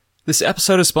This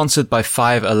episode is sponsored by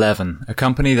 511, a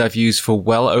company that I've used for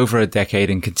well over a decade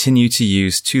and continue to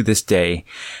use to this day.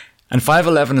 And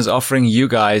 511 is offering you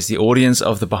guys, the audience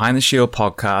of the Behind the Shield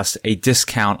podcast, a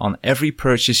discount on every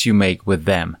purchase you make with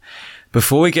them.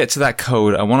 Before we get to that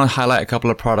code, I want to highlight a couple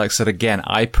of products that, again,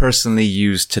 I personally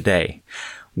use today.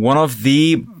 One of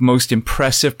the most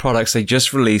impressive products they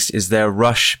just released is their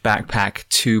Rush Backpack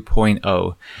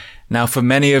 2.0. Now, for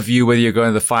many of you, whether you're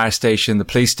going to the fire station, the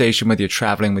police station, whether you're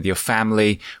traveling with your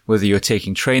family, whether you're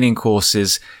taking training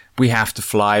courses, we have to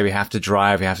fly, we have to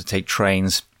drive, we have to take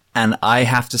trains. And I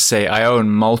have to say, I own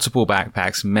multiple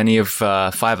backpacks, many of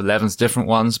 511's different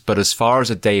ones, but as far as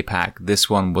a day pack, this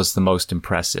one was the most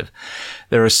impressive.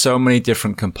 There are so many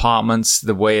different compartments.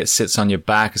 The way it sits on your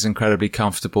back is incredibly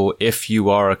comfortable. If you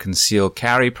are a concealed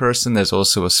carry person, there's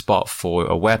also a spot for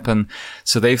a weapon.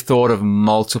 So they've thought of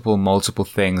multiple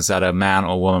things that a man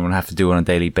or woman would have to do on a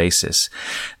daily basis.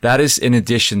 That is in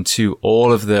addition to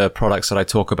all of the products that I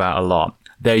talk about a lot.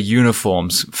 Their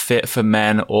uniforms, fit for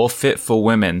men or fit for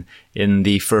women in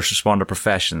the first responder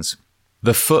professions.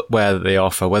 The footwear that they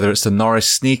offer, whether it's the Norris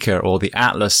sneaker or the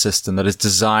Atlas system that is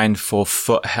designed for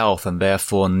foot health and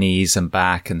therefore knees and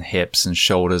back and hips and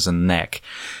shoulders and neck.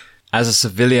 As a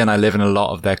civilian, I live in a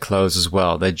lot of their clothes as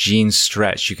well. Their jeans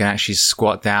stretch. You can actually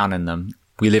squat down in them.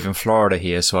 We live in Florida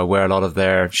here, so I wear a lot of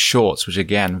their shorts, which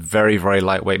again, very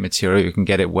lightweight material. You can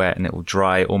get it wet and it will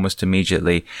dry almost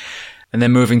immediately. And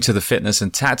then moving to the fitness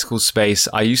and tactical space,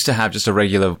 I used to have just a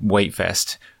regular weight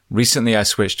vest. Recently, I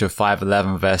switched to a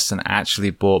 511 vest and actually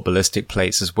bought ballistic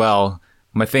plates as well.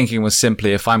 My thinking was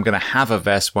simply, if I'm going to have a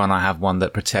vest, why not have one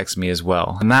that protects me as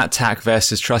well? And that TAC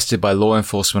vest is trusted by law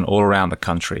enforcement all around the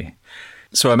country.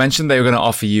 So I mentioned they were going to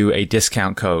offer you a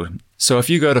discount code. So if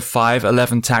you go to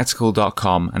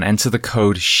 511tactical.com and enter the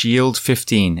code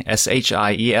SHIELD15,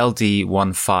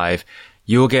 SHIELD15,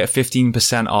 you will get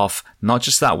 15% off, not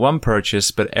just that one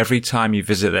purchase, but every time you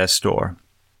visit their store.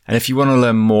 And if you want to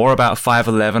learn more about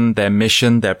 511, their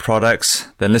mission, their products,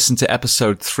 then listen to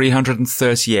episode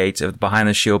 338 of the Behind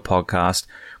the Shield podcast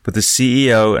with the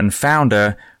CEO and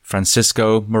founder,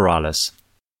 Francisco Morales.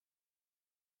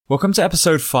 Welcome to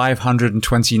episode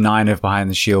 529 of Behind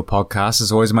the Shield podcast.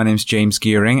 As always, my name is James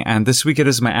Gearing, and this week it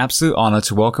is my absolute honor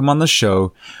to welcome on the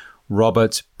show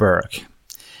Robert Burke.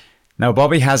 Now,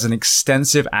 Bobby has an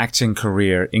extensive acting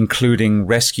career, including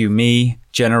Rescue Me,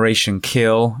 Generation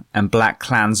Kill, and Black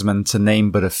Klansman, to name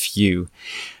but a few.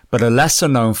 But a lesser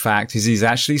known fact is he's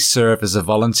actually served as a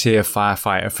volunteer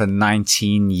firefighter for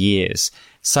 19 years,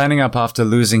 signing up after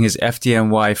losing his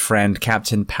FDNY friend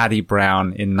Captain Paddy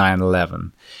Brown in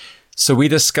 9/11. So we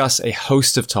discuss a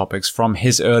host of topics from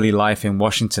his early life in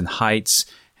Washington Heights,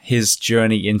 his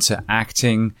journey into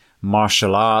acting,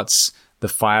 martial arts, the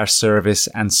fire service,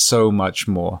 and so much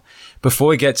more. Before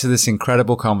we get to this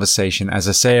incredible conversation, as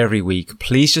I say every week,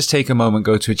 please just take a moment,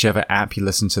 go to whichever app you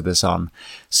listen to this on.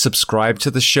 Subscribe to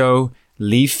the show,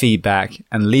 leave feedback,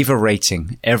 and leave a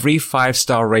rating. Every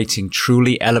 5-star rating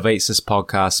truly elevates this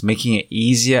podcast, making it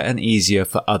easier and easier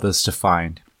for others to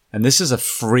find. And this is a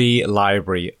free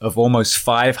library of almost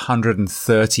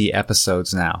 530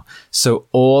 episodes now. So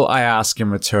all I ask in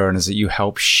return is that you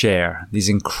help share these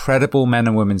incredible men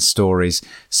and women's stories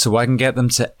so I can get them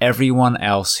to everyone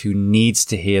else who needs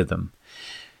to hear them.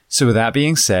 So with that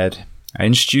being said, I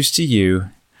introduce to you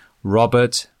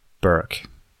Robert Burke.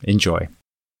 Enjoy.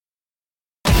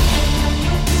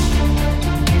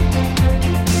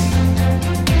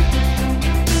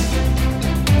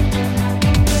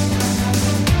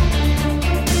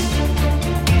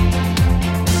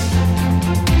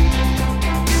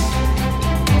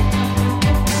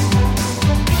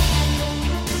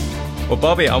 Well,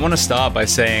 Bobby, I want to start by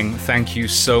saying thank you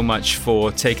so much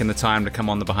for taking the time to come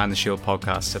on the Behind the Shield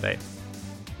podcast today.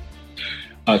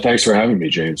 Thanks for having me,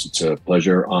 James. It's a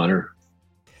pleasure, honor.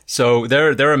 So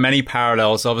there are many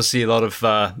parallels, obviously a lot of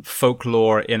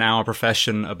folklore in our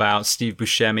profession about Steve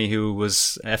Buscemi, who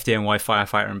was an FDNY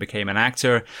firefighter and became an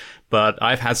actor. But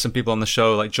I've had some people on the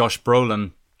show like Josh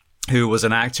Brolin, who was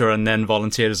an actor and then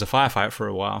volunteered as a firefighter for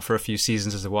a while, for a few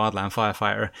seasons as a wildland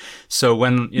firefighter. So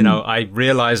when, I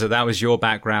realized that was your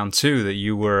background too, that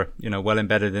you were, well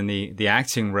embedded in the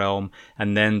acting realm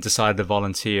and then decided to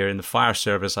volunteer in the fire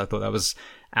service, I thought that was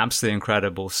absolutely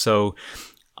incredible. So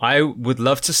I would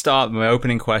love to start with my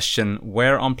opening question.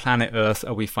 Where on planet Earth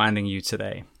are we finding you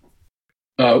today?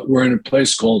 We're in a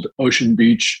place called Ocean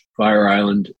Beach, Fire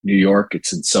Island, New York.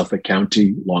 It's in Suffolk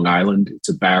County, Long Island. It's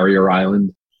a barrier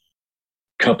island.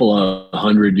 Couple of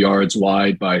 100 yards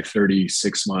wide by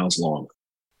 36 miles long.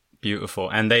 Beautiful.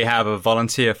 And they have a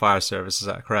volunteer fire service, is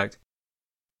that correct?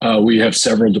 We have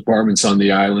several departments on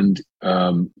the island.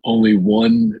 Only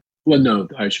one Well, no,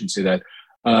 I shouldn't say that.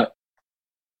 Uh,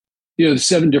 there's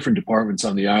 7 different departments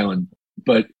on the island,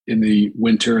 but in the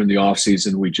winter and the off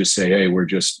season, we just say, hey, we're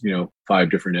just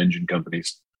 5 different engine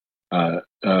companies.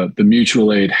 The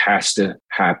mutual aid has to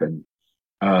happen.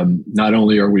 Not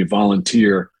only are we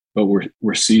volunteer, but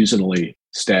we're seasonally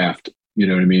staffed. You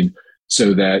know what I mean?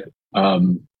 So that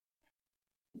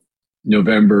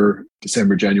November,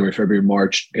 December, January, February,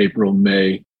 March, April,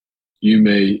 May, you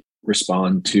may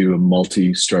respond to a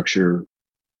multi-structure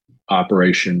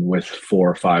operation with 4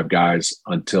 or 5 guys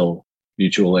until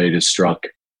mutual aid is struck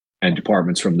and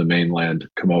departments from the mainland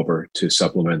come over to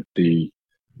supplement the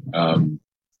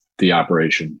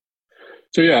operation.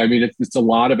 So yeah, I mean, it's a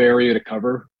lot of area to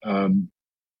cover.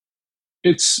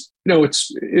 It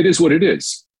is what it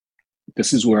is.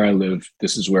 This is where I live.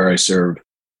 This is where I serve.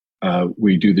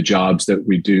 We do the jobs that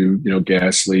we do,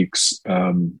 gas leaks,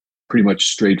 pretty much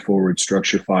straightforward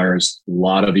structure fires, a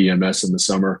lot of EMS in the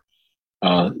summer,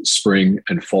 spring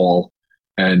and fall.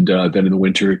 And then in the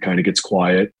winter, it kind of gets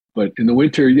quiet. But in the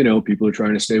winter, people are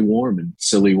trying to stay warm in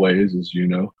silly ways, as you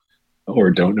know,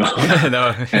 or don't know.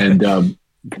 No. And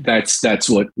that's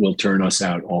what will turn us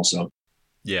out also.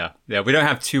 Yeah. We don't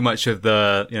have too much of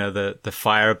the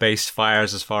fire-based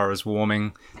fires as far as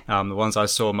warming. The ones I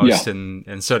saw most in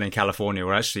certainly in California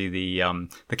were actually the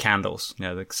candles.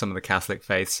 Some of the Catholic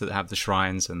faiths that have the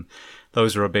shrines, and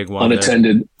those are a big one.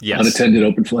 Unattended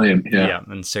open flame. Yeah,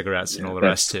 and cigarettes and all the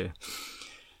rest too.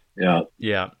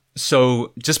 Yeah.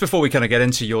 So just before we kind of get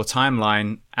into your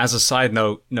timeline, as a side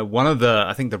note, one of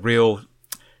I think the real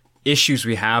issues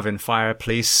we have in fire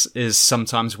police is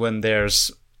sometimes when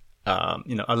there's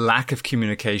a lack of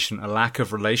communication, a lack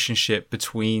of relationship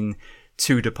between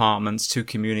 2 departments, 2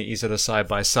 communities that are side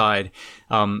by side.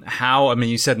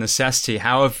 You said necessity.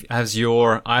 How has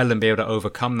your island been able to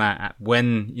overcome that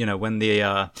when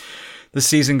the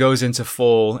season goes into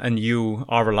fall and you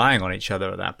are relying on each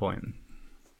other at that point?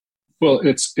 Well,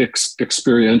 it's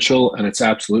experiential and it's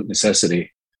absolute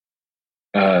necessity.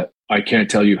 I can't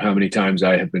tell you how many times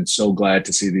I have been so glad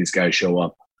to see these guys show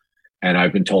up, and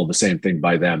I've been told the same thing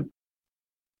by them.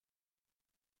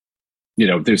 You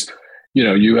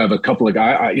have a couple of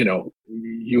guys,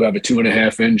 you have a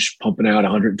 2.5 inch pumping out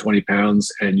 120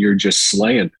 pounds and you're just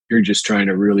slaying. You're just trying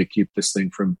to really keep this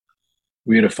thing from,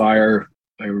 we had a fire,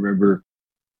 I remember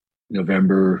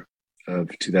November of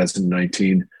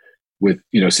 2019 with,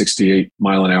 68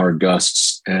 mile an hour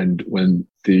gusts. And when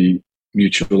the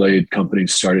mutual aid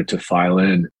companies started to file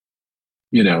in,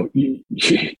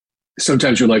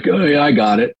 sometimes you're like, oh yeah, I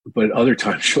got it. But other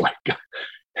times you're like,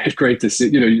 it's great to see,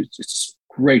 it's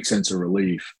a great sense of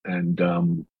relief. And,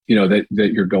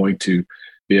 that you're going to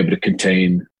be able to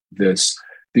contain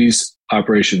these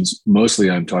operations. Mostly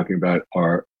I'm talking about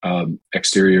are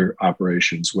exterior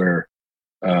operations where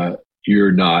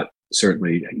you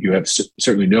have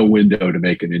certainly no window to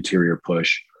make an interior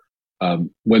push.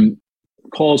 When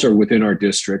calls are within our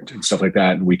district and stuff like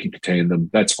that, and we can contain them,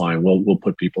 that's fine. We'll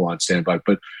put people on standby,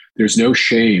 but there's no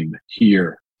shame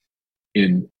here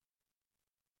in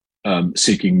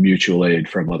seeking mutual aid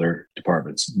from other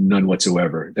departments, none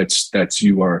whatsoever.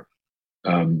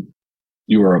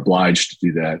 You are obliged to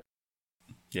do that.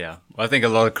 Yeah, well, I think a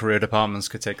lot of career departments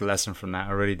could take a lesson from that.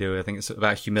 I really do. I think it's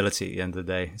about humility at the end of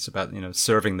the day. It's about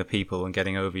serving the people and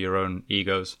getting over your own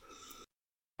egos.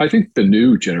 I think the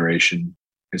new generation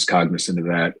is cognizant of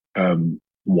that.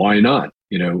 Why not?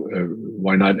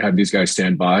 Why not have these guys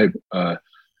stand by?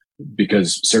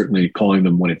 Because certainly calling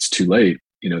them when it's too late,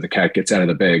 the cat gets out of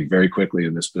the bag very quickly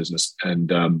in this business.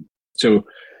 And so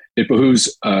it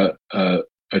behooves a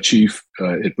chief,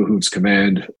 it behooves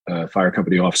command, fire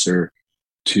company officer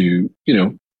to,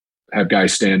 have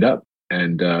guys stand up,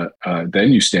 and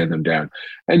then you stand them down.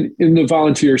 And in the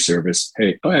volunteer service,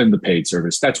 and the paid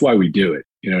service, that's why we do it.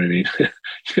 You know what I mean?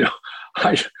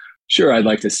 I'd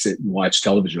like to sit and watch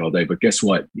television all day, but guess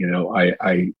what?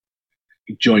 I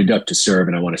joined up to serve,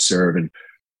 and I want to serve. And,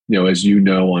 as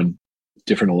on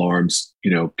different alarms,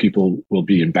 people will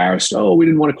be embarrassed. Oh, we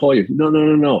didn't want to call you.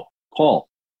 No. Call.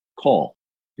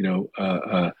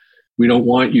 We don't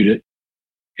want you to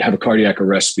have a cardiac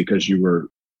arrest because you were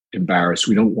embarrassed.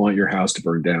 We don't want your house to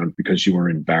burn down because you were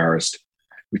embarrassed.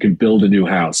 We can build a new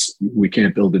house. We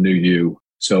can't build a new you.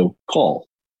 So call.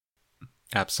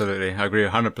 Absolutely. I agree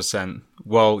 100%.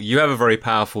 Well, you have a very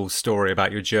powerful story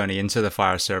about your journey into the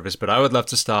fire service, but I would love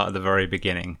to start at the very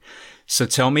beginning. So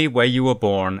tell me where you were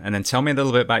born, and then tell me a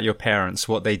little bit about your parents,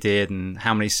 what they did, and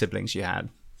how many siblings you had.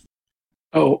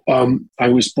 I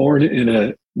was born in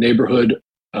a neighborhood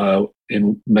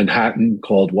in Manhattan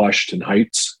called Washington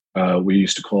Heights. We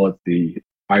used to call it the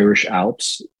Irish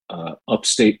Alps,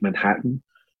 upstate Manhattan.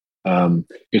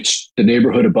 It's the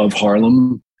neighborhood above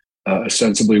Harlem.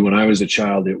 Ostensibly, when I was a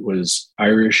child, it was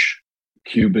Irish,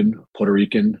 Cuban, Puerto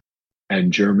Rican,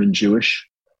 and German Jewish.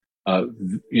 Uh,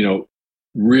 you know,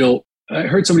 real. I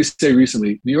heard somebody say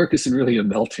recently, New York isn't really a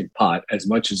melting pot as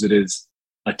much as it is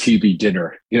a TV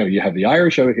dinner. You know, you have the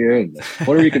Irish over here and the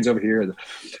Puerto Ricans over here.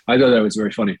 I thought that was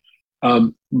very funny.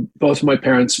 Both of my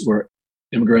parents were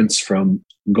immigrants from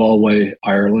Galway,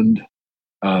 Ireland.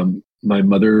 My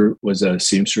mother was a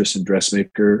seamstress and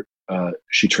dressmaker.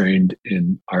 She trained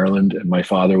in Ireland, and my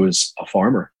father was a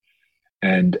farmer.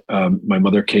 And my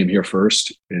mother came here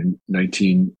first in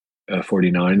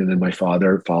 1949, and then my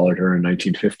father followed her in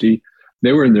 1950.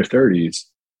 They were in their 30s,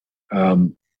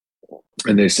 and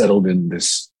they settled in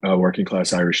this working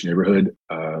class Irish neighborhood.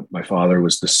 My father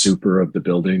was the super of the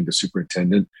building, the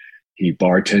superintendent. He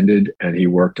bartended and he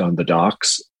worked on the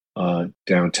docks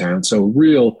downtown. So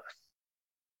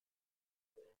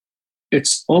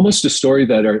it's almost a story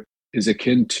that is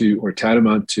akin to or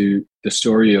tantamount to the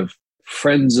story of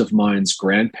friends of mine's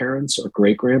grandparents or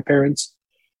great grandparents,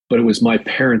 but it was my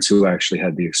parents who actually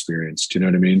had the experience. Do you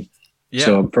know what I mean? Yeah.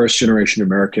 So I'm first generation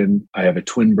American. I have a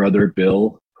twin brother,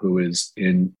 Bill, who is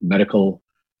in medical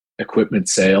equipment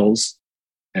sales.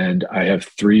 And I have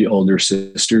three older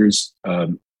sisters.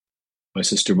 My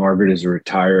sister Margaret is a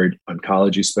retired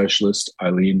oncology specialist.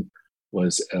 Eileen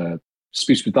was a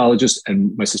speech pathologist,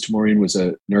 and my sister Maureen was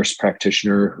a nurse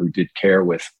practitioner who did care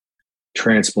with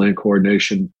transplant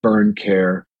coordination, burn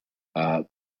care,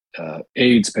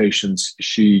 AIDS patients.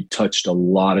 She touched a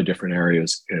lot of different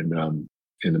areas in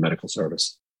the medical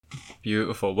service.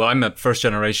 Beautiful. Well, I'm a first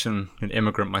generation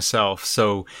immigrant myself.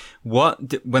 So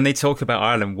when they talk about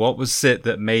Ireland, what was it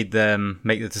that made them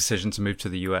make the decision to move to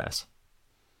the US?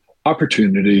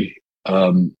 Opportunity.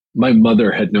 My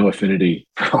mother had no affinity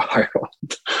for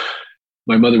Ireland.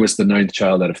 My mother was the ninth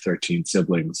child out of 13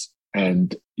 siblings,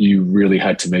 and you really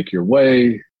had to make your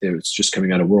way. It was just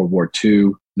coming out of World War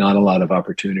II, not a lot of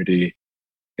opportunity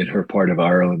in her part of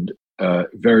Ireland,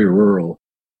 very rural,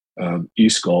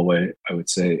 East Galway, I would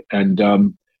say.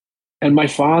 And my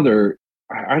father,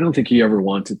 I don't think he ever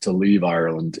wanted to leave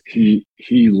Ireland. He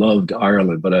loved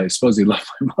Ireland, but I suppose he loved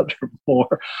my mother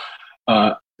more.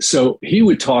 So he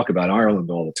would talk about Ireland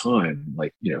all the time,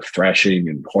 like, you know, threshing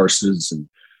and horses, and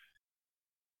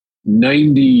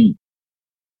 98%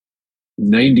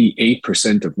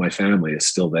 of my family is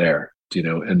still there, you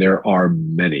know, and there are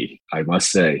many, I must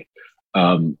say.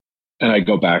 And I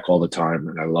go back all the time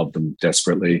and I love them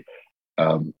desperately.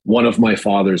 One of my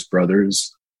father's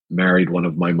brothers married one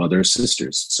of my mother's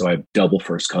sisters. So I have double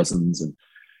first cousins, and,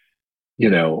 you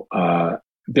know,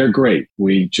 they're great.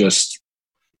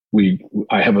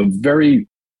 I have a very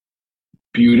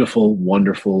beautiful,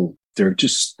 wonderful, they're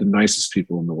just the nicest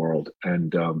people in the world.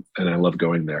 And I love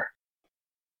going there.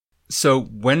 So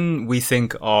when we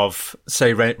think of,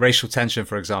 say, racial tension,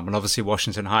 for example, and obviously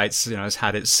Washington Heights, you know, has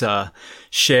had its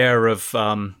share of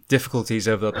difficulties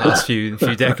over the past few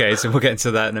decades, and we'll get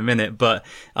into that in a minute. But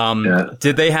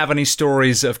did they have any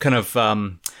stories of kind of,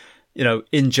 you know,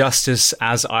 injustice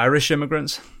as Irish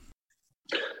immigrants?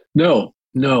 No.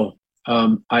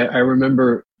 I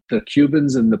remember the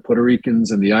Cubans and the Puerto Ricans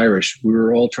and the Irish, we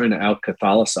were all trying to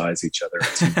out-Catholicize each other. It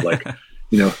seemed like,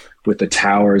 you know, with the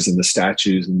towers and the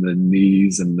statues and the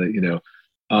knees and the, you know,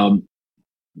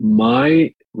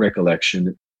 my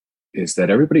recollection is that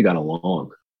everybody got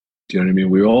along. Do you know what I mean?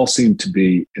 We all seemed to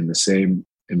be in the same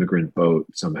immigrant boat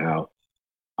somehow.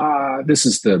 This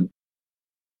is the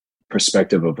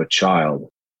perspective of a child,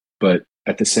 but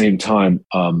at the same time,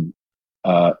 no,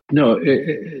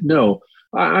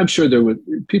 I'm sure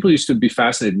people used to be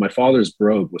fascinated. My father's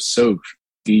brogue was so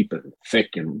deep and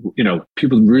thick, and, you know,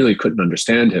 people really couldn't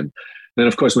understand him. Then,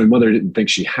 of course, my mother didn't think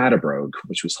she had a brogue,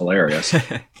 which was hilarious.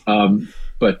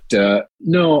 But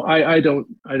no, I don't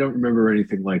remember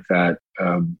anything like that.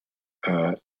 And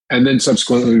then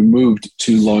subsequently we moved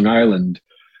to Long Island.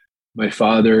 My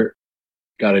father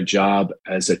got a job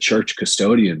as a church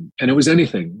custodian, and it was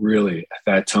anything really at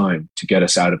that time to get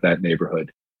us out of that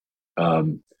neighborhood.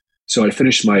 So I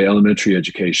finished my elementary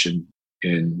education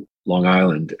in Long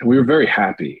Island, and we were very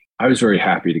happy. I was very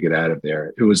happy to get out of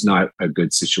there. It was not a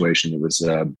good situation. It was,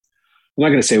 I'm not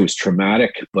going to say it was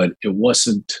traumatic, but it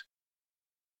wasn't,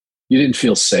 you didn't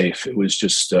feel safe. It was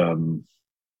just,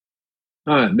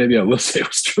 maybe I will say it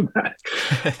was traumatic.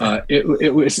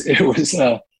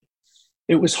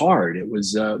 It was hard. It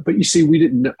was, but you see,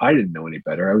 I didn't know any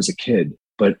better. I was a kid,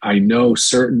 but I know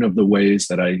certain of the ways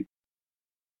that I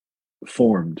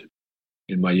formed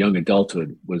in my young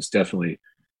adulthood was definitely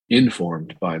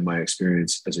informed by my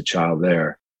experience as a child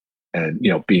there, and,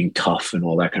 you know, being tough and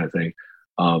all that kind of thing.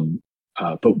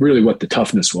 but really what the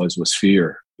toughness was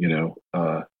fear,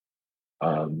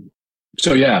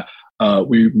 so yeah,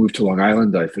 we moved to Long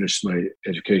Island. I finished my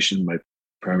education, my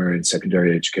primary and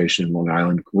secondary education in Long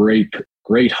Island.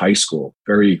 Great high school,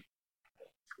 very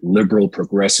liberal,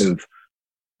 progressive.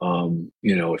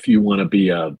 If you want to be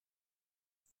a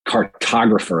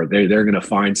cartographer, they're going to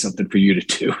find something for you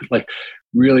to do. Like,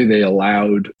 really, they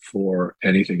allowed for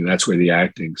anything. And that's where the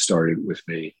acting started with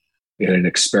me. They had an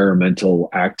experimental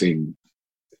acting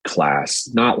class,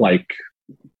 not like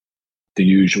the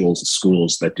usual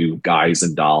schools that do Guys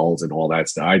and Dolls and all that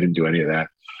stuff. I didn't do any of that.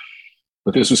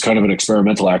 But this was kind of an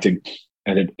experimental acting,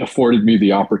 and it afforded me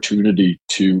the opportunity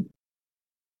to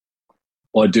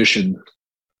audition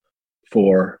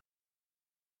for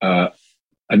an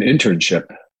internship.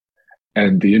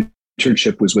 And the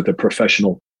internship was with a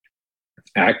professional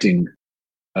acting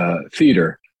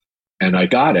theater. And I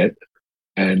got it.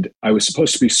 And I was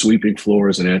supposed to be sweeping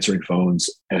floors and answering phones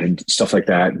and stuff like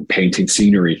that and painting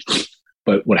scenery.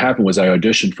 But what happened was I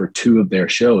auditioned for 2 of their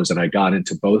shows and I got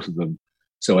into both of them.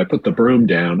 So I put the broom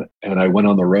down and I went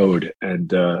on the road,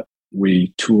 and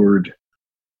we toured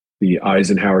the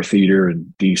Eisenhower Theater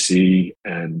in DC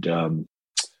and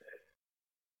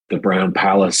the Brown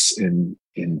Palace in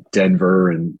Denver,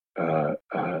 and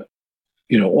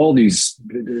all these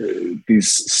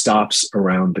stops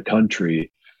around the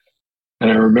country.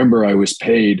 And I remember I was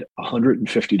paid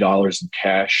 $150 in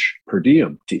cash per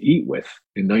diem to eat with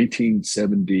in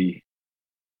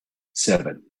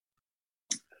 1977.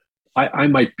 I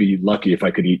might be lucky if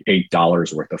I could eat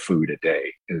 $8 worth of food a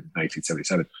day in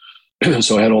 1977.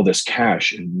 So I had all this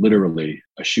cash in literally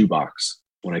a shoebox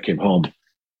when I came home.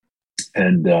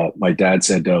 And my dad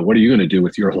said, what are you going to do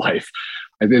with your life?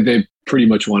 I think they pretty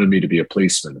much wanted me to be a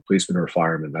policeman or a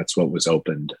fireman. That's what was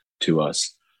opened to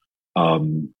us.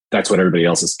 That's what everybody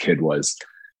else's kid was.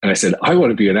 And I said, I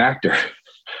want to be an actor.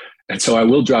 And so I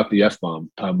will drop the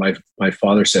F-bomb. My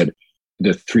father said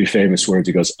the 3 famous words.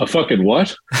 He goes, a fucking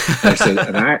what? And I said,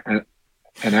 an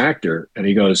actor. And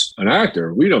he goes, an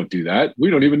actor? We don't do that. We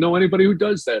don't even know anybody who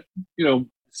does that.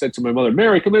 Said to my mother,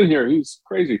 Mary, come in here. He's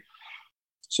crazy.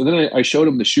 So then I showed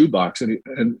him the shoebox, and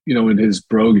in his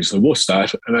brogue, he said, what's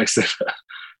that? And I said,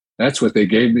 that's what they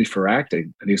gave me for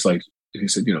acting. And he said,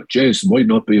 James, might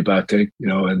not be a bad thing,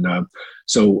 and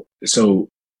so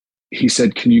he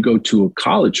said, can you go to a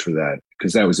college for that?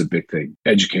 Because that was a big thing,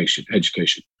 education.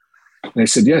 And I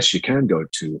said, yes, you can go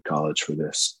to a college for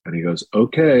this. And he goes,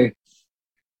 okay.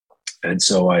 And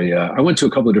so I went to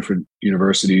a couple of different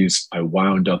universities. I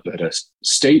wound up at a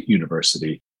state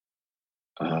university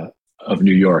of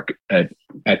New York at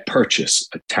Purchase,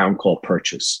 a town called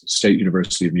Purchase, State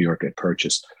University of New York at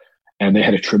Purchase. And they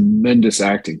had a tremendous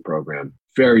acting program,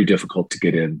 very difficult to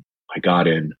get in. I got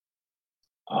in,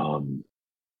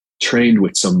 trained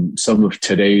with some of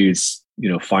today's,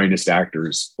 finest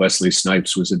actors. Wesley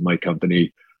Snipes was in my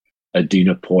company,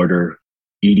 Adina Porter,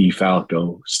 Edie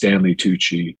Falco, Stanley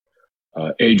Tucci,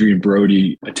 Adrian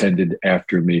Brody attended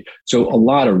after me. So a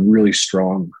lot of really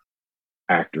strong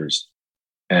actors.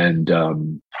 And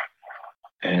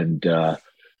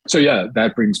so, yeah,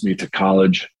 that brings me to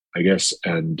college, I guess.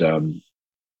 And,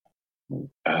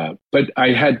 but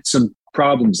I had some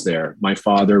problems there. My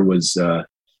father was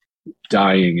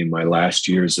dying in my last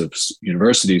years of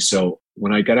university. So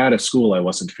when I got out of school, I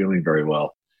wasn't feeling very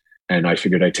well. And I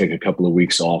figured I'd take a couple of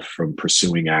weeks off from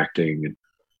pursuing acting.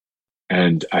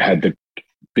 And I had the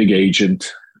big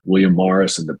agent, William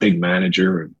Morris, and the big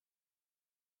manager and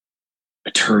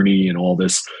attorney and all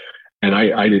this. And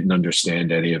I didn't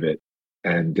understand any of it.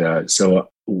 And so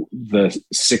the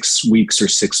 6 weeks or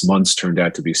 6 months turned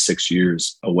out to be 6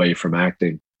 years away from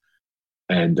acting.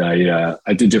 And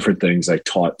I did different things. I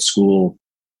taught school,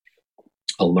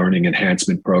 a learning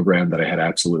enhancement program that I had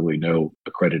absolutely no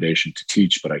accreditation to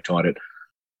teach, but I taught it.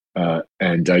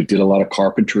 And I did a lot of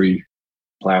carpentry,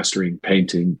 plastering,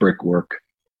 painting, brickwork,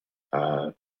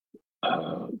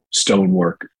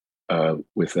 stonework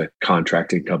with a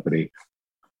contracting company,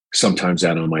 sometimes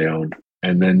out on my own.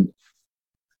 And then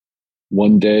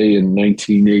one day in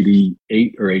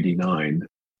 1988 or 89,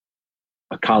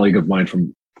 a colleague of mine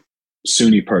from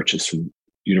SUNY Purchase from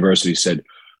university said,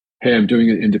 hey, I'm doing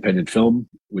an independent film.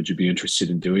 Would you be interested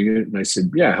in doing it? And I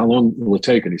said, yeah, how long will it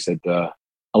take? And he said,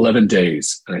 11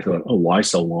 days. And I thought, oh, why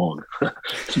so long?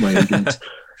 To my ignorance.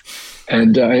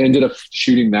 And I ended up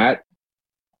shooting that.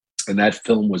 And that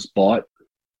film was bought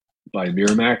by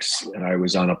Miramax. And I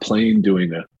was on a plane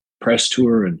doing a press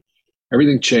tour, and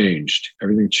everything changed.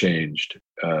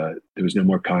 There was no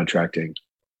more contracting.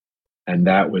 And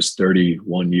that was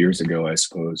 31 years ago, I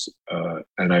suppose.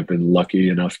 And I've been lucky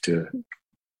enough to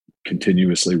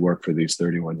continuously work for these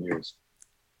 31 years.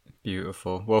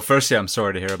 Beautiful. Well, firstly, I'm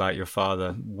sorry to hear about your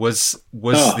father. Was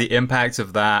Oh, the impact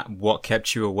of that what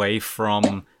kept you away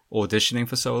from auditioning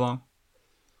for so long?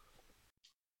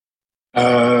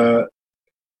 uh,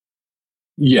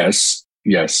 yes,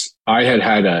 yes. I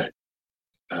had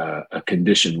a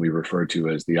condition we refer to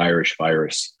as the Irish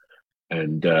virus,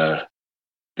 and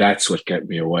that's what kept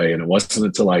me away. And it wasn't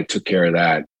until I took care of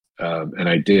that, and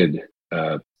I did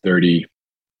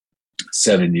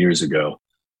 37 years ago.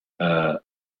 Uh,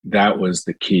 that was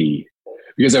the key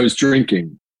because I was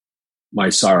drinking my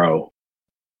sorrow,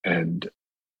 and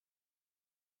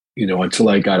until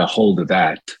I got a hold of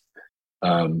that,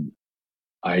 um,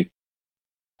 I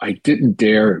I didn't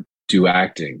dare do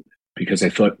acting because I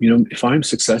thought, if I'm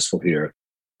successful here,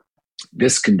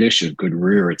 this condition could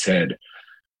rear its head.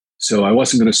 So I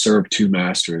wasn't going to serve two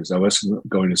masters. I wasn't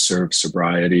going to serve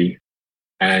sobriety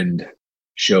and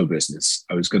show business.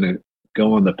 I was going to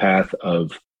go on the path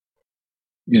of,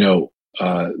 you know,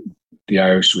 uh, the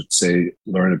Irish would say,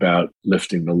 learn about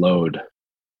lifting the load.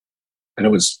 And it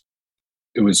was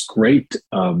great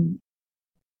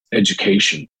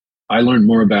education. I learned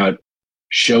more about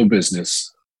show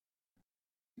business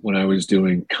when I was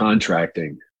doing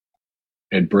contracting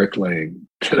and bricklaying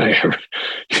than I ever,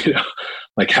 you know,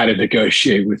 like how to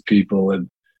negotiate with people and,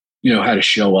 how to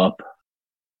show up,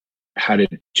 how to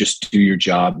just do your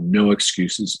job, no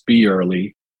excuses, be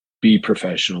early, be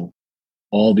professional.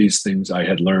 All these things I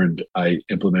had learned, I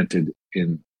implemented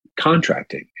in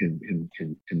contracting, in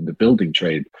the building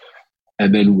trade.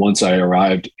 And then once I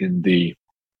arrived in the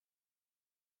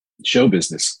show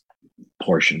business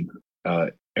portion,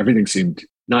 everything seemed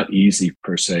not easy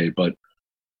per se, but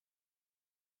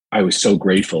I was so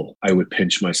grateful. I would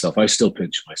pinch myself. I still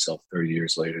pinch myself 30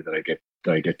 years later that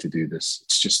I get to do this.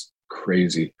 It's just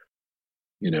crazy,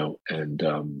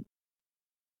 and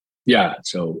yeah,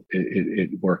 so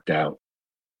it worked out.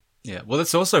 Yeah. Well,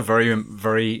 it's also very,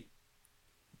 very,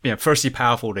 firstly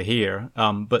powerful to hear,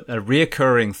 but a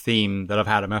reoccurring theme that I've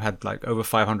had, I've had like over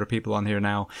 500 people on here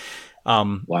now,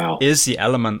 Wow. is the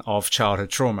element of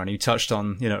childhood trauma. And you touched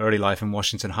on, early life in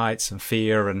Washington Heights and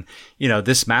fear. And,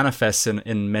 this manifests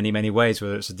in many, many ways,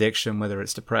 whether it's addiction, whether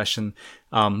it's depression.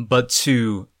 But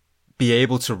to be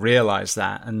able to realize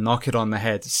that and knock it on the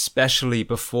head, especially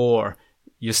before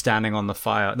you're standing on the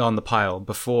pile,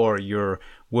 before you're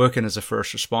working as a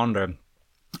first responder,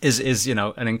 is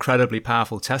an incredibly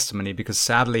powerful testimony, because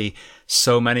sadly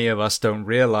so many of us don't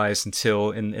realize until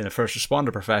in the first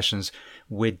responder professions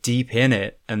we're deep in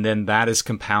it, and then that is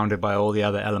compounded by all the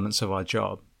other elements of our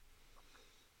job.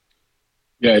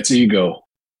 Yeah, it's ego.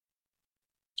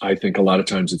 I think a lot of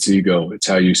times it's ego. It's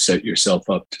how you set yourself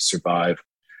up to survive.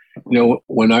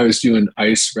 When I was doing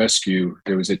ice rescue,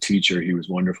 there was a teacher. He was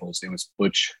wonderful. His name was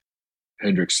Butch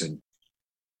Hendrickson,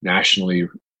 nationally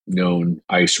known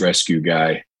ice rescue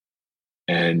guy.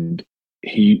 And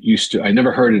I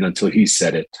never heard it until he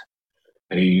said it.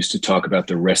 And he used to talk about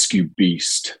the rescue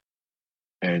beast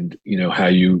and, how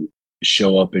you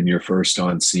show up in your first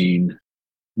on scene,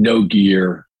 no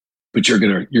gear, but you're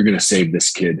going to save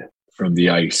this kid from the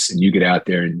ice, and you get out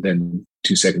there and then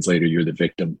 2 seconds later, you're the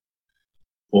victim.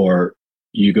 Or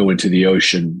you go into the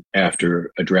ocean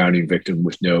after a drowning victim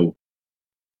with no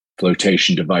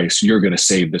flotation device, you're going to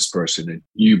save this person and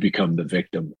you become the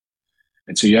victim.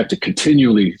 And so you have to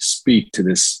continually speak to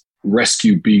this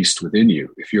rescue beast within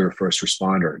you. If you're a first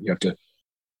responder, you have to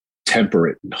temper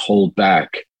it and hold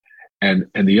back. And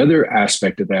the other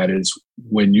aspect of that is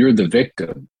when you're the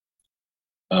victim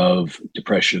of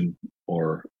depression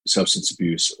or substance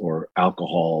abuse or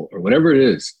alcohol or whatever it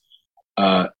is,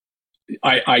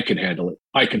 I can handle it.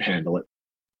 I can handle it.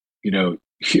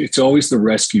 It's always the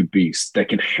rescue beast that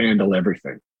can handle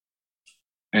everything.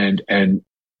 And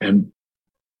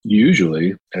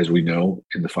usually, as we know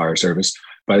in the fire service,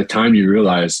 by the time you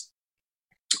realize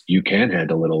you can't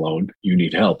handle it alone, you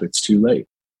need help, it's too late.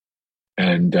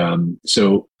 And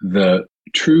so the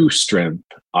true strength,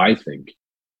 I think,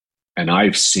 and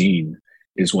I've seen,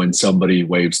 is when somebody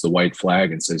waves the white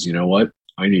flag and says, you know what,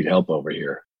 I need help over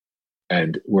here.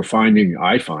 And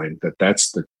I find that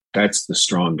that's the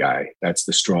strong guy. That's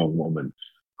the strong woman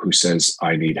who says,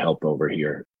 I need help over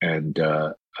here, and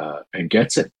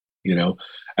gets it,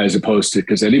 as opposed to,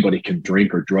 because anybody can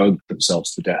drink or drug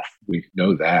themselves to death. We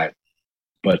know that.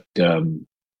 But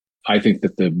I think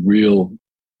that the real,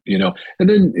 and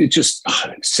then it just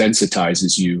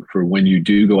sensitizes you for when you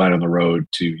do go out on the road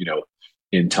to,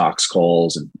 intox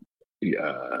calls, and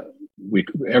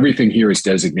everything here is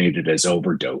designated as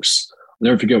overdose. I'll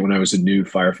never forget when I was a new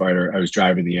firefighter, I was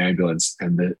driving the ambulance,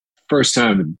 and the first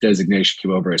time the designation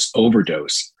came over as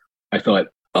overdose, I thought,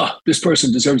 oh, this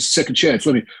person deserves a second chance.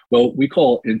 Well, we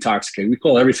call intoxicated. We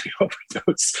call everything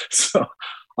overdose. So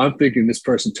I'm thinking this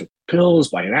person took pills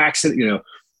by an accident,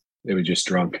 they were just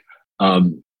drunk.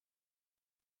 But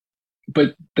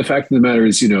the fact of the matter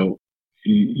is,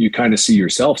 you kind of see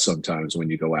yourself sometimes when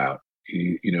you go out.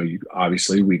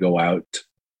 Obviously we go out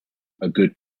a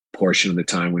good portion of the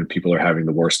time when people are having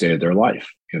the worst day of their life,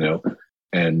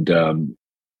 and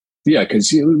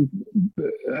because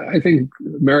I think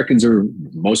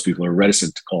most people are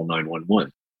reticent to call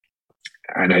 911.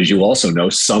 And as you also know,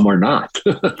 some are not.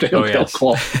 They'll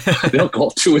call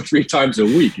 2 or 3 times a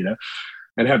week,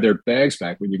 and have their bags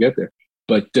packed when you get there.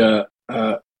 But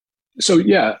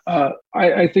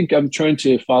I think I'm trying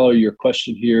to follow your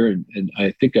question here, and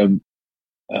I think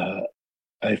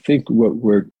I think what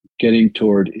we're getting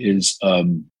toward is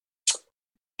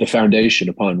the foundation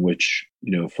upon which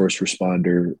first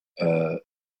responder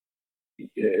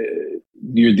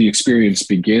near the experience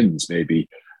begins. Maybe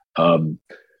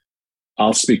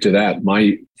I'll speak to that.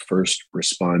 My first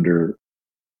responder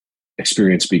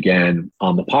experience began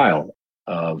on the pile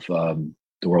of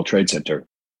the World Trade Center.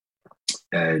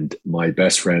 And my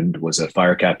best friend was a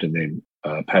fire captain named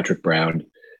Patrick Brown.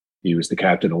 He was the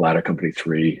captain of Ladder Company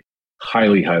 3,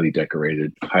 highly, highly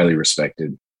decorated, highly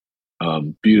respected,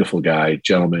 beautiful guy,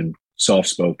 gentleman,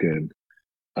 soft-spoken,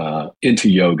 into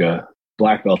yoga,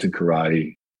 black belt in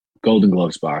karate, Golden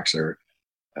Gloves boxer,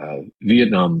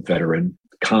 Vietnam veteran,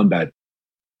 combat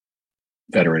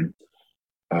veteran.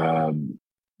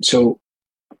 So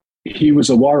he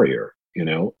was a warrior,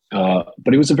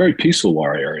 but he was a very peaceful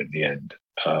warrior in the end.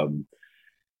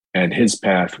 And his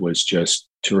path was just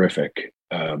terrific.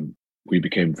 We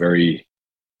became very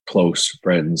close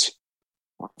friends,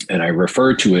 and I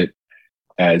refer to it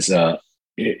as in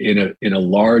a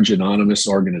large anonymous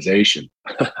organization.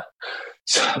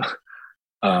 So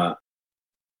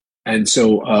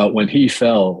when he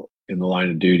fell in the line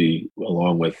of duty,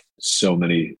 along with so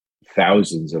many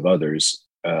thousands of others,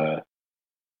 that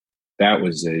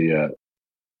was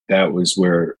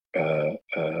where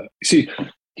see,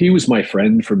 he was my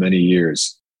friend for many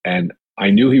years, and I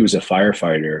knew he was a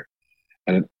firefighter,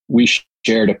 and we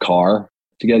shared a car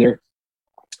together,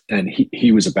 and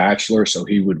he was a bachelor, so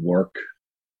he would work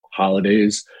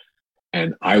holidays,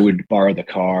 and I would borrow the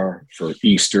car for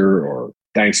Easter or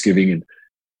Thanksgiving,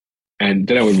 and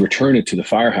then I would return it to the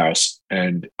firehouse,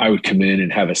 and I would come in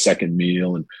and have a second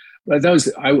meal. And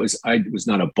I was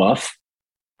not a buff.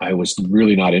 I was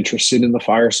really not interested in the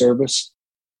fire service.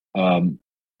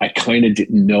 I kind of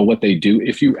didn't know what they do.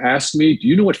 If you asked me, do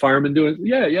you know what firemen do?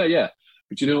 Yeah.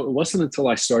 But it wasn't until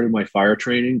I started my fire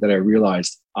training that I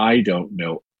realized I don't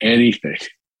know anything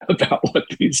about what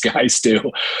these guys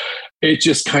do. It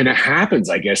just kind of happens.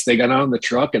 I guess they got on the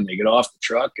truck and they get off the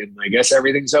truck, and I guess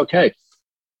everything's okay.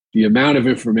 The amount of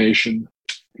information,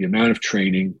 the amount of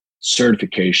training,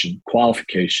 certification,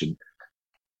 qualification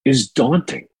is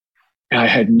daunting. I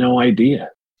had no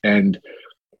idea. And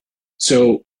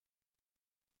so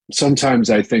sometimes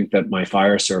I think that my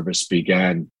fire service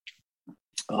began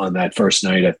on that first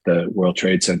night at the World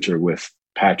Trade Center with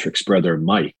Patrick's brother,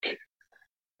 Mike,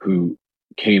 who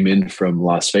came in from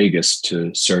Las Vegas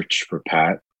to search for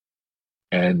Pat.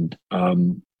 And,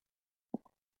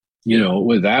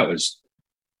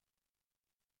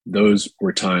 those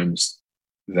were times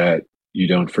that you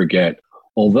don't forget.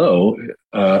 Although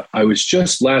I was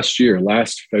just last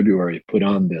February, put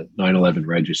on the 9/11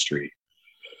 registry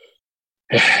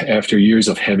after years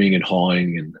of hemming and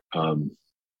hawing,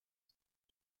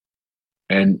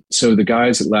 and so the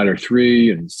guys at Ladder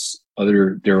 3 and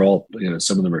they're all,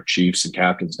 some of them are chiefs and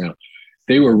captains now.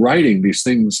 They were writing these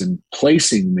things and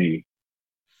placing me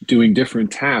doing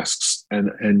different tasks,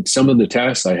 and some of the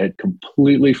tasks I had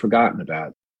completely forgotten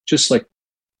about, just like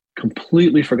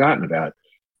completely forgotten about.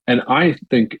 And I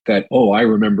think that, I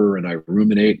remember, and I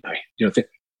ruminate. I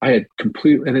had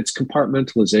and it's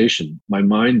compartmentalization. My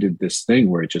mind did this thing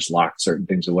where it just locked certain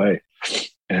things away.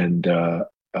 And,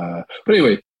 but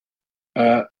anyway,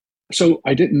 so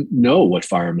I didn't know what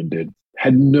firemen did,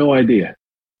 had no idea,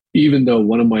 even though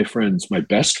one of my friends, my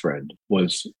best friend,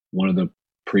 was one of the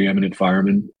preeminent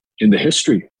firemen in the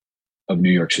history of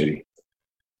New York City.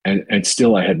 And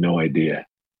still I had no idea.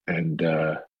 And,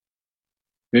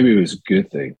 maybe it was a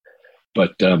good thing,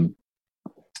 but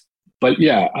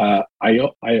yeah,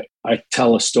 I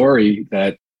tell a story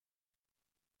that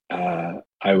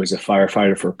I was a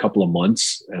firefighter for a couple of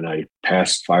months, and I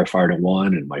passed firefighter 1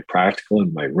 and my practical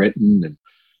and my written, and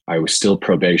I was still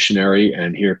probationary.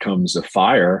 And here comes a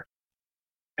fire,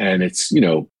 and it's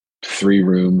 3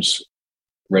 rooms,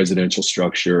 residential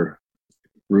structure,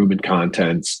 room and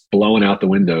contents, blowing out the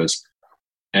windows,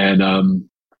 and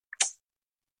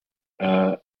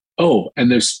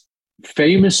And this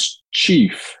famous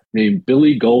chief named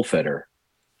Billy Goldfeder.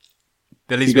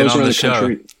 Billy's been on the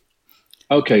show.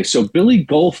 Okay, so Billy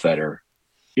Goldfeder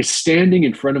is standing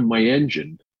in front of my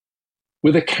engine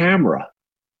with a camera.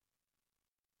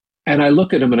 And I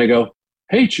look at him and I go,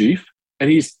 "Hey, Chief." And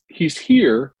he's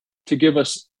here to give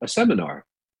us a seminar.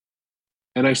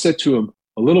 And I said to him,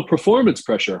 "A little performance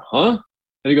pressure, huh?"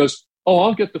 And he goes, "Oh,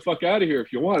 I'll get the fuck out of here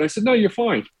if you want." I said, "No, you're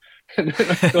fine." And then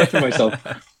I thought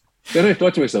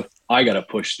to myself, I got to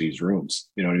push these rooms.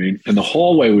 You know what I mean? And the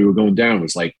hallway we were going down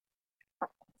was like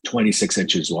 26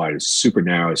 inches wide. It's super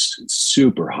narrow. It's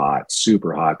super hot,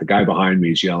 super hot. The guy behind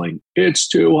me is yelling, "It's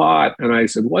too hot." And I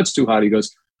said, "What's too hot?" He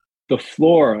goes, "The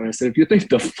floor." And I said, "If you think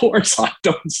the floor is hot,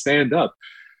 don't stand up."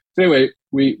 So anyway,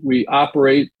 we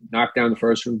operate, knock down the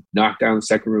first room, knock down the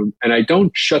second room, and I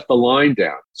don't shut the line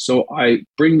down. So I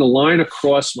bring the line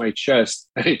across my chest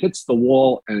and it hits the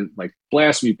wall and it like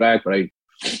blasts me back, but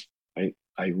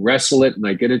I wrestle it and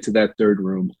I get into that third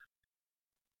room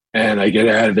and I get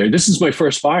out of there. This is my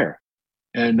first fire.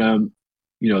 And,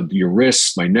 your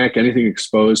wrists, my neck, anything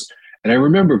exposed. And I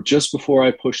remember just before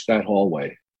I pushed that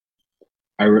hallway,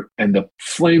 and the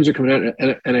flames are coming out,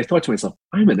 and I thought to myself,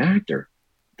 I'm an actor.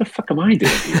 What the fuck am I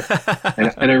doing here?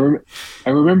 and I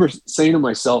remember saying to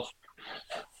myself,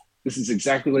 this is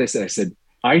exactly what I said. I said,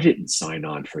 I didn't sign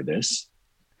on for this.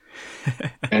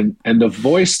 and the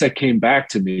voice that came back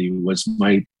to me was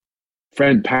my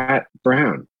friend Pat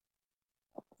Brown.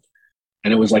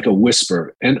 And it was like a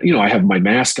whisper. And, I have my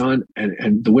mask on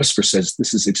and the whisper says,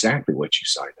 "This is exactly what you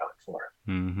signed on for."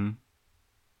 Mm-hmm.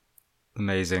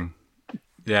 Amazing.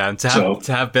 Yeah, and to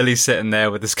have Billy sitting there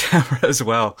with his camera as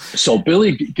well. So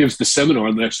Billy gives the seminar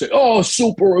and the next day, "Oh,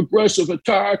 super aggressive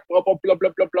attack, blah, blah, blah,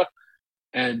 blah, blah, blah."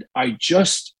 And I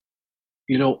just,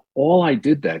 all I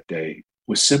did that day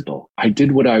was simple. I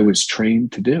did what I was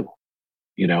trained to do.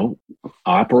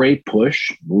 Operate,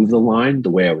 push, move the line the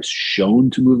way I was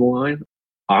shown to move the line,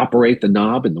 operate the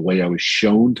knob in the way I was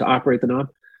shown to operate the knob,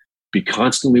 be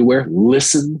constantly aware,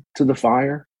 listen to the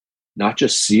fire, not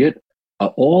just see it.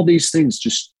 All these things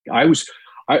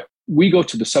we go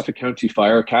to the Suffolk County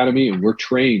Fire Academy and we're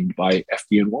trained by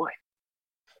FDNY.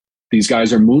 These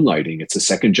guys are moonlighting. It's a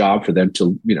second job for them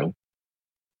to,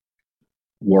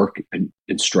 work and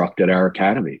instruct at our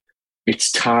academy.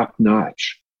 It's top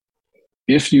notch.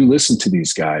 If you listen to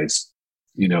these guys,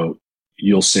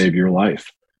 you'll save your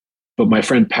life. But my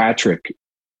friend Patrick,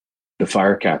 the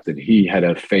fire captain, he had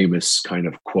a famous kind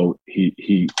of quote.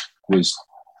 He was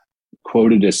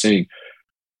quoted as saying,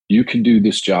 "You can do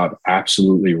this job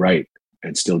absolutely right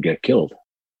and still get killed."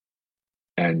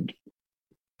 And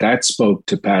that spoke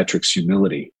to Patrick's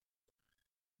humility.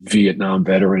 Vietnam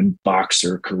veteran,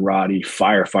 boxer, karate,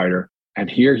 firefighter. And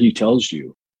here he tells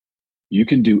you, you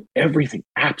can do everything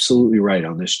absolutely right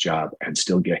on this job and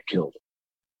still get killed.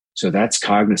 So that's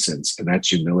cognizance and that's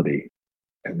humility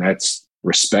and that's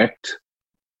respect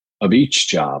of each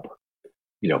job.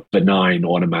 Benign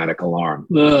automatic alarm.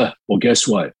 Well, guess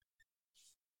what?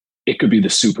 It could be the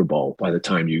Super Bowl by the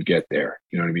time you get there.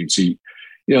 You know what I mean? So,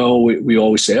 we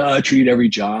always say, treat every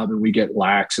job, and we get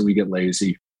lax and we get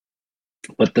lazy.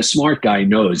 But the smart guy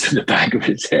knows in the back of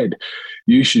his head,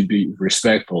 you should be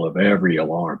respectful of every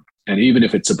alarm. And even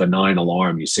if it's a benign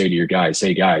alarm, you say to your guys,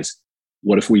 "Hey guys,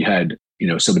 what if we had,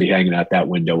 somebody hanging out that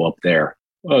window up there?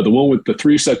 The one with the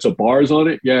 3 sets of bars on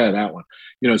it? Yeah, that one."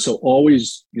 So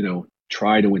always,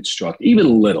 try to instruct, even a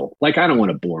little. Like, I don't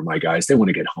want to bore my guys. They want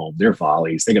to get home. They're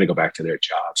volleys. They got to go back to their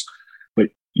jobs.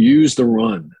 But use the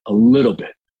run a little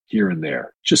bit here and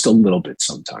there, just a little bit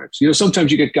sometimes. Sometimes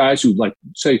you get guys who like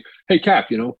say, "Hey, Cap,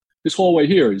 this hallway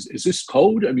here, is this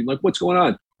code? I mean, like, what's going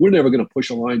on? We're never going to push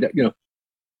a line down."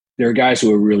 There are guys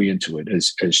who are really into it.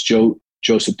 As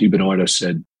Joseph DiBernardo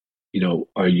said,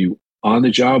 are you on the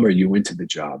job or are you into the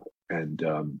job? And,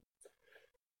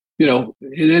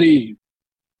 in any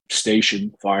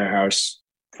station, firehouse,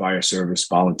 fire service,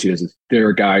 volunteers, there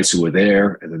are guys who are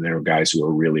there, and then there are guys who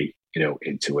are really,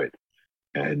 into it.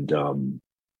 And,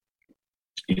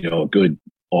 a good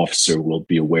officer will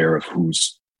be aware of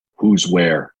who's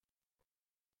where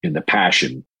in the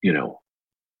passion,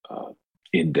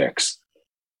 index.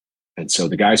 And so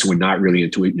the guys who are not really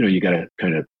into it, you got to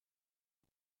kind of,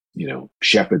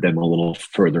 shepherd them a little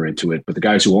further into it. But the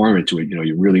guys who are into it,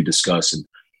 you really discuss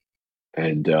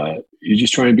and you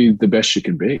just try and be the best you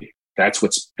can be. That's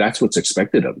what's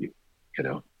expected of you,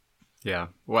 Yeah.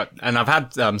 And I've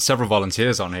had several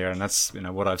volunteers on here, and that's,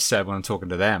 what I've said when I'm talking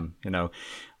to them,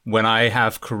 when I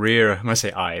have career, when I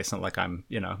say it's not like I'm,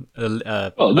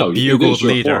 a bugled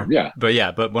leader.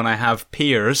 Yeah. But when I have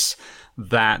peers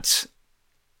that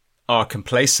are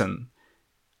complacent,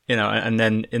 and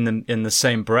then in the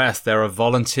same breath, there are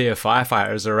volunteer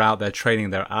firefighters that are out there training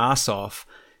their ass off.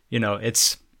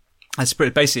 It's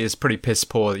pretty piss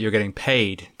poor that you're getting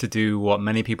paid to do what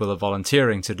many people are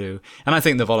volunteering to do. And I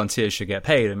think the volunteers should get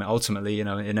paid. I mean, ultimately,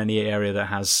 in any area that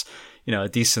has, a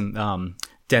decent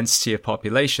density of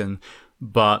population.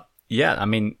 But yeah, I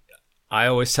mean, I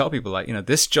always tell people, like,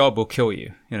 this job will kill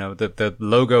you. The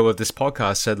logo of this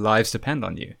podcast said lives depend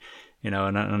on you.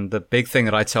 And the big thing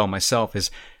that I tell myself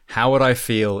is, how would I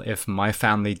feel if my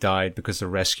family died because the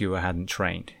rescuer hadn't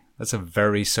trained? That's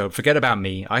forget about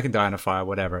me. I can die in a fire,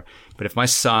 whatever. But if my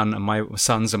son and my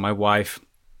sons and my wife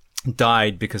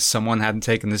died because someone hadn't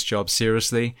taken this job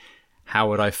seriously, how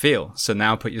would I feel? So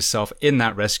now put yourself in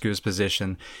that rescuer's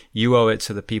position. You owe it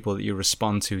to the people that you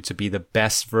respond to be the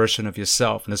best version of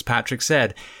yourself. And as Patrick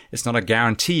said, it's not a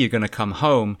guarantee you're going to come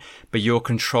home, but you're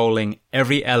controlling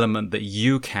every element that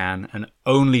you can and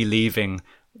only leaving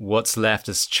what's left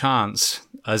as chance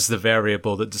as the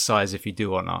variable that decides if you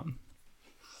do or not.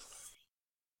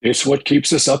 It's what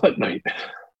keeps us up at night.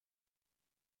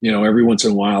 Every once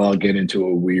in a while I'll get into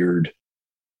a weird,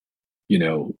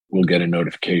 we'll get a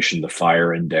notification the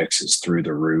fire index is through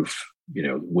the roof.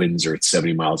 Winds are at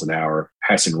 70 miles an hour,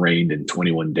 hasn't rained in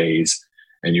 21 days.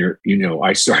 And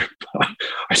I start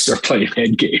playing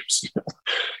head games.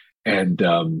 And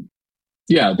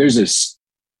there's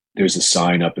a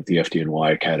sign up at the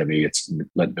FDNY Academy. It's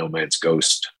let no man's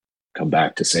ghost come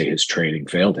back to say his training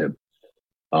failed him.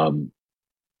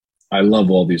 I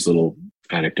love all these little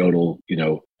anecdotal,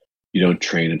 you don't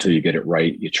train until you get it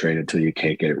right. You train until you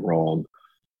can't get it wrong.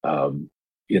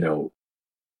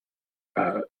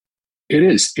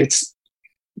 It's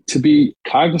to be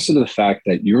cognizant of the fact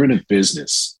that you're in a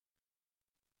business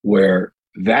where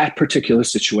that particular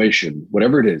situation,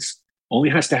 whatever it is, only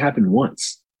has to happen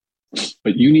once,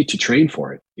 but you need to train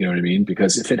for it. You know what I mean?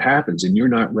 Because if it happens and you're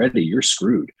not ready, you're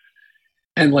screwed.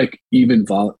 And like even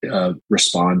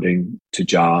responding to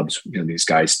jobs, these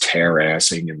guys tear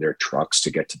assing in their trucks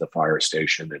to get to the fire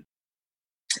station and,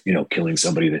 killing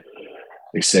somebody. That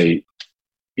they say,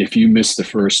 if you miss the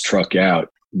first truck out,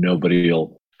 nobody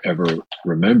will ever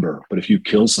remember. But if you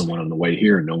kill someone on the way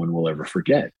here, no one will ever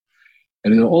forget.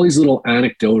 And then all these little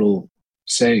anecdotal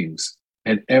sayings,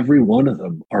 and every one of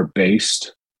them are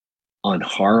based on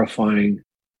horrifying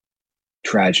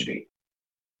tragedy.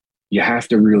 You have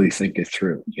to really think it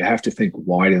through. You have to think,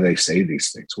 why do they say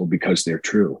these things? Well, because they're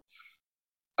true.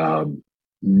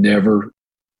 Never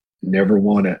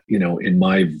want to, in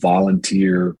my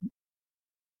volunteer,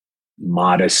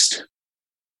 modest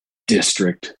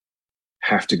district,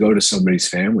 have to go to somebody's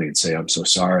family and say, I'm so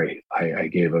sorry. I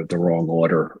gave the wrong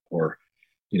order, or,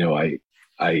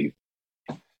 I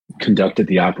conducted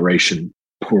the operation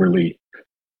poorly.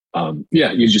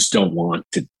 You just don't want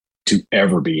to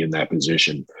ever be in that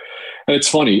position. And it's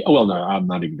funny. Well, no, I'm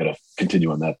not even going to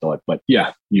continue on that thought, but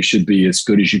yeah, you should be as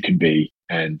good as you can be.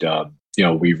 And,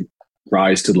 we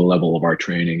rise to the level of our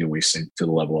training and we sink to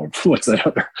the level of what's that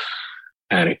other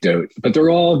anecdote, but they're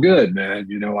all good, man.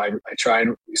 I try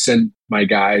and send my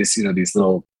guys, these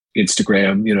little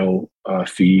Instagram,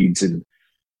 feeds and,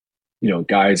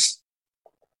 guys,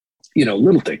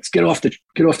 little things. Get off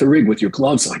the rig with your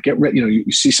gloves on. Get ready.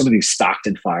 You see some of these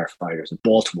Stockton firefighters and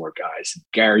Baltimore guys, and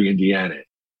Gary, Indiana,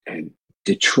 and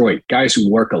Detroit guys who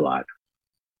work a lot,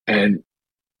 and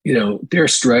they're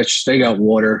stretched. They got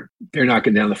water. They're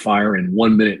knocking down the fire in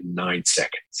 1 minute and 9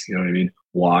 seconds. You know what I mean?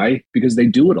 Why? Because they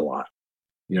do it a lot.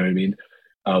 You know what I mean?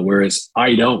 Whereas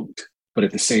I don't. But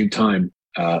at the same time,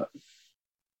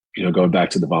 going back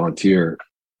to the volunteer,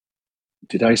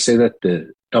 did I say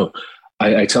that?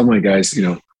 I tell my guys,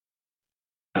 the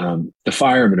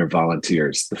firemen are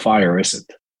volunteers. The fire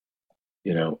isn't.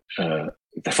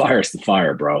 The fire is the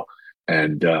fire, bro.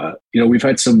 And we've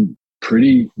had some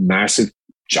pretty massive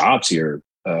jobs here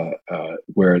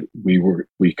where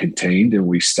we contained and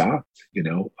we stopped.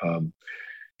 The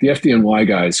FDNY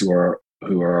guys who are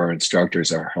our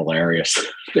instructors are hilarious.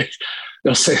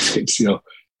 They'll say things,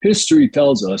 history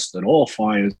tells us that all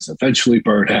fires eventually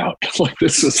burn out. Like,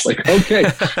 this is like, okay,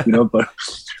 but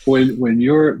when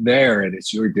you're there and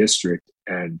it's your district,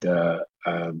 and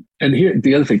here,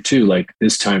 the other thing too, like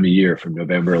this time of year from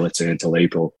November, let's say until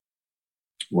April,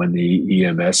 when the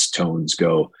EMS tones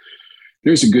go,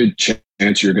 there's a good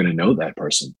chance you're going to know that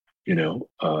person. You're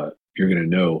going to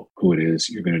know who it is.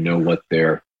 You're going to know what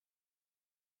their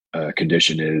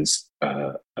condition is.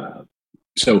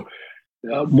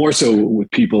 More so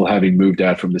with people having moved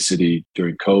out from the city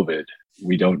during COVID,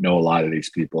 we don't know a lot of these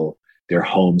people. Their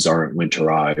homes aren't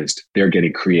winterized. They're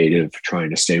getting creative, trying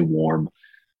to stay warm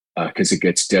because it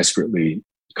gets desperately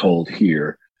cold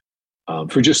here.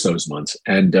 for just those months.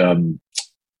 And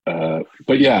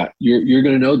but yeah, you're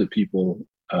going to know the people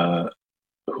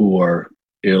who are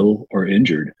ill or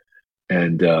injured,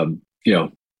 and you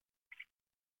know,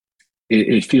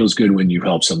 it feels good when you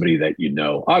help somebody that you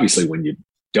know. Obviously, when you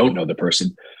don't know the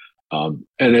person, and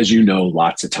as you know,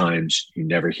 lots of times you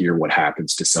never hear what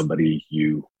happens to somebody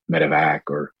you medevac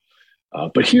or.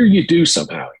 But here you do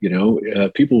somehow. You know,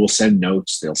 people will send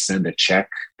notes. They'll send a check.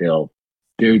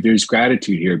 There's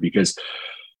gratitude here because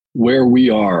where we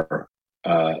are,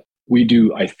 we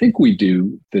do. I think we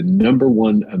do the number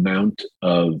one amount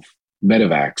of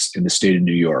medevacs in the state of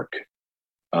New York.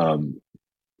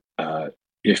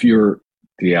 If you're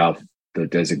the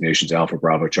designation's Alpha,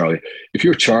 Bravo, Charlie. If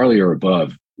you're Charlie or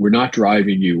above, we're not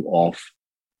driving you off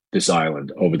this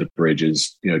island over the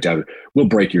bridges. You know, down. We'll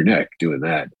break your neck doing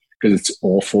that because it's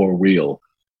all four wheel.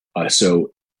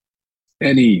 So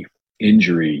any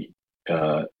injury,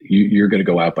 you're going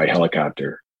to go out by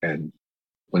helicopter, and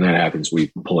when that happens,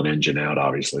 we pull an engine out.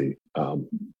 Obviously,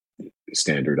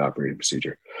 standard operating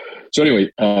procedure. So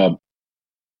anyway.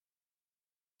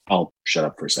 I'll shut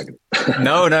up for a second.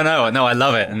 No. I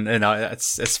love it. And you know,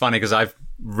 it's funny because I've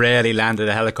rarely landed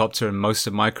a helicopter in most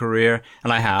of my career,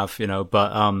 and I have, you know,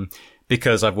 but,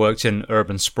 because I've worked in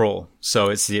urban sprawl. So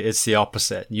it's the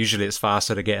opposite. Usually it's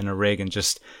faster to get in a rig and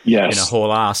just, yes, you know,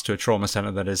 haul ass to a trauma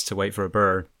center than it is to wait for a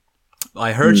bird.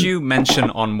 I heard you mention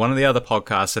on one of the other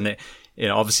podcasts, and it, you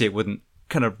know, obviously it wouldn't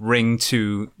kind of ring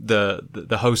to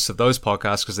the hosts of those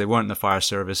podcasts because they weren't in the fire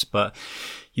service, but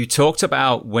you talked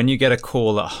about when you get a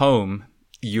call at home,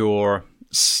 your,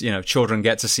 you know, children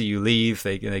get to see you leave.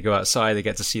 They go outside, they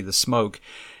get to see the smoke.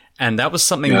 And that was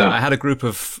something that I had a group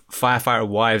of firefighter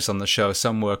wives on the show.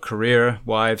 Some were career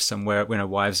wives, some were, you know,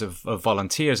 wives of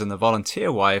volunteers. And the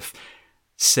volunteer wife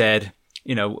said,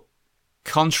 you know,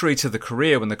 contrary to the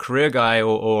career, when the career guy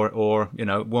or you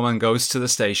know, woman goes to the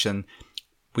station,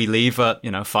 we leave at,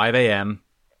 you know, 5 a.m.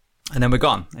 and then we're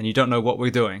gone and you don't know what we're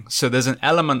doing. So there's an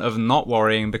element of not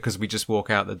worrying because we just walk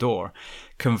out the door.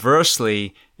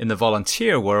 Conversely, in the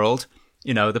volunteer world,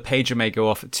 you know, the pager may go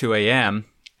off at 2 a.m.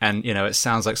 and, you know, it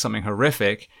sounds like something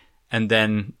horrific. And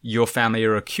then your family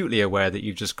are acutely aware that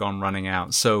you've just gone running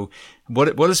out. So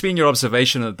what has been your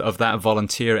observation of that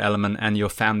volunteer element and your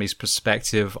family's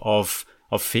perspective of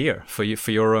fear for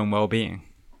your own well-being?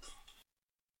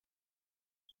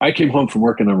 I came home from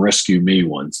working on Rescue Me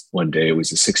one day. It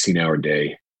was a 16-hour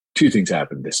day. Two things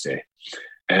happened this day.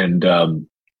 And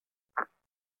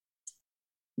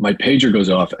my pager goes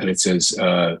off and it says,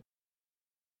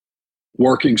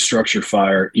 working structure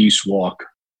fire, East Walk,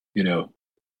 you know,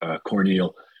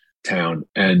 Cornell town.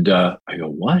 And I go,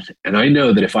 what? And I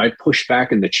know that if I push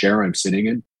back in the chair I'm sitting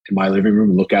in my living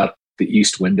room and look out the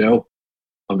east window,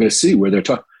 I'm going to see where they're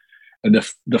talking. And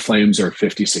the flames are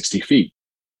 50, 60 feet.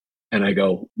 And I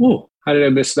go, whoa, how did I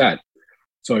miss that?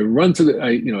 So I run to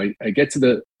I get to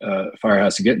the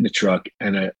firehouse, I get in the truck,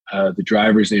 and the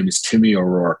driver's name is Timmy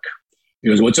O'Rourke. He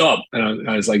goes, what's up? And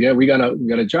I was like, yeah, we got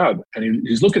a job. And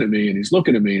he's looking at me and he's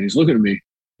looking at me and he's looking at me.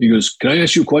 He goes, can I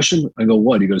ask you a question? I go,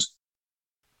 what? He goes,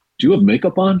 do you have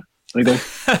makeup on? I go,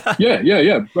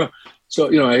 yeah. Bro. So,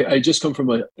 you know, I just come from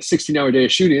a 16-hour day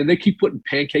of shooting and they keep putting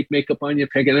pancake makeup on you,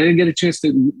 and I didn't get a chance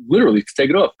to literally take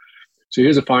it off. So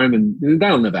here's a fireman.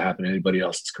 That'll never happen in anybody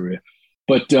else's career.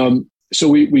 But so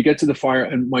we get to the fire,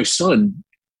 and my son,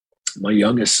 my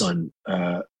youngest son,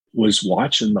 was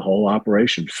watching the whole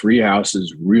operation. 3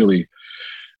 houses, really.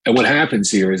 And what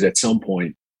happens here is at some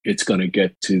point it's going to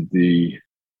get to the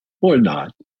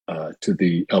LPG,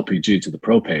 to the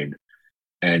propane.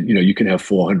 And, you know, you can have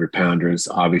 400 pounders,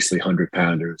 obviously 100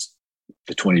 pounders,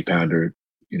 the 20 pounder,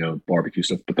 you know, barbecue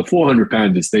stuff. But the 400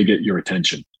 pounders, they get your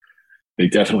attention. They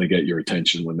definitely get your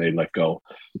attention when they let go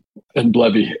and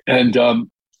Blevy. And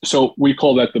so we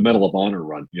call that the Medal of Honor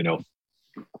run, you know,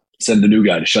 send the new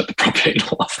guy to shut the propane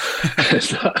off.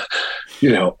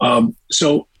 And,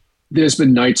 so there's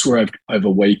been nights where I've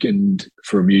awakened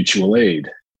for mutual aid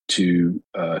to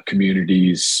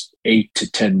communities 8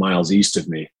 to 10 miles east of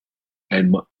me.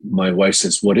 And my wife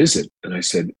says, what is it? And I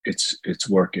said, it's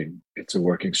working. It's a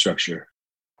working structure.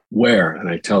 Where? And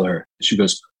I tell her, she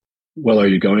goes, well, are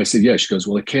you going? I said, yeah. She goes,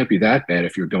 well, it can't be that bad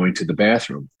if you're going to the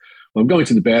bathroom. Well, I'm going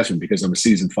to the bathroom because I'm a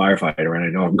seasoned firefighter and I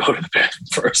know I'm going to the bathroom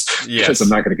first because I'm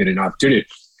not going to get an opportunity.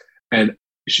 And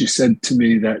she said to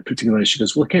me that particularly, she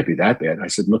goes, well, it can't be that bad. And I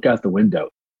said, look out the window.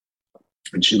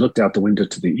 And she looked out the window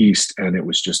to the east and it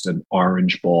was just an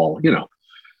orange ball, you know.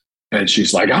 And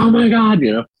she's like, oh my God,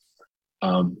 you know.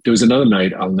 There was another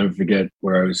night I'll never forget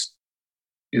where I was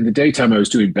in the daytime. I was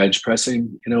doing bench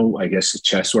pressing, you know, I guess a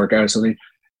chest workout or something.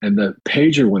 and the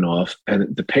pager went off,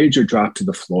 and the pager dropped to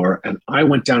the floor, and I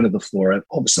went down to the floor, and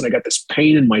all of a sudden I got this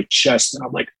pain in my chest, and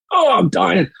I'm like, oh, I'm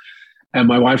dying. And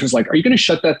my wife was like, are you going to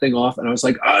shut that thing off? And I was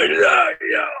like, oh,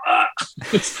 yeah.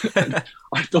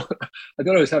 I thought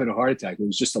I was having a heart attack. It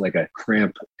was just like a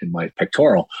cramp in my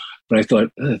pectoral. But I thought,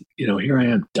 here I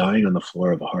am dying on the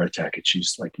floor of a heart attack, and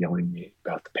she's like yelling at me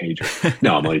about the pager.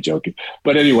 No, I'm only joking.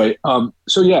 But anyway,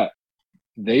 so yeah,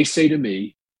 they say to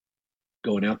me,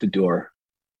 going out the door,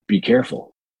 be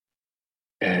careful.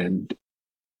 And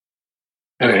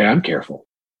I'm careful.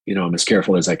 I'm as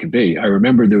careful as I can be. I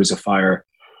remember there was a fire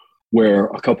where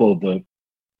a couple of the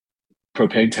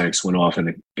propane tanks went off,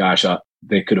 and gosh,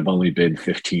 they could have only been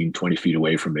 15, 20 feet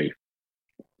away from me.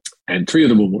 And 3 of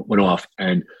them went off,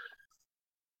 and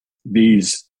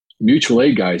these mutual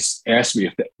aid guys asked me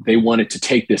if they wanted to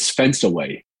take this fence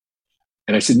away.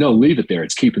 And I said, no, leave it there.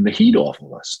 It's keeping the heat off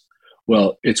of us.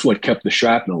 Well, it's what kept the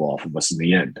shrapnel off of us in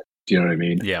the end. Do you know what I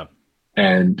mean? Yeah.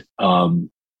 And the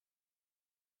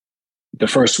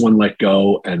first one let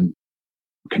go, and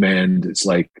command, it's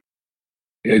like,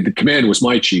 the command was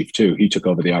my chief too. He took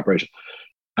over the operation.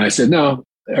 I said, no,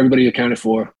 everybody accounted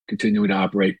for, continuing to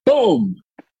operate. Boom.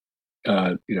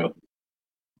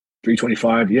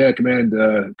 325. Yeah, command,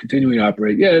 continuing to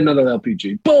operate. Yeah, another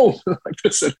LPG. Boom. Like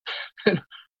this. And,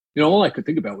 all I could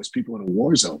think about was people in a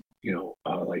war zone,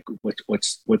 like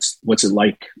what's it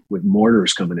like with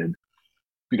mortars coming in?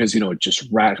 Because, it just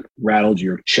rattled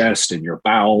your chest and your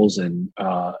bowels, and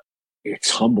it's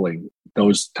humbling,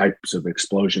 those types of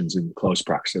explosions in close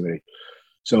proximity.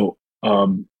 So there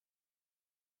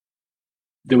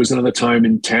was another time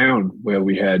in town where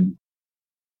we had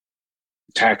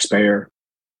taxpayer.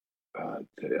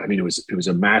 It was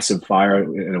a massive fire,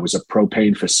 and it was a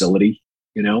propane facility,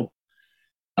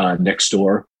 next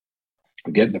door.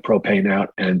 We're getting the propane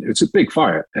out, and it's a big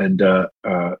fire. And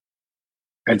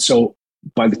so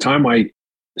by the time I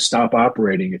stop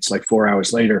operating, it's like 4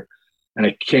 hours later, and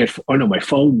I can't, my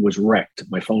phone was wrecked.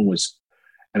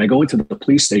 And I go into the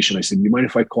police station. I said, do you mind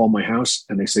if I call my house?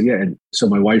 And they said, yeah. And so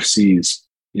my wife sees,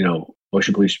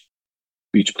 Ocean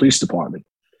Beach Police Department.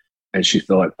 And she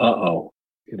thought,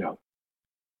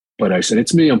 but I said,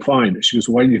 it's me, I'm fine. She goes,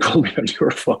 why didn't you call me on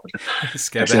your phone? I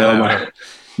said,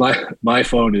 my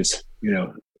phone is,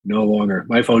 no longer,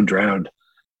 my phone drowned,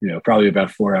 probably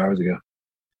about 4 hours ago.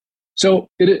 So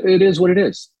it is what it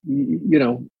is.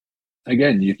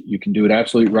 Again, you can do it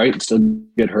absolutely right and still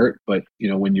get hurt. But,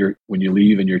 when you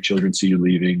leave and your children see you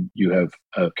leaving, you have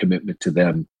a commitment to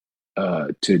them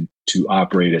to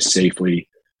operate as safely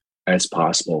as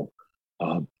possible.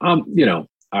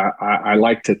 I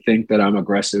like to think that I'm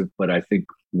aggressive, but I think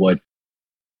what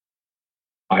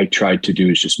I tried to do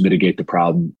is just mitigate the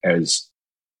problem as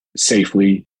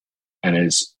safely and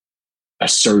as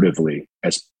assertively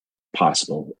as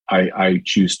possible. I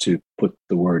choose to put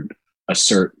the word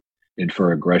assert in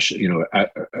for aggression,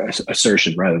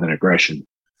 assertion rather than aggression.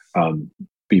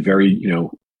 Be very,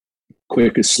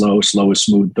 quick as slow as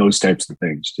smooth, those types of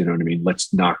things. You know what I mean?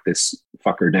 Let's knock this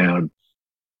fucker down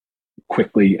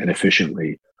quickly and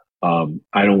efficiently.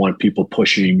 I don't want people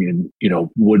pushing in,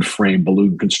 wood frame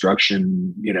balloon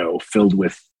construction, filled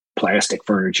with plastic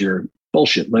furniture.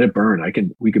 Bullshit. Let it burn.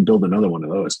 We can build another one of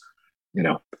those,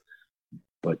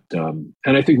 But and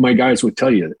I think my guys would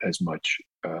tell you as much,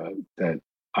 that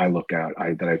I look out.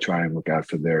 That I try and look out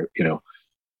for their,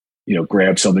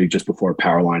 grab somebody just before a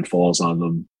power line falls on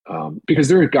them. Because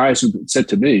there are guys who said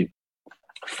to me,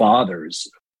 fathers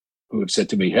who have said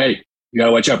to me, hey, you got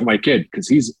to watch out for my kid because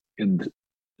he's in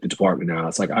the department now.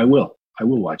 It's like, I will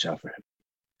watch out for him.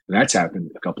 And that's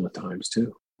happened a couple of times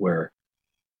too, where,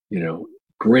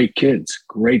 great kids.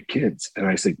 And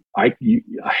I said, a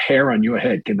hair on your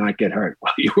head cannot get hurt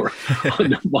while you were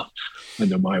under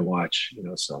my watch,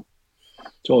 so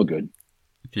it's all good.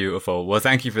 Beautiful. Well,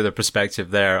 thank you for the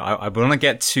perspective there. I want to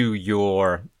get to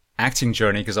your acting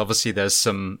journey because obviously there's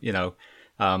some,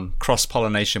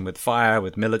 cross-pollination with fire,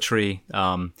 with military,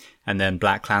 and then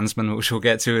Black Klansman, which we'll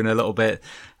get to in a little bit.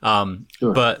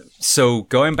 Sure. But so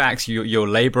going back to your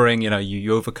laboring,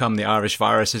 you overcome the Irish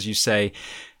virus, as you say.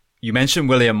 You mentioned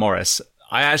William Morris.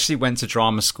 I actually went to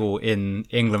drama school in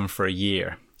England for a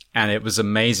year. And it was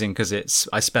amazing because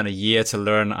I spent a year to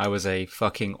learn I was a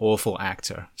fucking awful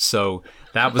actor. So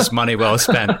that was money well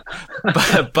spent.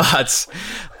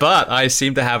 But I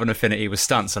seem to have an affinity with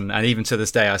stunts. And even to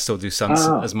this day, I still do stunts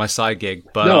as my side gig.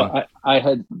 But no, I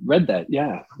had read that.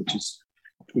 Yeah.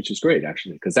 Which is great,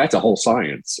 actually, because that's a whole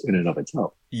science in and of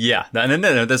itself. Yeah. And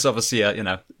then there's obviously,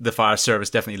 the fire service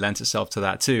definitely lent itself to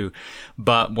that too.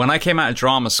 But when I came out of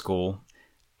drama school,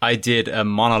 I did a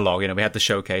monologue. We had the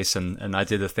showcase, and I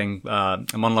did a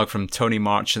monologue from Tony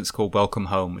Marchant's called Welcome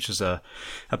Home, which was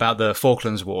about the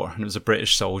Falklands War. And it was a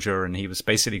British soldier, and he was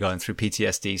basically going through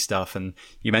PTSD stuff. And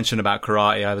you mentioned about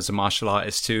karate. I was a martial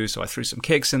artist too, so I threw some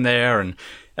kicks in there. And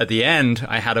at the end,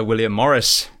 I had a William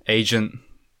Morris agent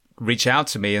reach out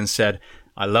to me and said,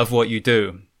 I love what you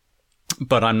do,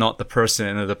 but I'm not the person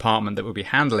in the department that will be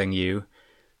handling you.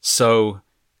 So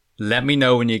let me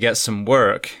know when you get some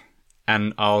work,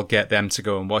 and I'll get them to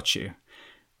go and watch you.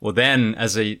 Well, then,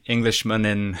 as an Englishman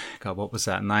in, God, what was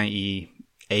that,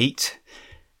 98?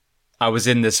 I was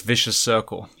in this vicious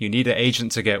circle. You need an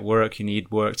agent to get work. You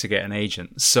need work to get an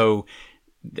agent. So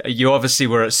you obviously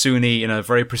were at SUNY, in a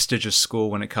very prestigious school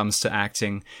when it comes to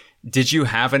acting. Did you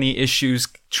have any issues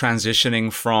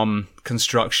transitioning from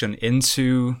construction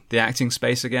into the acting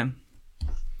space again?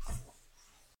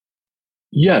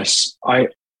 Yes, I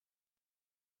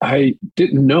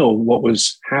didn't know what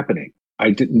was happening.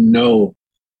 I didn't know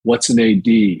what's an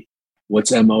AD,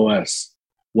 what's MOS,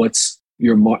 what's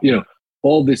your,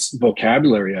 all this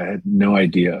vocabulary I had no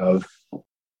idea of.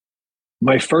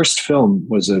 My first film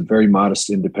was a very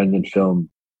modest independent film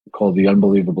called The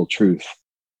Unbelievable Truth.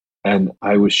 And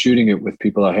I was shooting it with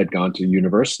people I had gone to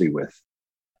university with.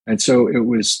 And so it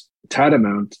was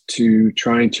tantamount to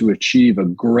trying to achieve a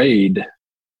grade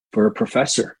for a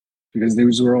professor, because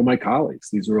these were all my colleagues.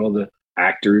 These were all the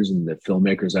actors and the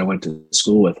filmmakers I went to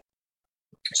school with.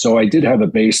 So I did have a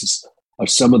basis of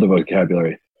some of the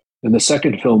vocabulary. And the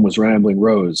second film was Rambling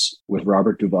Rose with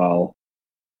Robert Duvall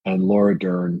and Laura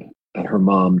Dern and her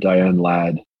mom, Diane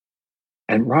Ladd.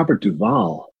 And Robert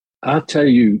Duvall, I'll tell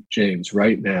you, James,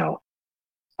 right now,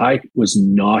 I was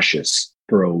nauseous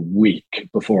for a week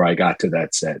before I got to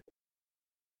that set.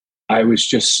 I was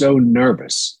just so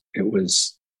nervous.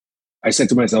 I said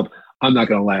to myself, I'm not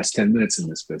going to last 10 minutes in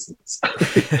this business.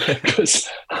 Because,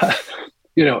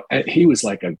 he was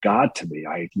like a god to me.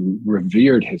 I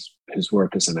revered his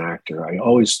work as an actor. I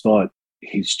always thought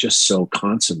he's just so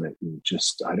consummate and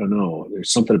just, I don't know,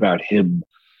 there's something about him.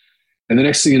 And the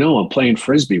next thing you know, I'm playing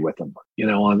Frisbee with him,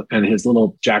 and his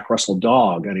little Jack Russell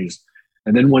dog. And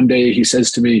then one day he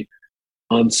says to me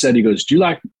on set, he goes, do you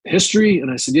like history?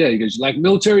 And I said, yeah. He goes, you like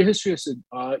military history? I said,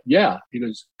 yeah. He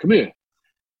goes, come here.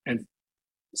 And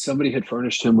somebody had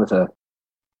furnished him with a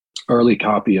early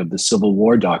copy of the Civil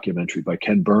War documentary by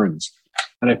Ken Burns.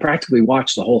 And I practically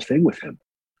watched the whole thing with him.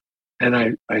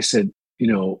 And I said,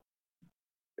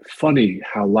 funny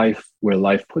how where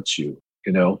life puts you,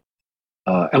 and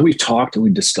we talked and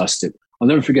we discussed it. I'll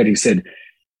never forget. He said,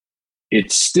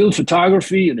 it's still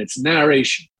photography and it's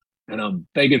narration, and I'm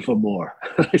begging for more.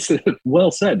 I said,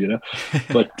 well said,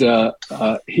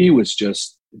 but he was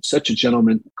just such a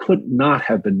gentleman, could not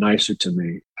have been nicer to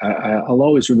me. I'll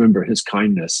always remember his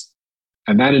kindness.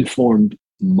 And that informed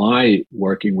my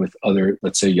working with other,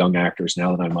 let's say, young actors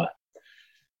now that I'm a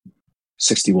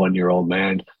 61-year-old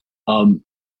man.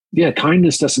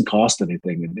 Kindness doesn't cost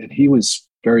anything. And he was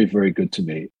very, very good to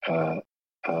me.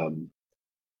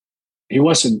 He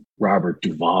wasn't Robert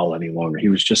Duvall any longer. He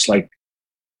was just like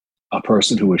a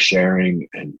person who was sharing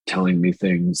and telling me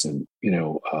things and,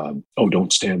 oh,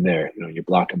 don't stand there. You're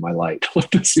blocking my light.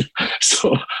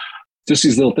 So just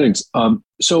these little things.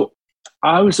 So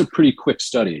I was a pretty quick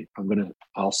study.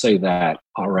 I'll say that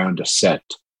around a set.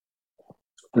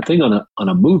 The thing on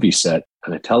a movie set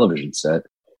and a television set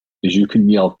is you can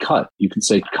yell cut. You can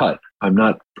say cut. I'm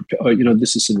not,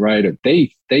 this is in writer.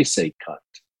 They say cut.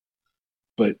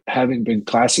 But having been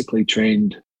classically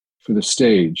trained for the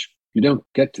stage, you don't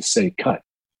get to say cut.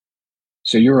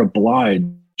 So you're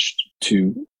obliged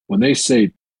to, when they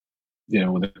say,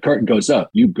 when the curtain goes up,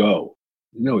 you go.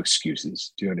 No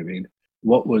excuses. Do you know what I mean?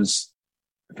 What was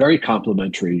very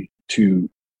complimentary to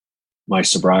my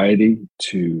sobriety,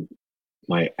 to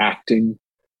my acting,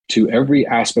 to every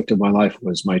aspect of my life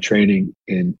was my training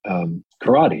in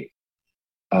karate.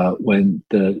 When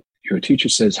your teacher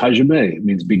says hajime, it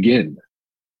means begin.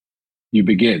 You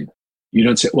begin. You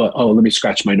don't say, well, let me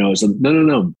scratch my nose.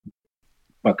 No,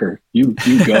 fucker, you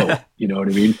go. You know what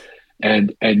I mean?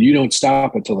 And you don't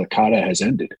stop until the kata has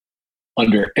ended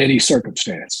under any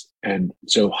circumstance. And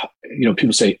so,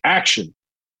 people say action.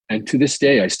 And to this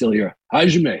day, I still hear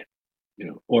hajime,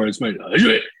 or it's my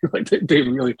hajime. Like they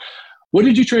really, what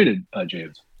did you train in,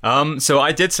 James? So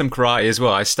I did some karate as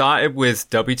well. I started with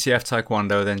WTF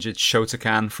Taekwondo, then did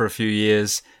Shotokan for a few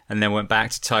years, and then went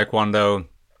back to Taekwondo.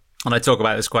 And I talk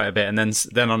about this quite a bit. And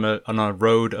then on a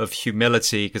road of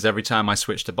humility, because every time I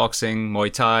switched to boxing,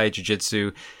 Muay Thai,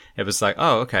 Jiu-Jitsu, it was like,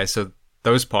 oh, okay, so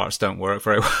those parts don't work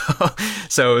very well.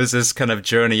 So it was this kind of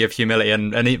journey of humility.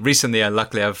 And recently,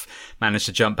 luckily, I've managed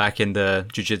to jump back into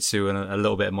jiu-jitsu and a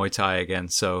little bit of Muay Thai again.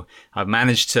 So I've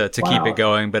managed to keep it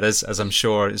going. But as I'm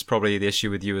sure is probably the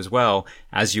issue with you as well,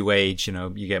 as you age,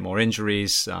 you get more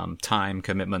injuries, time,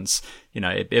 commitments,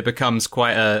 it becomes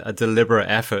quite a deliberate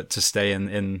effort to stay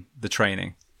in the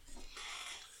training.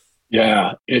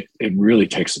 Yeah, it really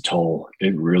takes a toll.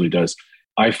 It really does.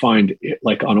 I find it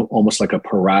like on almost like a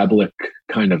parabolic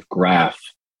kind of graph.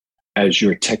 As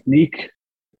your technique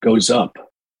goes up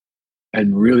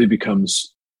and really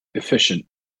becomes efficient,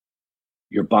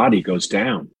 your body goes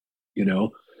down,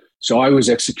 So I was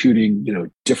executing,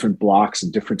 different blocks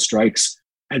and different strikes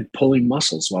and pulling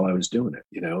muscles while I was doing it.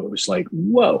 It was like,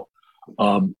 whoa.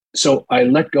 So I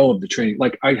let go of the training.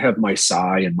 Like I have my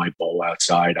sai and my bow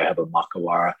outside. I have a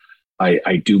makawara.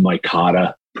 I do my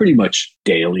kata pretty much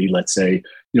daily, let's say.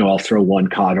 I'll throw one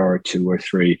kata or two or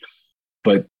three.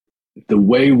 But the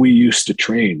way we used to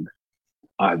train,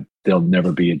 there'll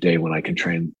never be a day when I can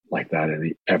train like that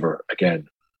ever again.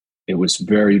 It was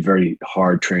very, very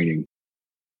hard training.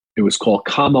 It was called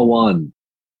Kama Wan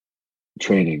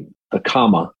training. The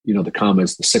Kama, the Kama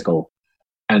is the sickle,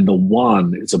 and the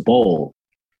Wan is a bowl.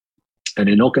 And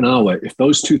in Okinawa, if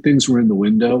those two things were in the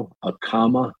window, a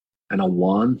Kama and a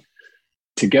Wan,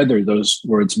 together, those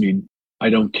words mean, I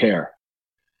don't care.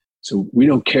 So we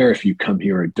don't care if you come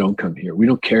here or don't come here. We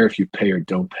don't care if you pay or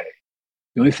don't pay.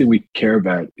 The only thing we care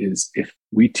about is if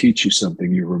we teach you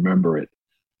something, you remember it.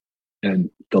 And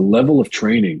the level of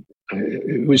training,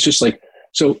 it was just like,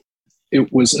 so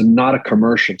it was not a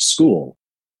commercial school.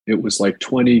 It was like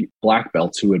 20 black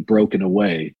belts who had broken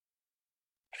away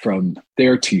from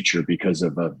their teacher because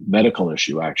of a medical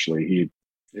issue, actually.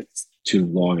 It's too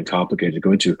long and complicated to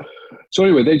go into. So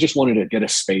anyway, they just wanted to get a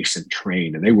space and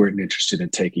train, and they weren't interested in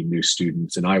taking new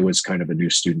students. And I was kind of a new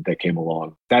student that came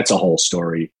along. That's a whole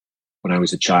story. When I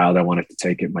was a child, I wanted to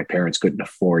take it. My parents couldn't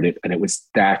afford it. And it was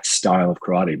that style of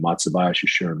karate, Matsubayashi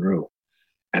Shirin-ryu.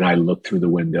 And I looked through the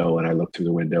window and I looked through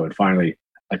the window. And finally,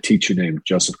 a teacher named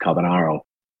Joseph Cabanaro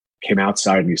came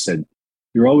outside and he said,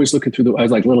 you're always looking through I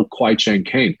was like little Kwai Chang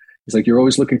Kane. He's like, you're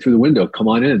always looking through the window. Come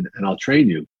on in and I'll train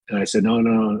you. And I said,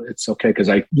 no, it's okay. Because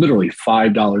I literally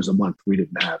 $5 a month we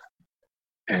didn't have.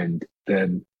 And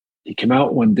then he came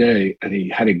out one day and he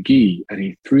had a gi and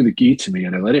he threw the gi to me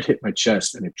and I let it hit my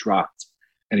chest and it dropped.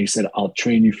 And he said, I'll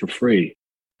train you for free.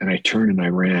 And I turned and I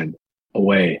ran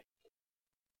away.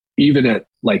 Even at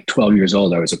like 12 years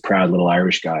old, I was a proud little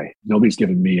Irish guy. Nobody's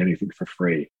given me anything for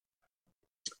free.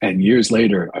 And years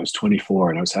later, I was 24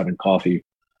 and I was having coffee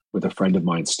with a friend of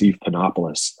mine, Steve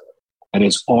Panopoulos. And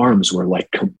his arms were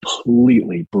like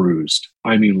completely bruised.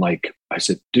 I mean, like, I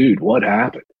said, dude, what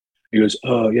happened? He goes,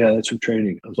 oh, yeah, that's from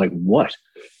training. I was like, what?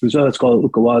 He goes, oh, it's called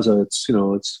Ukawaza. It's,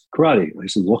 it's karate. I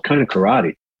said, what kind of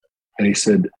karate? And he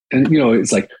said, and,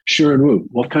 it's like Shirin-ryu.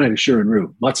 What kind of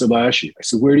Shirin-ryu? Matsubayashi. I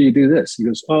said, where do you do this? He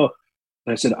goes, oh.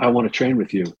 And I said, I want to train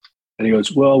with you. And he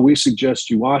goes, well, we suggest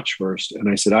you watch first. And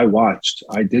I said, I watched.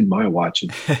 I did my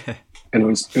watching.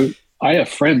 And I have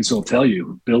friends who'll tell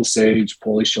you, Bill Sage,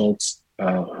 Paulie Schultz,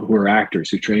 who are actors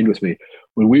who trained with me.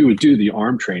 When we would do the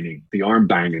arm training, the arm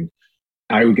banging,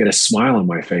 I would get a smile on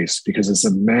my face because as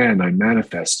a man, I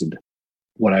manifested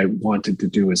what I wanted to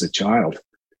do as a child.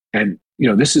 And,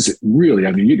 this is really,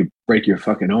 you could break your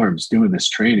fucking arms doing this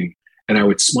training. And I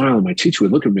would smile and my teacher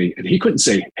would look at me and he couldn't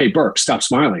say, hey, Burke, stop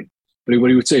smiling. But what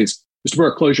he would say is, Mr.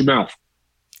 Burke, close your mouth.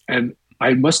 And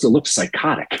I must have looked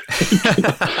psychotic.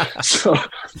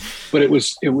 But it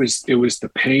was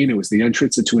the pain. It was the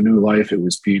entrance into a new life. It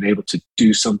was being able to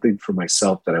do something for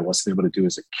myself that I wasn't able to do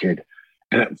as a kid.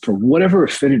 And for whatever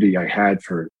affinity I had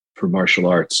for martial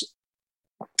arts,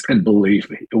 and believe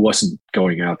me, it wasn't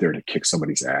going out there to kick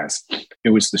somebody's ass. It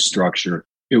was the structure.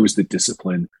 It was the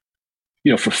discipline.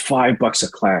 For $5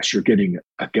 a class, you're getting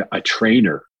a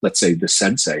trainer, let's say the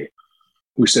sensei,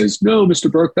 who says, no,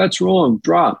 Mr. Burke, that's wrong,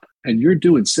 drop. And you're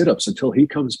doing sit-ups until he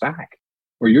comes back.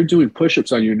 Or you're doing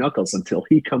push-ups on your knuckles until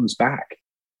he comes back.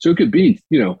 So it could be,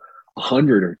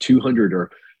 100 or 200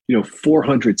 or,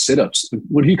 400 sit-ups. And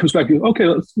when he comes back, you go, okay,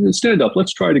 let's stand up.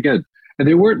 Let's try it again. And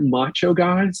they weren't macho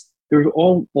guys. They were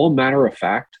all matter of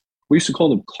fact. We used to call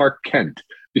them Clark Kent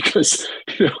because,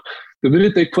 the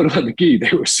minute they put on the gi,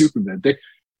 they were Superman. They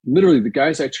literally, the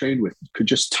guys I trained with could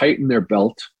just tighten their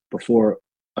belt before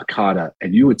a kata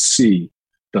and you would see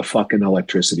the fucking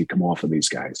electricity come off of these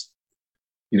guys.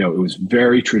 It was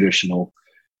very traditional.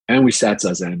 And we sat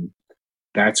zazen.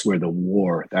 That's where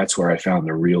that's where I found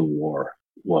the real war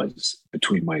was,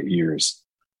 between my ears.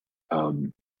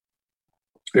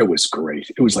 It was great.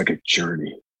 It was like a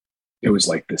journey. It was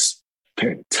like this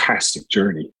fantastic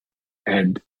journey.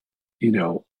 And, you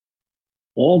know,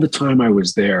 all the time I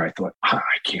was there, I thought, I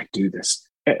can't do this.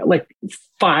 Like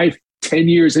 5, 10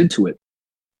 years into it,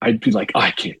 I'd be like,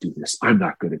 I can't do this. I'm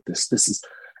not good at this. This is,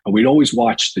 and we'd always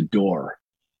watch the door.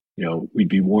 You know, we'd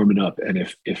be warming up. And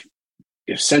if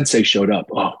sensei showed up,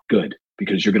 oh, good,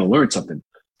 because you're going to learn something.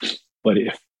 But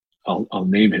if I'll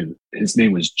name him, his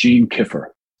name was Gene Kiffer,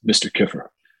 Mr. Kiffer.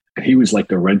 And he was like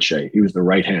the Renche. He was the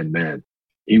right-hand man.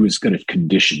 He was going to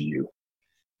condition you.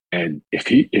 And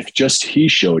if just he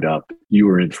showed up, you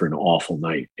were in for an awful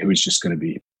night. It was just going to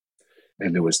be,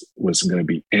 and there wasn't going to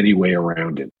be any way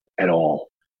around it at all,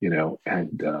 you know.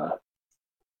 And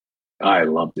I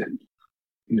loved it.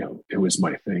 You know, it was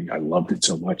my thing. I loved it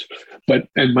so much.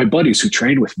 And my buddies who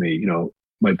trained with me, you know,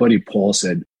 my buddy Paul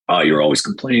said, "Oh, you're always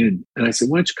complaining." And I said,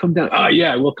 "Why don't you come down?" "Oh,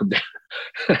 yeah, I will come down."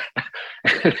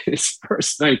 And his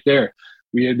first night there,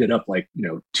 we ended up like, you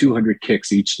know, 200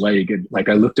 kicks each leg. And like,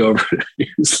 I looked over, he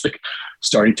was like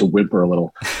starting to whimper a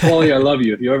little. "Paulie, I love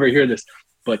you. If you ever hear this."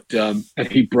 But, and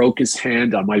he broke his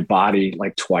hand on my body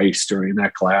like twice during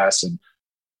that class. And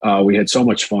we had so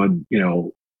much fun, you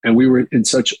know, and we were in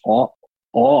such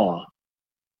awe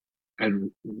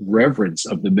and reverence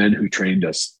of the men who trained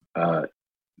us.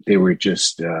 They were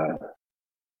just,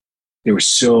 they were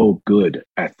so good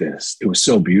at this. It was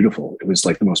so beautiful. It was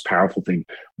like the most powerful thing.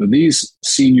 When these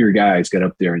senior guys got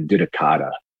up there and did a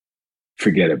kata,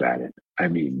 forget about it. I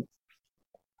mean,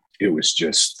 it was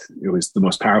the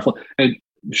most powerful. And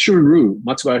Shunryu,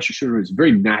 Matsubayashi Shunryu, is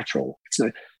very natural. It's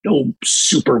not no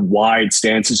super wide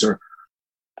stances or,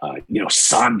 you know,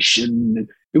 sanshin.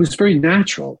 It was very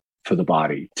natural for the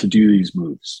body to do these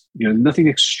moves. You know, nothing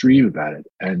extreme about it.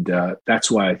 And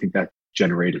that's why I think that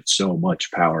generated so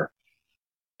much power.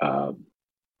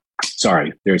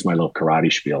 Sorry, there's my little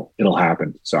karate spiel. It'll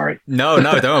happen. Sorry. No,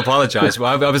 don't apologize.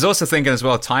 Well, I was also thinking as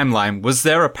well, timeline. Was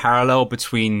there a parallel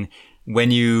between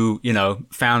when you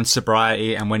found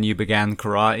sobriety and when you began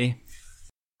karate?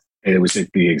 It was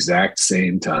at the exact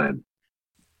same time.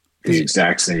 Because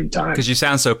you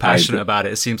sound so passionate about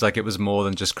it. It seems like it was more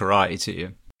than just karate to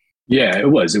you. Yeah, it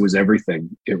was. It was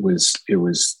everything. It was.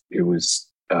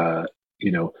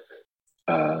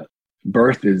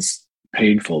 Birth is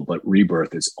painful, but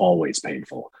rebirth is always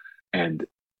painful. And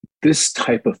this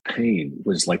type of pain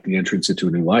was like the entrance into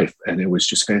a new life. And it was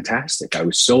just fantastic. I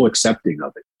was so accepting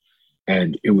of it.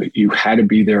 And you had to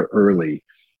be there early,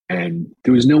 and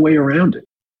there was no way around it.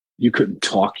 You couldn't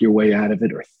talk your way out of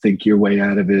it or think your way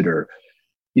out of it, or,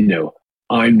 you know,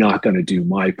 I'm not going to do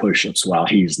my push-ups while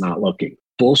he's not looking.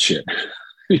 Bullshit.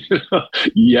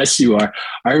 Yes, you are.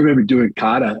 I remember doing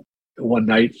kata one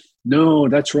night. No,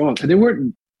 that's wrong. And they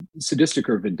weren't sadistic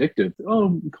or vindictive.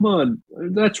 Oh, come on,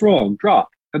 that's wrong. Drop.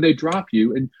 And they drop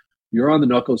you, and you're on the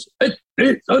knuckles.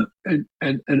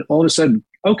 And all of a sudden,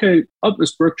 okay, up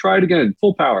this brick, try it again,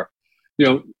 full power. You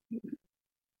know,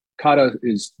 kata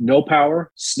is no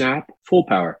power, snap, full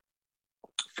power.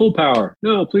 Full power.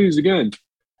 No, please, again.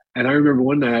 And I remember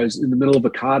one night I was in the middle of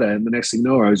a kata, and the next thing you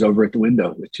know, I was over at the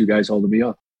window with two guys holding me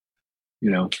up,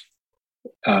 you know.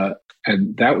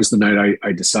 And that was the night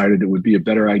I decided it would be a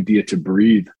better idea to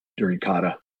breathe during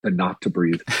kata than not to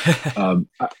breathe.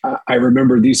 I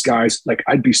remember these guys, like,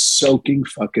 I'd be soaking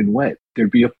fucking wet.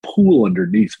 There'd be a pool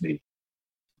underneath me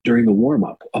during the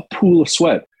warm-up, a pool of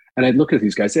sweat. And I'd look at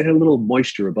these guys. They had a little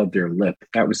moisture above their lip.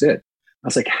 That was it. I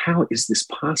was like, how is this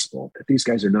possible that these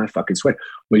guys are not fucking sweating?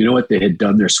 Well, you know what? They had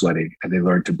done their sweating, and they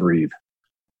learned to breathe.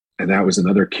 And that was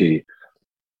another key.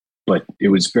 But it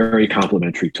was very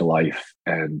complementary to life.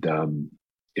 And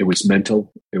it was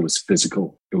mental, it was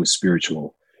physical, it was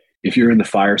spiritual. If you're in the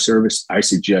fire service, I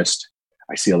see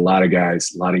a lot of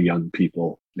guys, a lot of young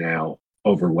people now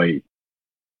overweight.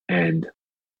 And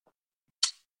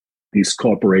these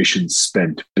corporations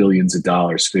spent billions of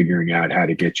dollars figuring out how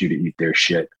to get you to eat their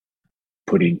shit,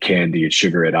 putting candy and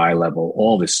sugar at eye level,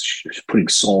 all this, putting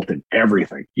salt in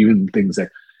everything, even things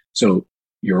that, so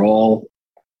you're all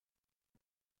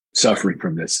suffering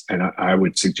from this. And I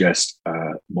would suggest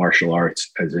martial arts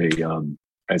as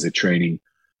a training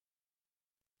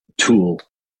tool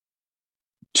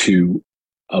to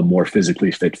a more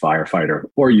physically fit firefighter,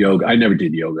 or yoga. I never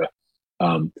did yoga.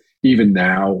 Even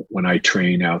now, when I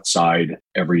train outside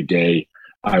every day,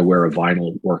 I wear a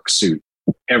vinyl work suit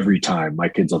every time. My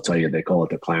kids will tell you they call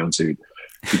it the clown suit,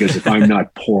 because if I'm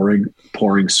not pouring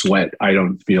sweat, I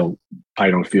don't feel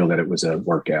that it was a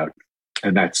workout.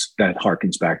 And that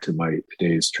harkens back to my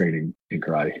days training in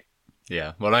karate.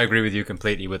 Yeah, well, I agree with you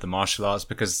completely with the martial arts,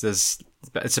 because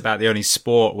it's about the only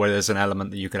sport where there's an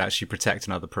element that you can actually protect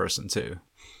another person too.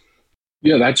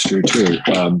 Yeah, that's true too.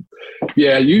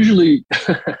 Yeah, usually,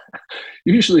 I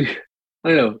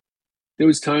don't know. there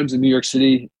was times in New York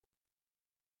City,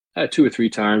 two or three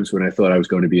times when I thought I was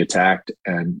going to be attacked.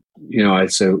 And, I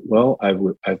said, well,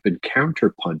 I've been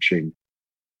counter punching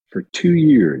for 2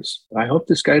 years. I hope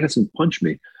this guy doesn't punch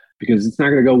me because it's not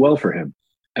going to go well for him.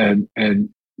 And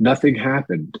nothing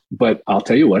happened. But I'll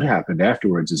tell you what happened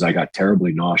afterwards is I got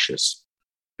terribly nauseous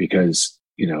because,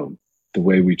 the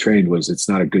way we trained was it's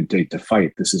not a good date to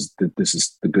fight. This is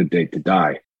the good date to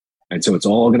die. And so it's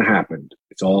all going to happen.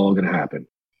 It's all going to happen.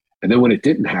 And then when it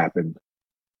didn't happen,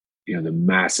 the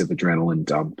massive adrenaline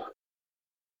dump,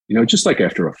 just like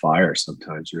after a fire,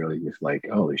 sometimes really, you're like,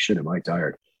 holy shit, am I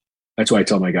tired? That's why I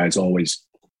tell my guys always,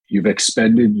 you've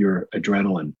expended your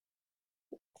adrenaline.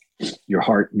 Your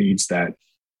heart needs that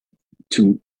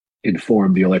to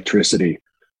inform the electricity.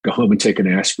 Go home and take an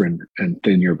aspirin and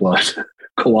thin your blood.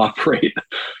 Cooperate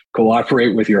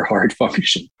with your heart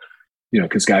function.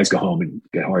 Because guys go home and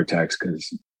get heart attacks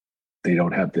because they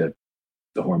don't have the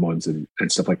hormones and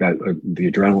stuff like that,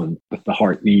 the adrenaline that the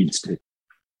heart needs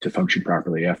to function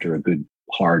properly after a good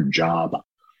hard job.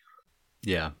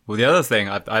 Yeah. Well, the other thing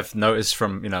I've noticed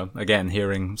from, again,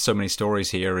 hearing so many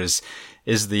stories here is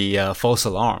the false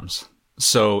alarms.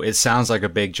 So it sounds like a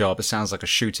big job. It sounds like a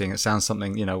shooting. It sounds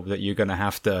something, that you're going to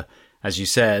have to, as you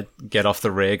said, get off the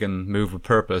rig and move with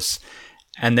purpose.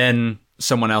 And then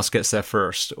someone else gets there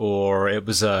first, or it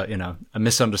was a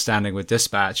misunderstanding with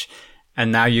dispatch. And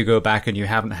now you go back and you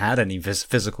haven't had any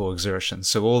physical exertion.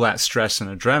 So all that stress and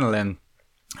adrenaline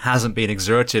hasn't been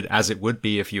exerted as it would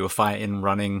be if you were fighting,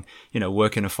 running,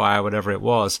 working a fire, whatever it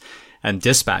was. And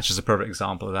dispatch is a perfect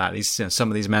example of that. Some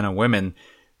of these men and women,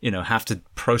 have to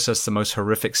process the most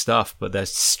horrific stuff, but they're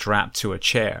strapped to a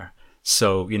chair.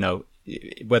 So,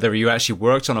 whether you actually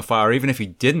worked on a fire, or even if you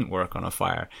didn't work on a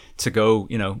fire, to go,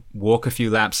 walk a few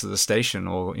laps at the station,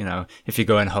 or, if you're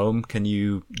going home, can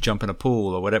you jump in a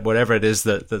pool, or whatever it is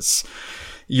that's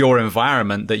your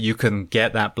environment, that you can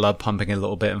get that blood pumping a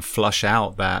little bit and flush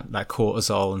out that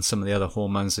cortisol and some of the other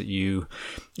hormones that you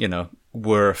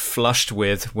were flushed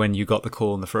with when you got the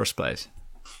call in the first place.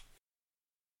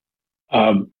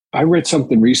 I read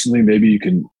something recently, maybe you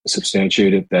can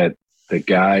substantiate it, that the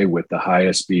guy with the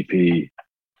highest BP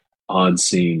on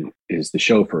scene is the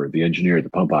chauffeur, the engineer, the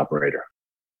pump operator.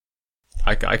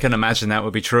 I can imagine that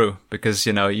would be true because,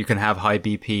 you can have high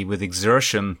BP with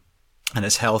exertion and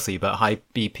it's healthy, but high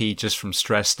BP just from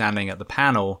stress standing at the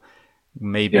panel,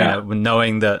 maybe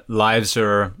knowing that lives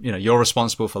are, you're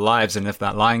responsible for lives. And if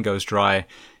that line goes dry,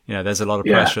 there's a lot of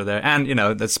pressure there. And,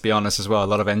 let's be honest as well, a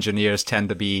lot of engineers tend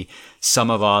to be some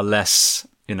of our less,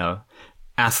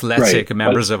 athletic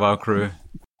members of our crew.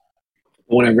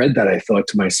 When I read that, I thought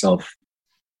to myself,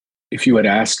 if you had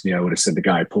asked me, I would have said the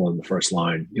guy pulling the first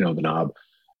line, the knob.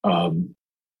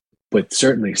 But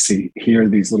certainly here are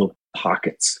these little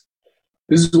pockets.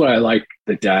 This is what I like,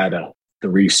 the data, the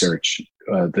research,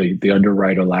 the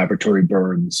underwriter laboratory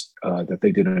burns that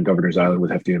they did on Governor's Island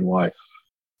with FDNY.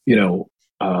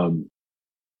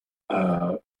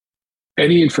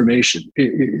 Any information.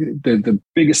 The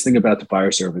biggest thing about the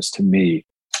fire service to me,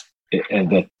 and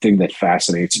the thing that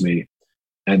fascinates me,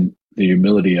 and the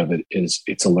humility of it, is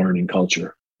it's a learning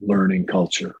culture,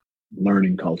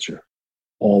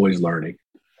 always learning.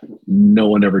 No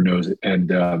one ever knows it.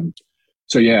 And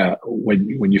so,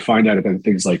 when you find out about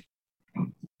things like,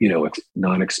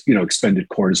 expended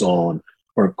cortisol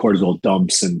or cortisol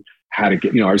dumps and how to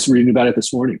get, I was reading about it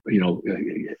this morning,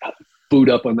 boot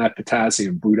up on that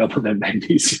potassium, boot up on that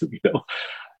magnesium,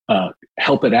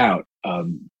 help it out.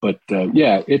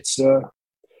 It's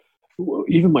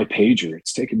even my pager,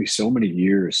 it's taken me so many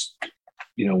years,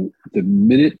 the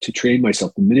minute to train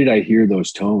myself, the minute I hear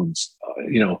those tones,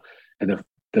 and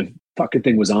the fucking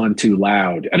thing was on too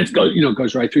loud and it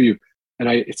goes right through you. And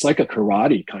it's like a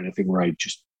karate kind of thing where I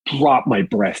just drop my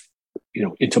breath,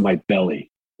 into my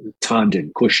belly,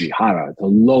 tanden, kushi, hara, the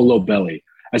low belly.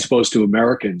 As opposed to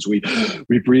Americans, we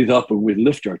breathe up and we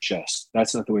lift our chest.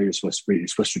 That's not the way you're supposed to breathe. You're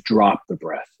supposed to drop the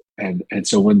breath. And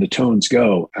so when the tones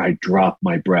go, I drop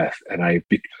my breath. And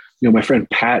my friend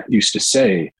Pat used to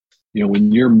say,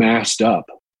 when you're masked up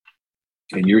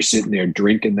and you're sitting there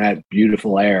drinking that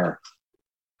beautiful air,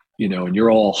 and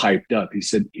you're all hyped up, he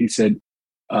said,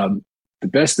 the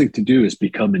best thing to do is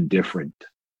become indifferent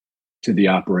to the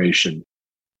operation.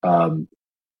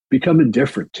 Become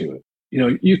indifferent to it.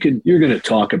 You're going to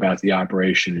talk about the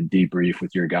operation and debrief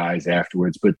with your guys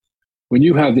afterwards, but when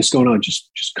you have this going on, just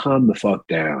calm the fuck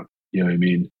down. You know what I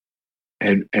mean?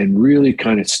 And really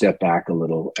kind of step back a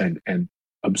little and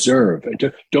observe.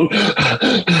 Don't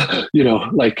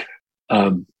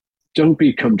don't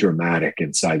become dramatic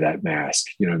inside that mask.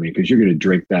 You know what I mean? Because you're going to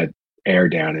drink that air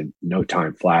down in no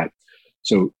time flat.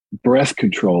 So breath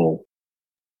control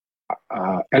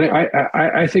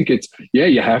I think it's, yeah,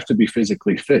 you have to be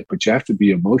physically fit, but you have to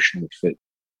be emotionally fit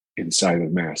inside of the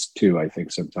mask too. I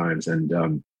think sometimes,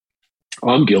 and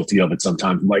I'm guilty of it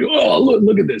sometimes. I'm like, oh,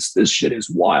 look at this. This shit is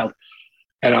wild.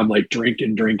 And I'm like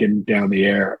drinking down the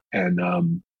air.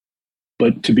 And,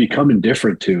 but to become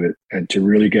indifferent to it and to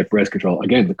really get breath control,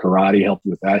 again, the karate helped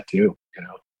with that too, you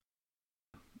know?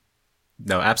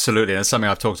 No, absolutely. That's something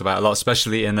I've talked about a lot,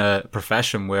 especially in a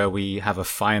profession where we have a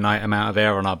finite amount of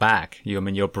air on our back. I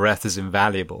mean, your breath is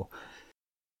invaluable.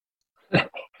 I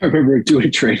remember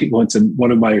doing training once, and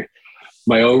one of my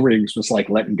O-rings was like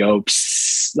letting go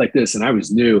like this, and I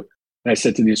was new. And I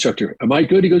said to the instructor, "Am I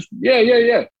good?" He goes,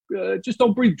 "Yeah. Just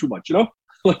don't breathe too much, you know."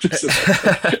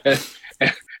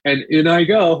 and in I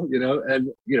go, you know, and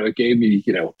it gave me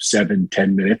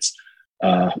 7-10 minutes,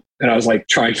 and I was like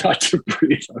trying not to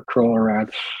breathe, I crawl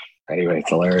around. Anyway, it's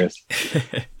hilarious.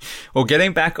 Well,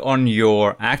 getting back on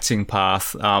your acting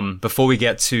path, before we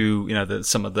get to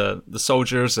some of the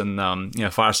soldiers and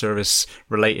fire service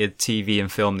related TV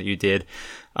and film that you did,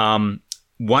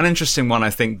 one interesting one I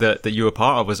think that you were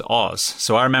part of was Oz.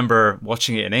 So I remember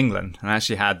watching it in England, and I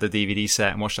actually had the DVD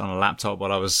set and watched it on a laptop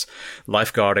while I was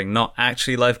lifeguarding, not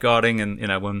actually lifeguarding,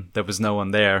 and when there was no one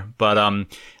there. But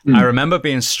I remember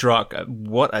being struck at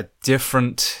what a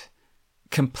different,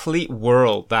 complete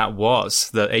world that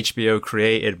was that HBO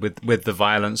created with the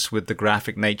violence, with the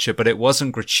graphic nature, but it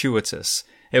wasn't gratuitous.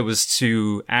 It was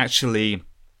to actually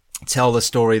tell the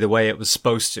story the way it was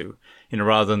supposed to,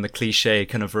 rather than the cliche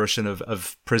kind of version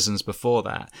of prisons before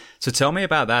that. So tell me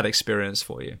about that experience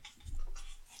for you.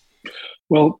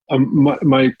 Well,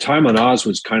 my time on Oz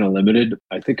was kind of limited.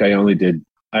 I think I only did,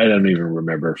 I don't even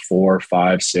remember, 4,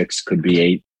 5, 6, could be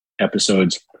 8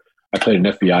 episodes. I played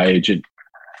an FBI agent.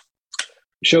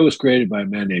 The show was created by a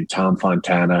man named Tom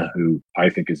Fontana, who I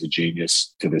think is a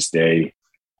genius to this day.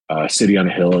 City on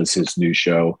a Hill is his new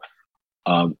show.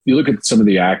 You look at some of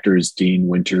the actors: Dean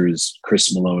Winters,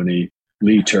 Chris Maloney,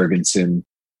 Lee Turgensen,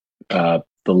 the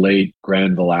late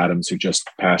Granville Adams, who just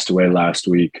passed away last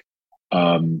week.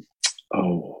 I'm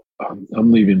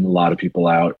leaving a lot of people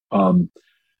out.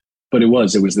 But it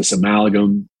was this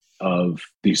amalgam of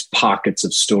these pockets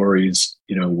of stories,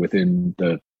 within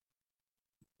the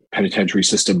penitentiary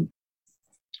system.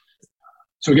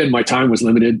 So again, my time was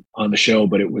limited on the show,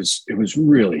 but it was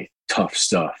really tough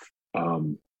stuff.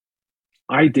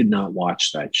 I did not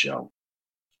watch that show.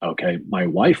 Okay. My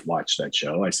wife watched that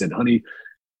show. I said, honey,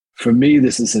 for me,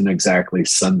 this isn't exactly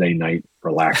Sunday night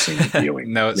relaxing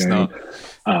viewing. No, it's not.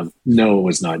 No, it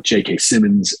was not. J.K.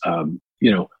 Simmons,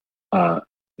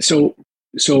 so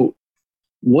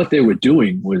what they were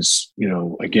doing was,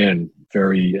 again,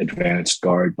 very advanced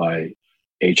guard by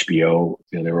HBO.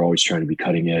 They were always trying to be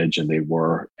cutting edge, and they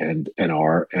were and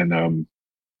are. And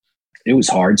it was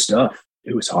hard stuff.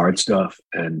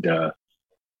 And,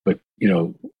 but,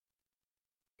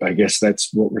 I guess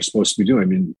that's what we're supposed to be doing. I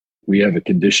mean, we have a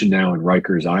condition now in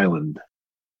Rikers Island.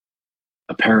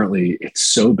 Apparently it's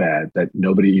so bad that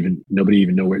nobody even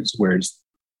knows where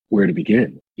to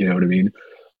begin. You know what I mean?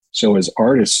 So as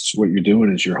artists, what you're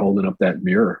doing is you're holding up that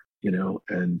mirror,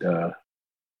 and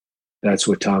that's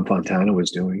what Tom Fontana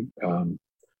was doing.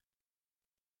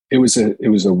 It was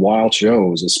a wild show.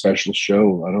 It was a special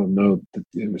show. I don't know.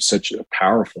 It was such a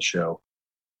powerful show.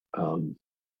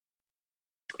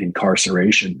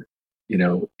 Incarceration, in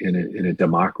a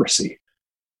democracy.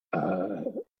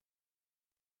 The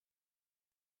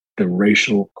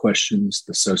racial questions,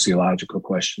 the sociological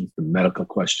questions, the medical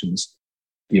questions,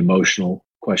 the emotional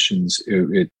questions.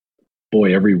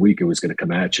 Every week it was going to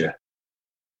come at you.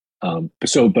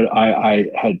 But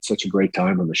I had such a great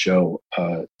time on the show.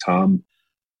 Tom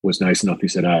was nice enough. He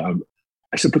said, I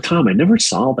said, but Tom, I never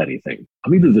solve anything.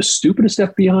 I'm either the stupidest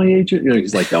FBI agent.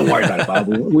 He's like, don't worry about it, Bob.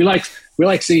 We like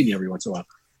seeing you every once in a while.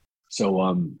 So,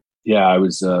 I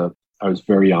was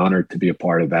very honored to be a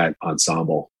part of that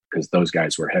ensemble, because those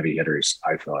guys were heavy hitters,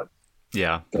 I thought.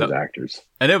 Yeah. Those actors.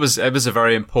 And it was a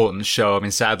very important show. I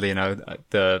mean, sadly,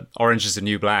 the Orange is the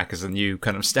New Black is a new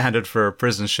kind of standard for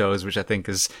prison shows, which I think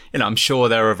is, I'm sure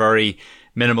there are very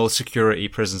minimal security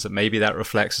prisons that maybe that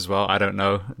reflects as well. I don't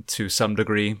know, to some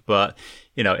degree, but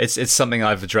it's something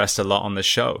I've addressed a lot on the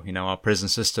show. Our prison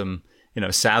system,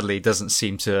 sadly doesn't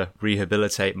seem to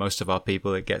rehabilitate most of our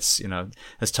people. It gets,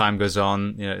 as time goes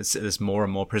on, there's more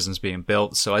and more prisons being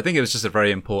built. So I think it was just a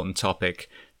very important topic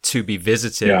to be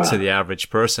visited to the average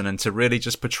person, and to really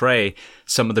just portray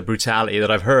some of the brutality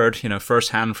that I've heard,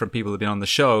 firsthand from people who've been on the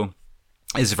show,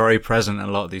 is very present in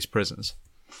a lot of these prisons.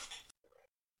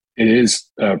 It is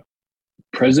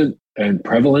present and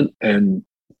prevalent, and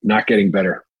not getting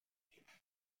better.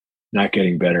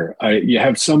 You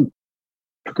have some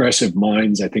progressive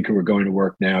minds, I think, who are going to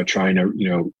work now trying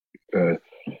to,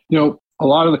 a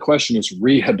lot of the question is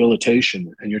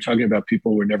rehabilitation. And you're talking about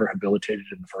people who were never habilitated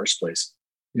in the first place,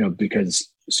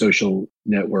 because social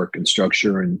network and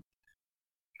structure and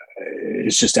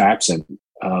it's just absent.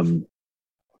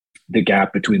 The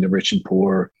gap between the rich and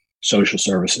poor, social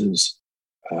services,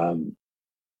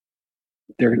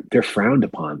 they're frowned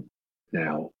upon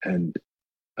now. And,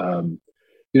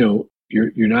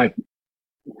 you're not,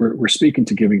 we're speaking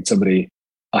to giving somebody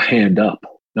a hand up,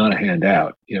 not a hand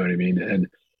out. You know what I mean? And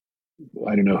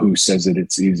I don't know who says it.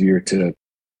 It's easier to,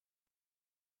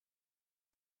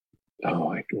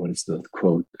 what is the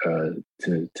quote?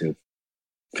 To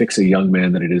fix a young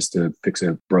man than it is to fix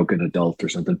a broken adult or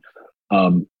something.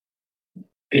 Hand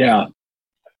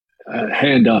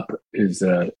up is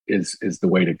the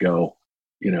way to go,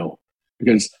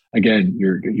 because again,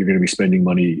 you're going to be spending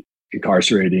money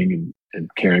incarcerating and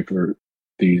caring for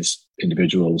these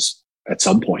individuals at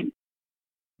some point.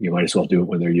 You might as well do it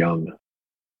when they're young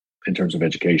in terms of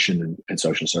education and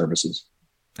social services.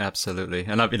 Absolutely.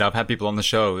 And I've had people on the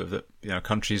show that,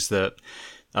 countries that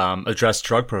address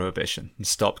drug prohibition and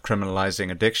stop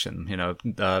criminalizing addiction,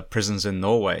 prisons in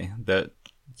Norway that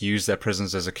use their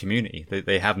prisons as a community.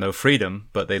 They have no freedom,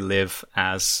 but they live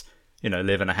as,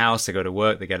 live in a house, they go to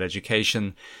work, they get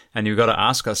education. And you've got to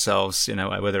ask ourselves,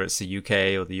 whether it's the UK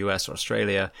or the US or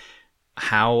Australia,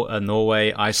 how are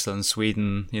Norway, Iceland,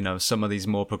 Sweden, some of these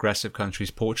more progressive countries,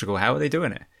 Portugal, how are they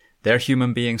doing it? They're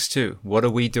human beings too. What are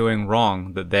we doing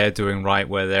wrong that they're doing right,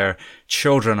 where their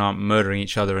children aren't murdering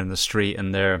each other in the street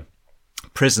and their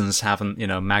prisons haven't,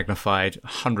 magnified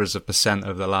hundreds of %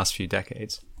 over the last few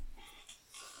decades?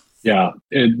 Yeah,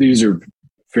 and these are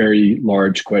very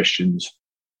large questions.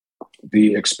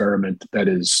 The experiment that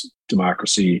is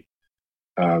democracy,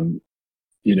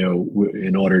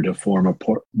 in order to form a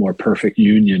more perfect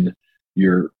union,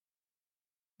 you're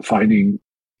finding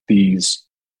these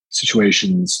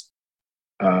situations,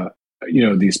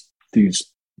 these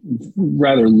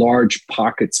rather large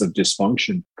pockets of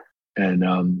dysfunction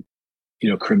and,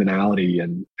 criminality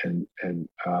and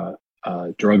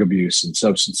drug abuse and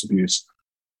substance abuse.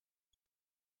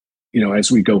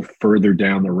 As we go further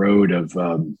down the road of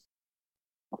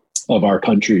our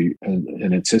country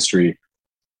and its history,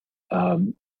 I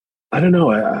don't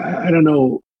know. I don't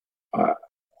know.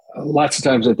 Lots of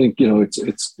times, I think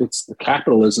it's the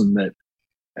capitalism that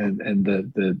and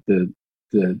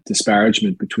the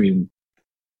disparagement between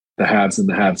the haves and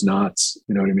the have-nots.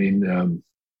 You know what I mean?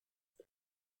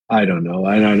 I don't know.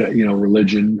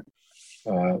 Religion.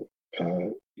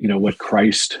 What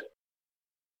Christ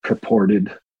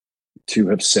purported to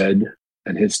have said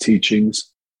and his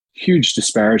teachings. Huge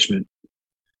disparagement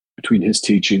between his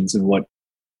teachings and what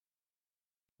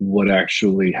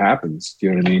actually happens. Do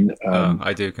you know what I mean?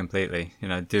 I do completely.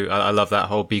 I love that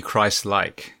whole be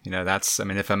Christ-like.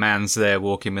 If a man's there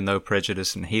walking with no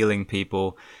prejudice and healing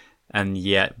people, and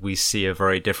yet we see a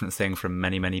very different thing from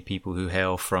many, many people who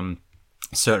hail from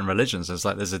certain religions.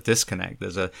 There's a disconnect.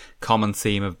 There's a common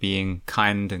theme of being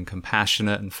kind and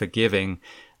compassionate and forgiving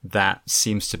that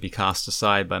seems to be cast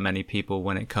aside by many people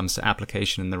when it comes to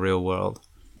application in the real world.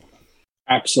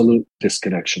 Absolute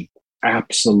disconnection.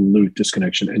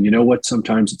 And you know what?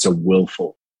 Sometimes it's a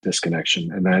willful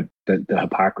disconnection, and that the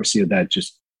hypocrisy of that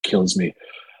just kills me.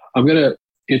 I'm going to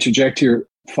interject here.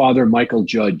 Father Michael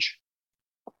Judge.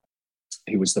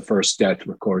 He was the first death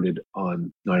recorded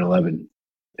on 9/11.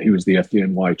 He was the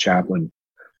FDNY chaplain,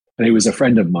 and he was a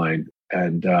friend of mine.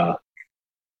 And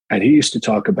he used to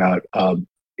talk about.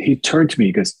 He turned to me.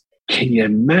 He goes, "Can you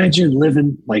imagine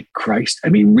living like Christ? I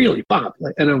mean, really, Bob?"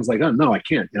 And I was like, "Oh no, I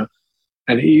can't."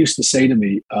 And he used to say to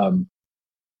me,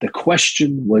 the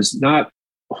question was not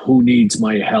who needs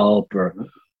my help or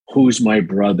who's my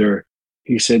brother.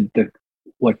 He said that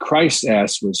what Christ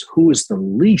asked was, who is the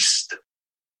least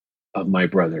of my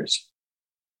brothers?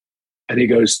 And he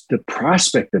goes, the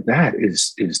prospect of that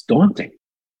is daunting.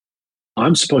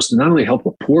 I'm supposed to not only help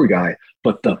a poor guy,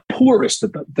 but the poorest,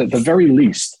 the very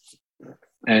least.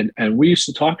 And we used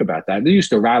to talk about that. And they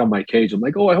used to rattle my cage. I'm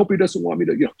like, oh, I hope he doesn't want me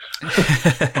to,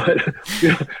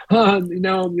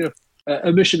 but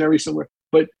a missionary somewhere.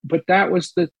 But that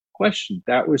was the question.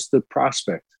 That was the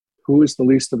prospect. Who is the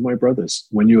least of my brothers?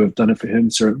 When you have done it for him,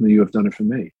 certainly you have done it for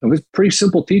me. It was pretty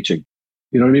simple teaching.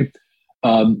 You know what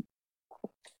I mean?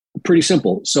 Pretty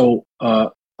simple. So,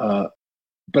 but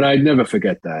I never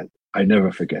forget that.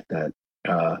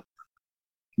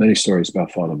 Many stories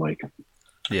about Father Mike.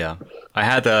 Yeah. I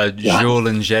had Jules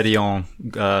and Gédéon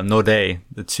Naudet,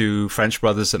 the two French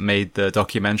brothers that made the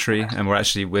documentary, and we're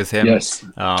actually with him. Yes.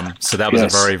 So that was a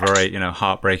very, very,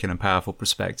 heartbreaking and powerful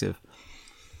perspective.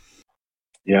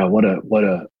 yeah,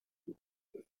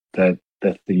 that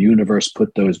the universe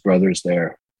put those brothers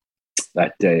there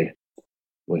that day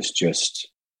was just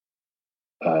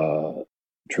uh,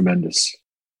 tremendous.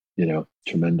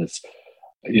 Tremendous.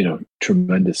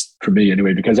 Tremendous for me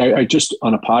anyway. Because I just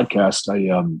on a podcast,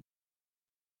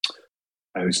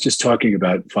 I was just talking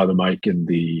about Father Mike in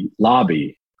the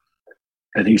lobby,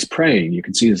 and he's praying. You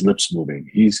can see his lips moving.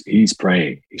 He's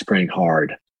praying. He's praying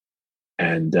hard,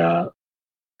 and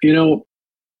you know,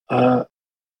 uh,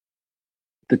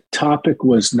 the topic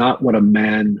was not what a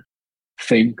man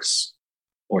thinks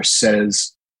or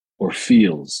says or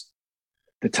feels.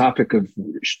 The topic of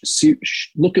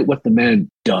look at what the man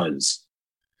does.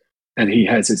 And he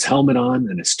has his helmet on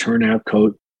and his turnout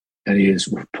coat, and he is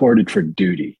reported for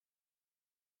duty.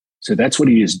 So that's what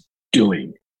he is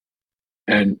doing.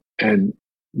 And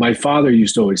my father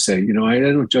used to always say, I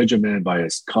don't judge a man by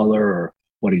his color or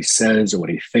what he says or what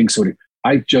he thinks.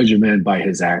 I judge a man by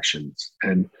his actions.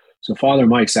 And so Father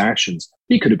Mike's actions,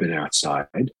 he could have been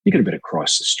outside. He could have been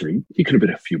across the street. He could have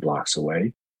been a few blocks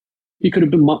away. He could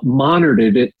have been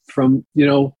monitored it from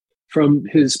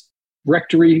his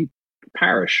rectory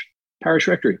parish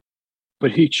rectory.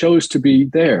 But he chose to be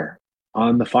there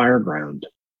on the fire ground.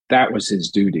 That was his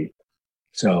duty.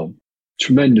 So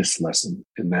tremendous lesson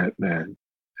in that man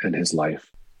and his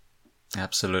life.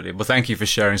 Absolutely. Well, thank you for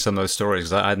sharing some of those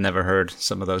stories. I'd never heard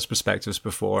some of those perspectives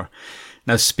before.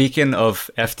 Now, speaking of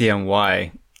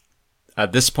FDNY,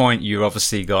 at this point, you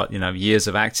obviously got, years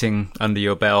of acting under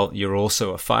your belt. You're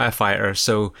also a firefighter.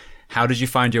 So how did you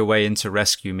find your way into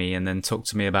Rescue Me? And then talk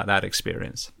to me about that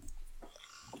experience.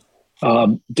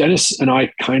 Dennis and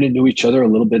I kind of knew each other a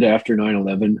little bit after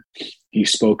 9/11. He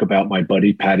spoke about my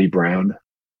buddy, Patty Brown,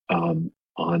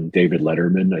 on David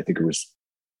Letterman. I think it was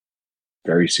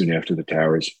very soon after the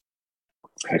towers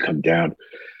had come down.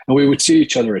 And we would see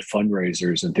each other at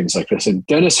fundraisers and things like this. And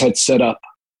Dennis had set up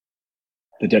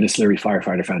the Dennis Leary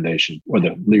Firefighter Foundation, or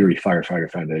the Leary Firefighter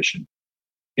Foundation,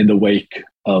 in the wake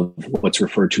of what's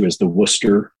referred to as the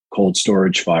Worcester cold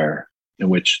storage fire, in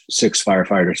which 6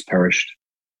 firefighters perished,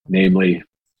 namely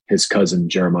his cousin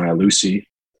Jeremiah Lucy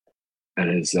and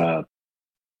his a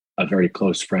very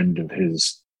close friend of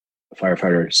his,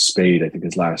 firefighter Spade, I think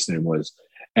his last name was,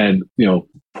 and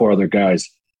 4 other guys.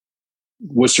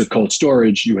 Worcester cold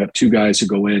storage, you have 2 guys who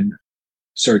go in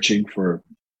searching for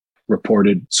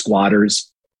reported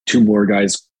squatters. 2 more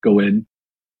guys go in,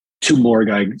 2 more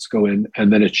guys go in,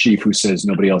 and then a chief who says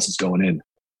nobody else is going in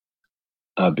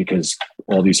because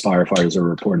all these firefighters are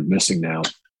reported missing now.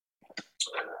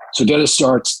 So Dennis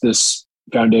starts this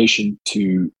foundation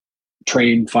to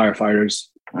train firefighters,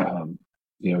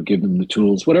 give them the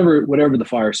tools, whatever the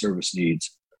fire service needs.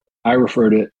 I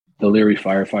refer to the Leary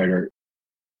Firefighter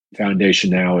Foundation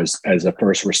now as a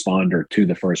first responder to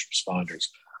the first responders.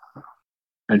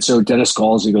 And so Dennis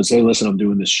calls, he goes, "Hey, listen, I'm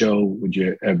doing this show. Would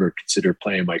you ever consider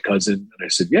playing my cousin?" And I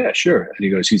said, "Yeah, sure." And he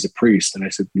goes, "He's a priest." And I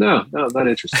said, No, not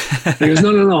interested. And he goes,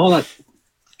 No, hold on.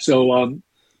 So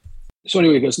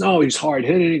anyway, he goes, "No, he's hard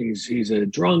hitting. He's a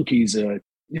drunk. He's a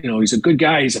good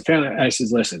guy. He's a fan." I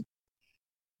says, "Listen."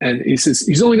 And he says,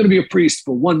 "He's only going to be a priest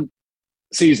for 1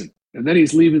 season. And then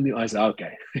he's leaving the." I said,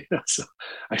 "Okay." So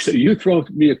I said, "You throw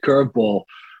me a curveball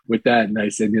with that." And I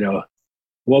said,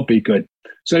 "Won't be good."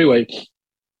 So anyway,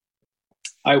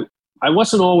 I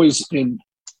wasn't always in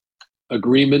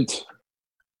agreement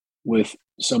with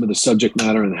some of the subject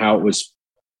matter and how it was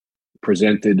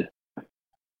presented.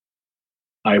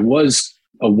 I was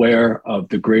aware of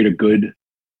the greater good.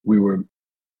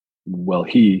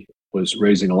 He was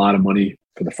raising a lot of money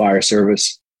for the fire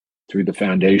service through the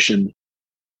foundation.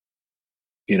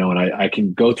 And I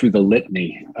can go through the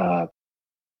litany.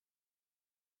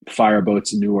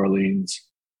 Fireboats in New Orleans,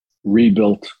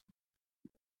 rebuilt,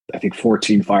 I think,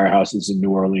 14 firehouses in New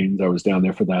Orleans. I was down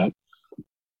there for that.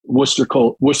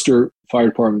 Worcester Fire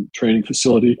Department training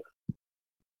facility.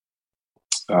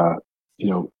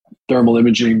 Thermal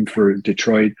imaging for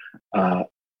Detroit.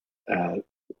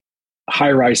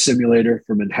 High-rise simulator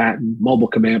for Manhattan. Mobile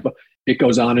command. It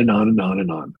goes on and on and on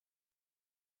and on.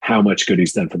 How much good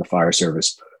he's done for the fire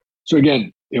service. So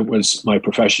again, it was my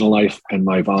professional life and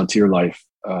my volunteer life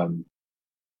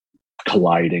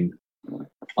colliding.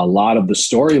 A lot of the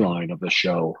storyline of the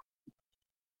show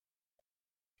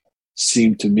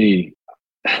seemed to me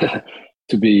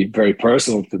to be very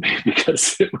personal to me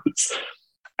because it was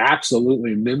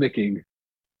absolutely mimicking,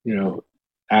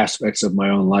 aspects of my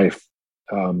own life.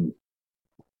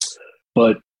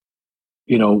 But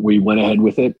we went ahead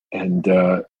with it, and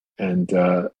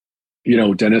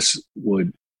Dennis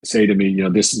would say to me,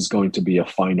 "This is going to be a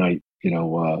finite,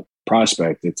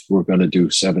 prospect. We're going to do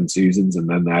 7 seasons and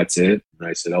then that's it." And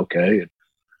I said, "Okay." And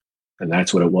and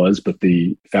that's what it was. But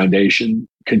the foundation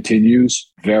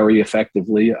continues very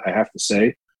effectively, I have to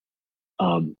say.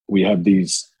 We have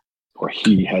these, or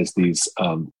he has these,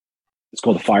 it's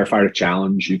called the Firefighter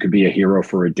Challenge. You could be a hero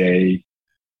for a day.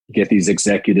 You get these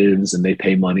executives and they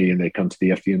pay money and they come to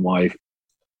the FDNY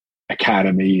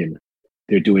Academy and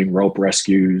they're doing rope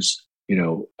rescues,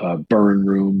 burn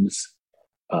rooms,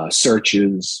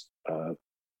 searches,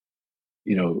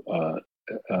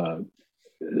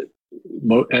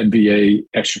 NBA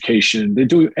extrication. They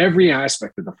do every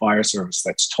aspect of the fire service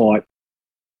that's taught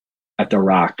at the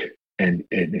Rock. And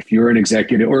if you're an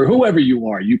executive or whoever you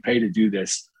are, you pay to do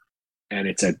this. And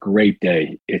it's a great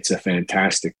day. It's a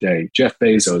fantastic day. Jeff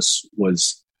Bezos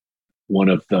was one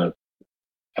of the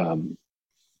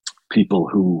people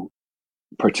who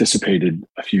participated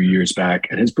a few years back.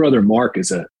 And his brother Mark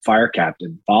is a fire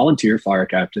captain, volunteer fire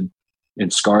captain in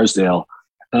Scarsdale.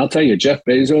 And I'll tell you, Jeff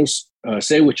Bezos,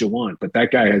 say what you want, but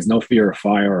that guy has no fear of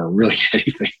fire or really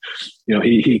anything.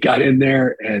 He got in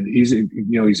there and he's in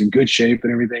good shape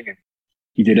and everything. And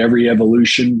he did every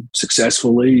evolution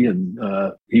successfully and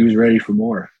he was ready for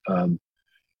more. A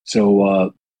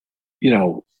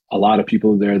lot of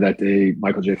people there that day,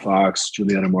 Michael J. Fox,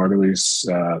 Juliana Margulies,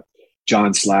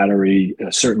 John Slattery,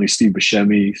 certainly Steve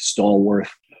Buscemi, Stallworth.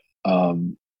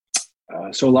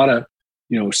 So a lot of,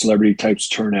 celebrity types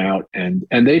turn out and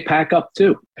they pack up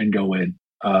too and go in,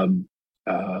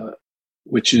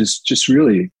 which is just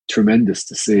really tremendous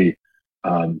to see.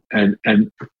 I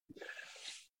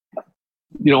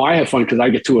have fun because I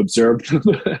get to observe them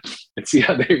and see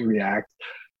how they react.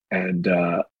 And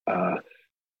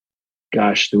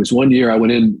gosh, there was one year I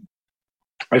went in,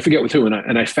 I forget with who,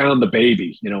 and I found the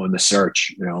baby, in the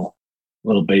search,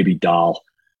 little baby doll.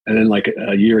 And then like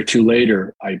a year or two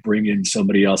later, I bring in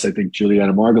somebody else, I think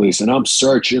Juliana Margulies, and I'm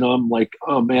searching. I'm like,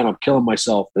 oh man, I'm killing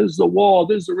myself. There's the wall,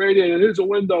 there's the radiator, there's a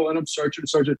window, and I'm searching.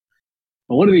 And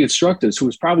one of the instructors, who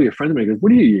was probably a friend of mine, goes,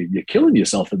 what are you're killing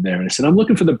yourself in there? And I said, I'm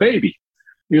looking for the baby.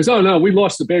 He goes, oh no, we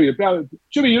lost the baby.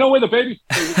 Jimmy, you know where the baby?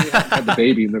 I had the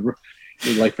baby in the room.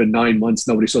 Like for 9 months,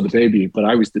 nobody saw the baby, but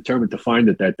I was determined to find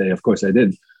it that day. Of course I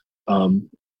did.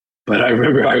 But I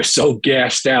remember I was so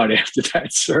gassed out after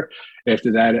that, sir.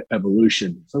 After that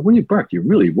evolution. So when you Burke, you're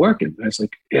really working. I was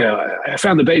like, yeah, I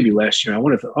found the baby last year. I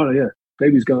wonder if, oh yeah,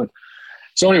 baby's gone.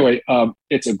 So anyway,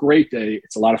 it's a great day.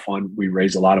 It's a lot of fun. We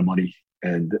raise a lot of money.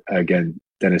 And again,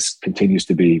 Dennis continues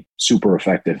to be super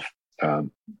effective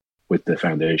with the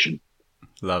foundation.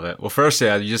 Love it. Well, firstly,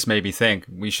 you just made me think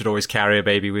we should always carry a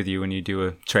baby with you when you do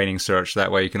a training search.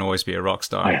 That way you can always be a rock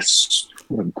star. Yes.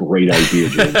 What a great idea,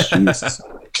 James. Jesus.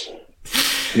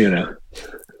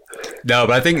 No,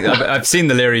 but I think I've seen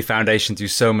the Leary Foundation do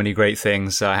so many great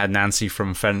things. I had Nancy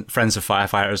from Friends of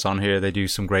Firefighters on here. They do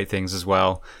some great things as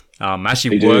well. I'm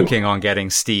actually working on getting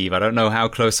Steve. I don't know how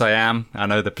close I am. I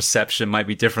know the perception might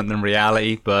be different than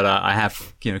reality, but I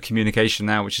have communication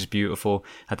now, which is beautiful.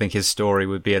 I think his story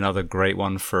would be another great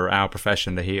one for our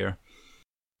profession to hear.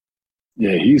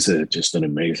 Yeah, he's just an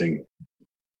amazing,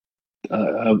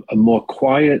 a more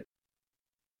quiet,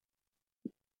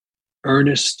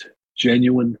 earnest,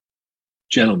 genuine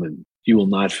gentleman you will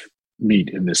not meet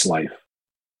in this life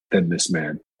than this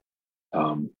man.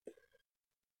 When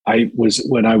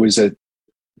I was at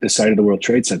the site of the World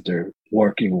Trade Center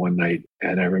working one night,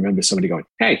 and I remember somebody going,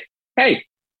 hey, like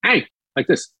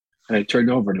this. And I turned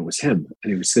over and it was him.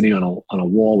 And he was sitting on a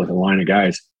wall with a line of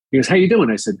guys. He goes, how you doing?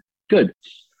 I said, good.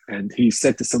 And he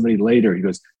said to somebody later, he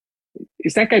goes,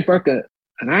 is that guy Burke an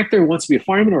actor who wants to be a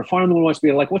fireman, or a fireman who wants to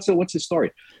be what's his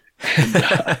story? And,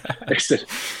 I said,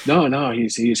 no,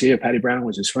 he's here. Patty Brown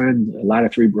was his friend. A ladder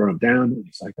 3 brought him down. And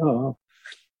he's like, oh,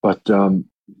 but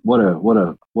what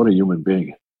a human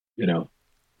being,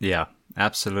 Yeah,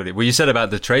 absolutely. Well, you said about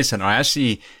the Trade Center. I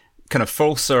actually kind of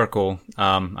full circle.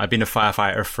 I've been a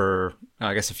firefighter for,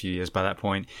 I guess, a few years by that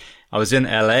point. I was in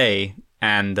LA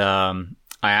and I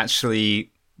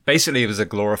actually, basically it was a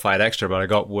glorified extra, but I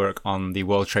got work on the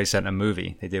World Trade Center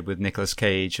movie they did with Nicolas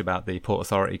Cage about the Port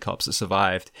Authority cops that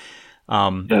survived.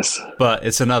 Yes. But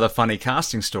it's another funny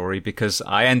casting story because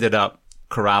I ended up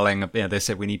corralling, they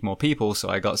said we need more people. So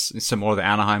I got some more of the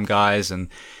Anaheim guys. And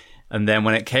then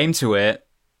when it came to it,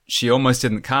 she almost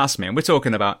didn't cast me. And we're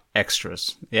talking about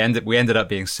extras. We ended up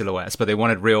being silhouettes, but they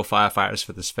wanted real firefighters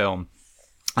for this film.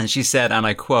 And she said, and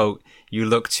I quote, "You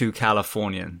look too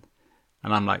Californian."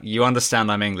 And I'm like, you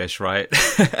understand I'm English, right?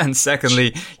 And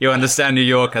secondly, you understand New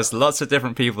York has lots of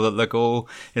different people that look all,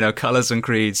 colors and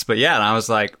creeds. But yeah, and I was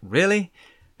like, really?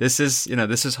 This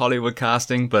is Hollywood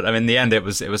casting. But I mean, in the end, it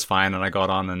was fine. And I got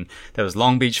on, and there was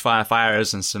Long Beach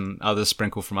firefighters and some others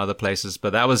sprinkled from other places.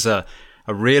 But that was a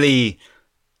really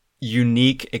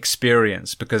unique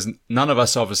experience because none of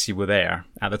us obviously were there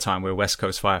at the time. We were West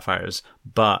Coast firefighters,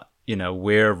 but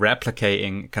we're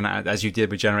replicating kind of as you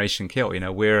did with Generation Kill.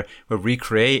 We're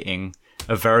recreating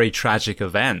a very tragic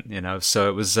event. So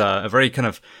it was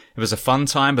it was a fun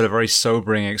time, but a very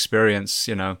sobering experience.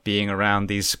 Being around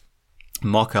these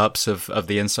mock-ups of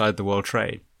the Inside the World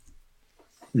Trade.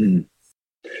 Mm.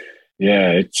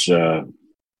 Yeah, it's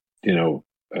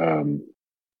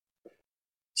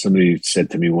somebody said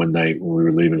to me one night when we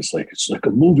were leaving, it's like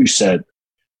a movie set.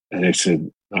 And I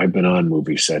said, I've been on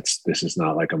movie sets. This is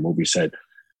not like a movie set.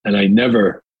 And I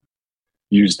never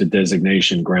used the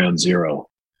designation ground zero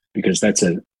because that's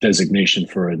a designation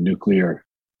for a nuclear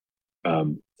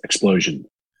explosion.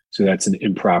 So that's an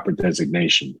improper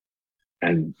designation.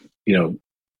 And,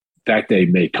 that day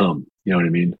may come, you know what I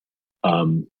mean?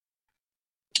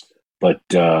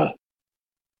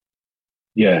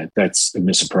 Yeah, that's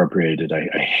misappropriated.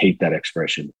 I hate that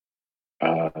expression.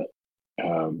 But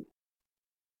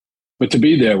to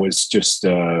be there was just,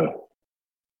 there's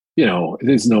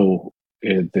no,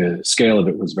 the scale of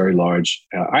it was very large.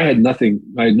 I had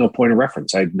no point of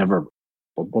reference. I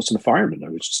wasn't a fireman. I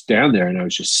was just down there and I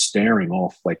was just staring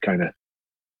off like kind of,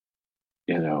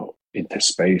 into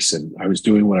space. And I was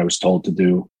doing what I was told to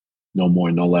do, no more,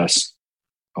 no less.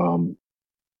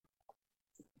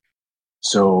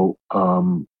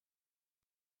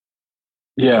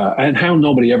 Yeah, and how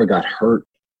nobody ever got hurt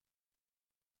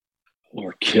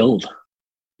or killed.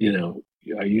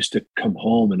 I used to come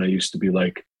home and I used to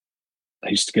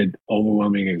get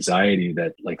overwhelming anxiety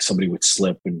that like somebody would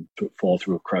slip and fall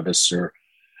through a crevice. Or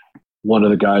one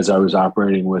of the guys I was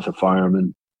operating with, a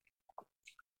fireman,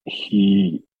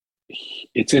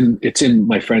 it's in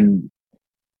my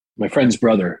friend's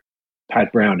brother,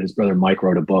 Pat Brown, his brother Mike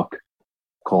wrote a book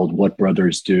called What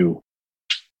Brothers Do.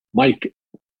 Mike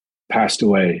passed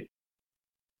away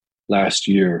last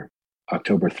year,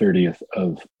 October 30th,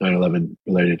 of 9/11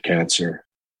 related cancer.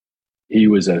 He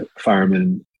was a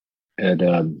fireman at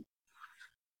Engine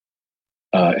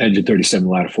 37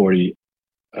 Ladder 40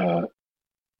 on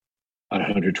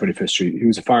 125th Street. He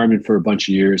was a fireman for a bunch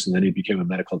of years, and then he became a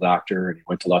medical doctor, and he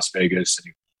went to Las Vegas and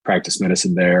he practiced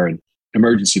medicine there and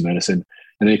emergency medicine.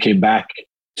 And then he came back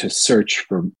to search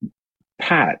for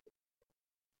Pat,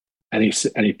 and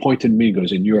he pointed at me and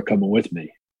goes, "And you're coming with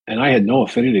me." And I had no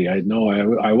affinity. I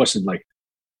wasn't like,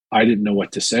 I didn't know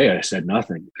what to say. I said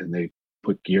nothing, and they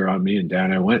put gear on me and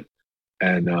down I went.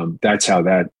 And that's how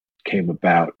that came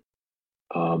about.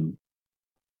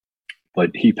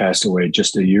 But he passed away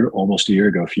almost a year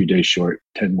ago, a few days short,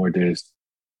 10 more days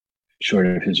short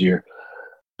of his year.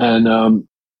 And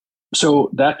so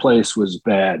that place was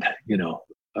bad,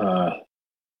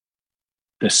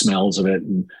 the smells of it.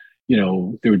 And,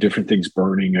 there were different things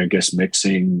burning, I guess,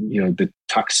 mixing, the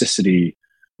toxicity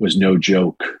was no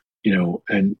joke,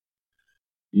 and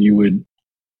it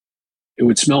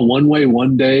would smell one way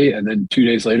one day, and then 2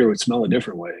 days later it would smell a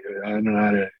different way. I don't know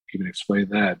how to even explain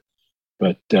that.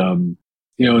 But, and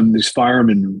these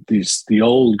firemen, the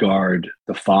old guard,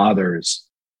 the fathers,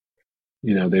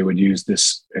 they would use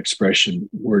this expression,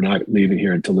 "We're not leaving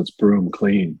here until it's broom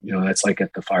clean." That's like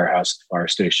at the firehouse, the fire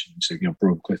station. So,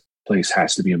 broom place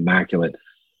has to be immaculate.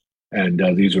 And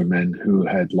these were men who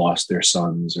had lost their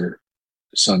sons or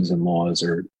sons-in-laws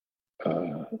or,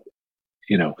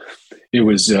 it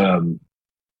was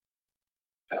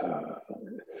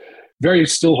very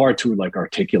still hard to like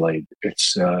articulate.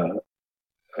 It's, I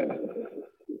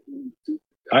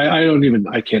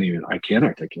can't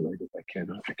articulate it. I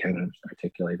cannot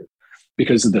articulate it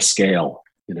because of the scale,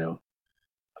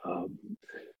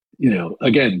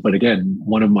 again,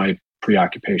 one of my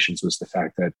preoccupations was the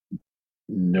fact that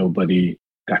nobody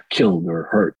got killed or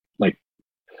hurt. Like,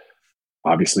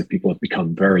 obviously people have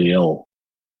become very ill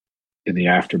in the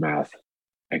aftermath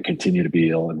and continue to be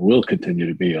ill and will continue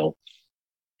to be ill.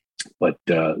 But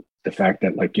the fact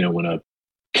that, like, when a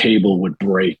cable would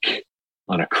break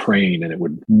on a crane and it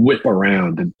would whip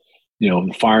around, and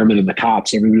the firemen and the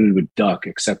cops, everybody would duck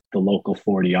except the local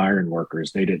 40 iron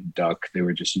workers. They didn't duck. They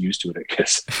were just used to it, I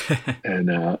guess.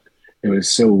 And it was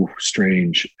so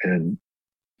strange. And,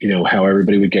 how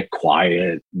everybody would get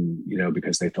quiet, and,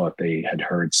 because they thought they had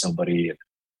heard somebody. And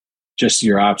just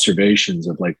your observations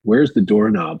of like, where's the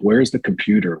doorknob? Where's the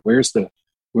computer?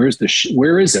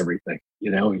 where is everything?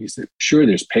 You said, sure,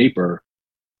 there's paper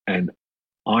and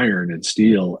iron and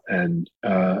steel and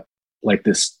like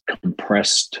this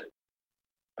compressed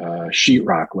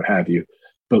sheetrock, what have you,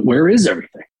 but where is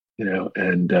everything?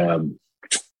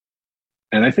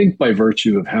 And I think by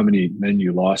virtue of how many men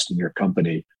you lost in your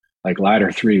company, like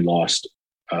Ladder 3 lost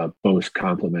both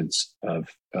complements of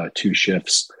 2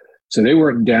 shifts. So they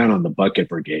weren't down on the bucket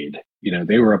brigade.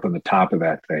 They were up on the top of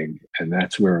that thing, and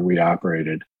that's where we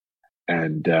operated.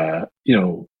 And,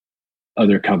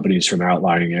 other companies from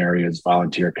outlying areas,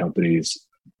 volunteer companies,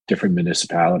 different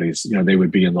municipalities, they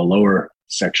would be in the lower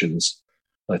sections,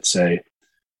 let's say.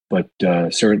 But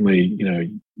certainly,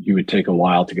 you would take a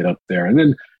while to get up there. And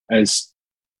then as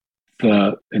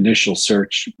the initial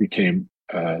search became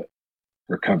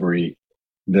recovery,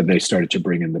 then they started to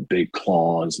bring in the big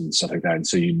claws and stuff like that. And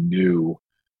so you knew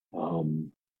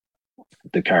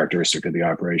the characteristic of the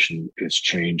operation is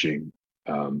changing.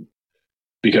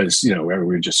 Because we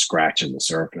were just scratching the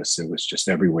surface. It was just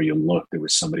everywhere you looked, there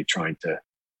was somebody trying to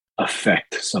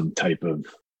affect some type of,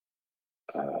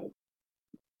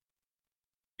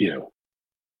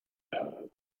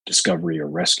 discovery or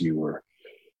rescue,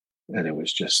 and it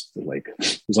was just like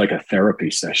a therapy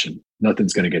session.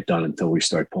 Nothing's going to get done until we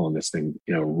start pulling this thing,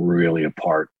 really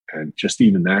apart. And just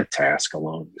even that task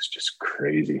alone was just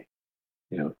crazy.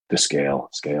 The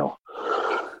scale.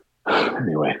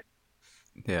 Anyway.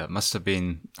 Yeah, it must have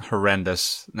been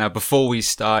horrendous. Now, before we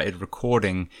started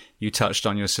recording, you touched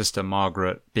on your sister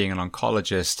Margaret being an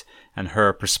oncologist and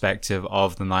her perspective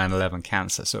of the 9/11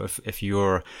 cancer. So if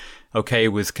you're okay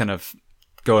with kind of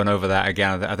going over that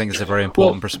again, I think it's a very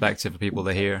important perspective for people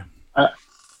to hear.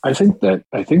 I think that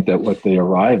what they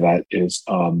arrive at is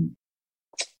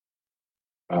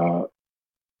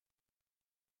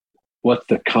what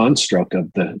the construct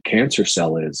of the cancer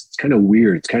cell is. It's kind of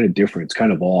weird. It's kind of different. It's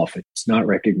kind of off. It's not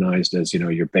recognized as,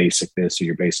 your basic this or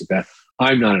your basic that.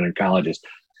 I'm not an oncologist,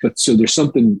 but so there's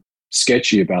something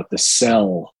sketchy about the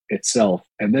cell itself.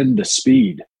 And then the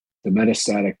speed, the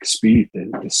metastatic speed,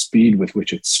 the speed with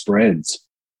which it spreads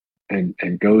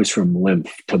and goes from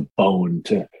lymph to bone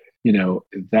to,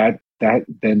 that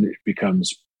then it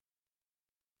becomes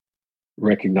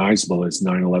recognizable as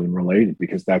 9/11 related,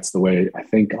 because that's the way I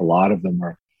think a lot of them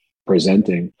are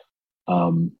presenting.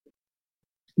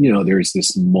 There's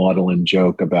this maudlin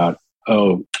joke about,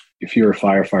 oh, if you're a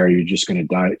firefighter, you're just going to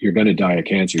die. You're going to die of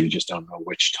cancer. You just don't know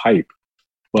which type.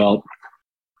 Well,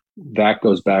 that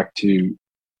goes back to,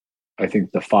 I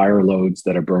think, the fire loads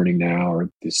that are burning now are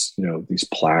this, these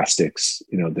plastics,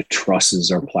 the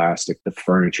trusses are plastic, the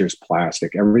furniture is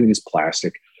plastic, everything is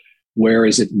plastic. Where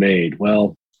is it made?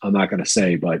 Well, I'm not going to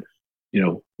say, but,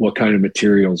 what kind of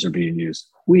materials are being used?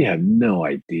 We have no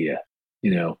idea,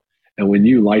 and when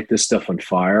you light this stuff on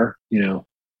fire,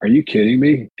 are you kidding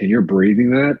me? And you're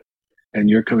breathing that, and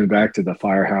you're coming back to the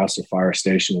firehouse or fire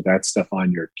station with that stuff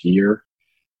on your gear,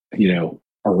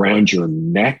 around your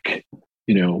neck,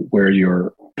 where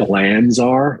your glands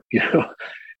are,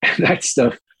 and that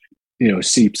stuff,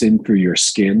 seeps in through your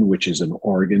skin, which is an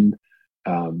organ.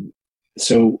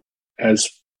 So as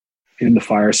in the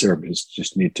fire service,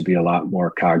 just need to be a lot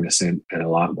more cognizant and a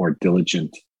lot more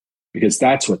diligent, because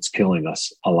that's what's killing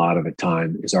us a lot of the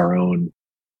time is our own,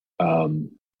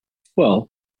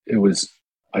 it was,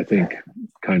 I think,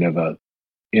 kind of a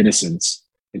innocence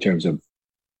in terms of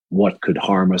what could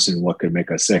harm us and what could make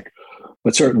us sick.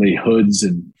 But certainly hoods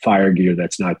and fire gear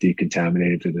that's not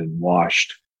decontaminated and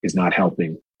washed is not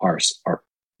helping our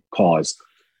cause.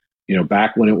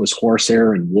 Back when it was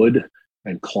horsehair and wood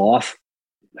and cloth,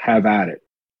 have at it.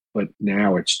 But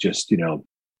now it's just,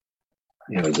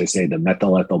 as they say, the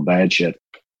methyl bad shit.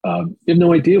 You have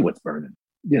no idea what's burning.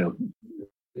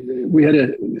 We had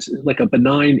a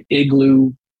benign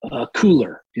igloo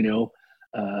cooler,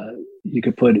 you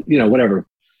could put, whatever.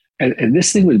 And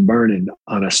this thing was burning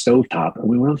on a stovetop. And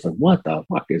we went, like, what the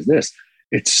fuck is this?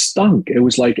 It stunk. It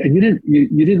was like, and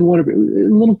you didn't want to be a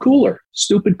little cooler,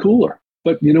 stupid cooler.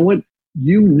 But you know what?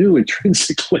 You knew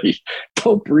intrinsically,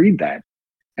 don't breathe that.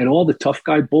 And all the tough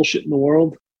guy bullshit in the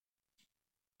world.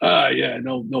 Yeah,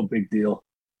 no big deal.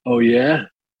 Oh yeah.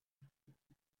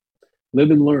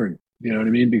 Live and learn. You know what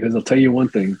I mean? Because I'll tell you one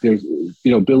thing. There's,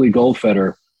 Billy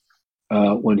Goldfeder,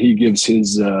 when he gives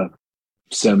his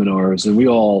seminars, and we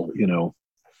all,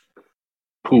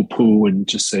 poo and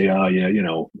just say, oh yeah,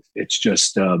 it's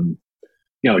just,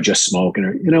 just smoking.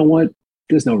 Or, you know what?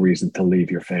 There's no reason to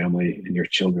leave your family and your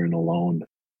children alone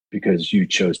because you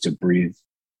chose to breathe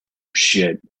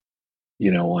shit,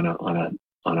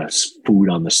 on a food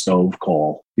on the stove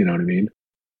call. You know what I mean?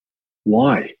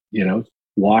 Why?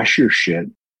 Wash your shit,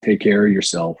 take care of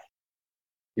yourself,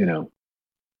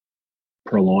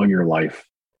 prolong your life.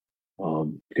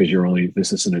 Because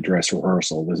this isn't a dress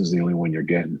rehearsal. This is the only one you're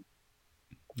getting.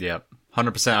 Yeah,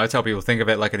 100%. I tell people, think of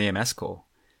it like an EMS call.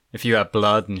 If you have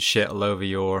blood and shit all over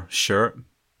your shirt,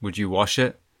 would you wash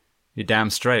it? You're damn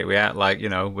straight. We act like,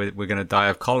 we're going to die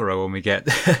of cholera when we get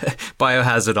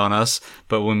biohazard on us.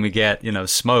 But when we get,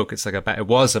 smoke, it's like it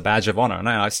was a badge of honor. And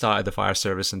I started the fire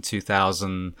service in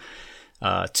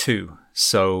 2002.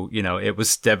 So, there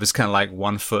was kind of like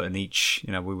 1 foot in each,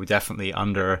 we were definitely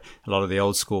under a lot of the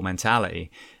old school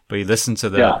mentality. But you listen to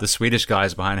the Swedish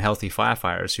guys behind Healthy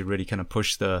Firefighters who really kind of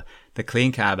push the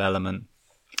clean cab element.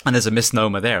 And there's a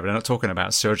misnomer there. We're not talking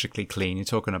about surgically clean. You're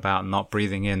talking about not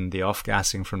breathing in the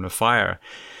off-gassing from the fire.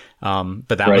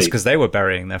 But that was because they were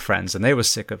burying their friends and they were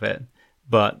sick of it.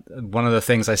 But one of the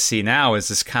things I see now is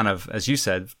this kind of, as you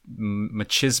said,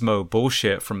 machismo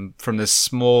bullshit from this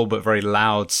small but very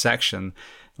loud section,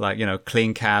 like,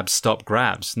 clean cabs, stop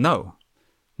grabs. No.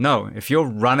 If you're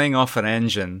running off an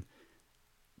engine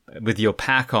with your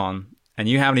pack on and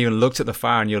you haven't even looked at the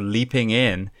fire and you're leaping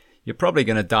in, you're probably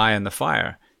going to die in the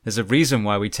fire. There's a reason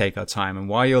why we take our time, and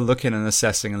why you're looking and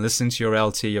assessing and listening to your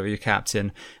LT or your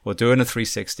captain or doing a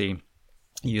 360.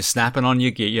 You're snapping on your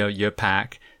gear, your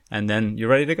pack, and then you're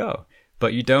ready to go.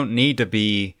 But you don't need to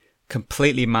be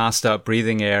completely masked up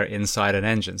breathing air inside an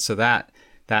engine. So that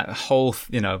whole,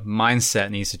 mindset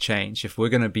needs to change. If we're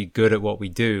going to be good at what we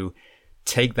do,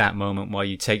 take that moment while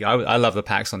you take. I love the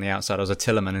packs on the outside. I was a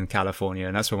Tillerman in California,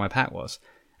 and that's where my pack was.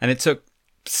 And it took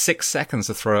 6 seconds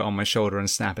to throw it on my shoulder and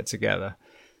snap it together.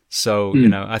 So,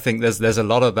 I think there's a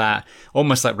lot of that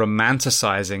almost like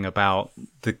romanticizing about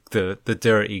the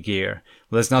dirty gear.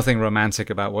 Well, there's nothing romantic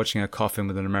about watching a coffin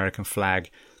with an American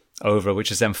flag over, which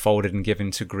is then folded and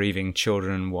given to grieving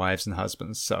children, wives, and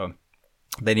husbands. So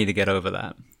they need to get over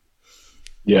that.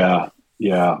 Yeah.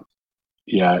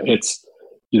 It's,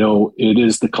 it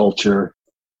is the culture,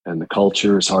 and the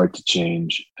culture is hard to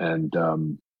change. And,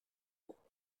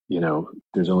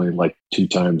 there's only like 2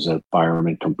 times a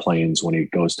fireman complains when he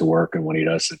goes to work and when he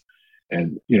doesn't.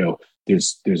 And,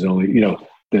 there's only,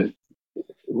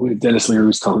 Dennis Leary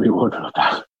was telling me one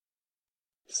about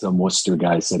some Worcester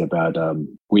guy said about,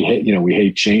 we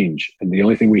hate change. And the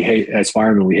only thing we hate as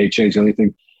firemen, we hate change. The only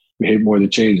thing we hate more than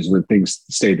change is when things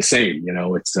stay the same.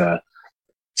 It's,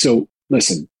 so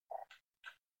listen,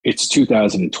 it's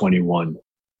 2021.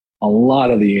 A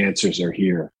lot of the answers are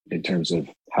here in terms of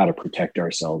how to protect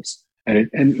ourselves.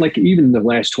 And like even the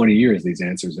last 20 years, these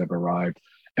answers have arrived.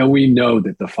 And we know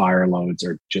that the fire loads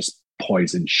are just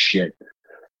poison shit.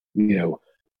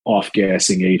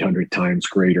 Off-gassing 800 times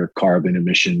greater carbon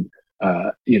emission,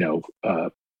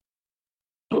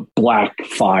 black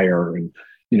fire and,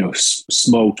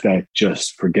 smoke that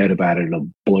just forget about it. It'll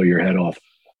blow your head off.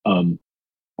 And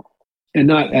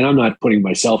I'm not putting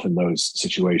myself in those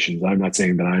situations. I'm not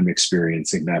saying that I'm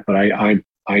experiencing that, but I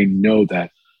know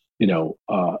that,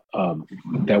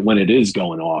 that when it is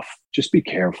going off, just be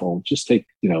careful. Just take,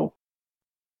 and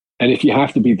if you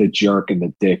have to be the jerk and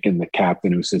the dick and the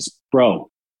captain who says, bro,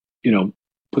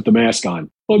 put the mask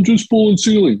on. I'm just pulling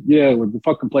ceiling. Yeah, well, the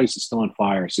fucking place is still on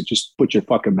fire. So just put your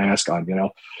fucking mask on,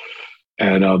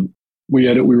 And we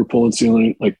were pulling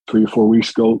ceiling like 3 or 4 weeks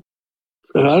ago.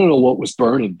 And I don't know what was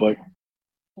burning, but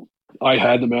I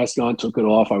had the mask on, took it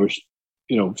off. I was,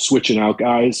 switching out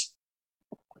guys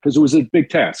because it was a big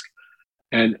task.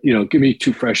 And, give me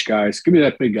 2 fresh guys. Give me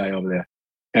that big guy over there.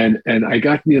 And I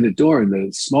got near the door and the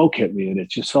smoke hit me and it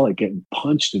just felt like getting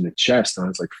punched in the chest. And I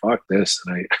was like, fuck this.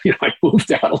 And I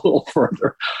moved out a little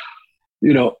further.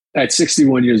 At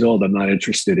 61 years old, I'm not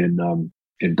interested in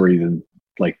breathing,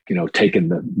 like, taking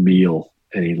the meal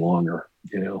any longer,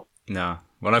 No.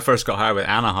 When I first got hired with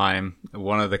Anaheim,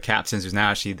 one of the captains who's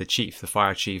now actually the chief, the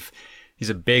fire chief, he's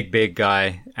a big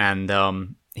guy.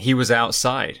 And he was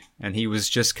outside and he was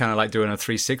just kind of like doing a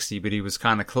 360, but he was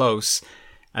kind of close.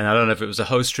 And I don't know if it was a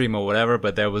host stream or whatever,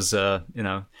 but there was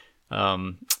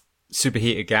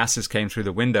superheated gases came through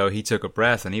the window. He took a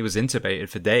breath and he was intubated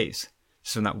for days.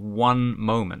 Just in that one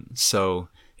moment. So,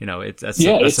 that's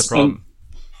a problem.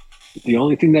 The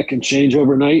only thing that can change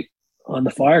overnight on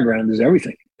the fire ground is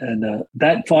everything. And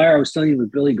that fire I was telling you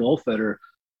with Billy Goldfeder,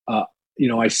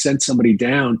 I sent somebody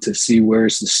down to see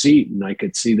where's the seat, and I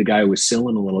could see the guy was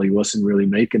silling a little. He wasn't really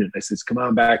making it. I says, come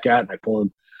on back out. And I pull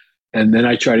him. And then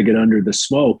I try to get under the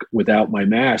smoke without my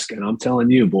mask. And I'm telling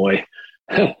you, boy,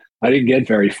 I didn't get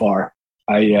very far.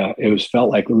 It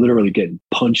felt like literally getting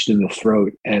punched in the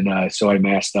throat. And so I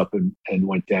masked up and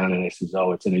went down, and I says,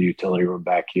 oh, it's in a utility room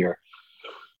back here.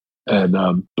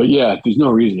 And, but yeah, there's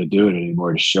no reason to do it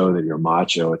anymore to show that you're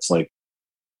macho. It's like,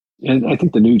 and I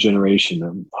think the new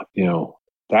generation,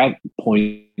 that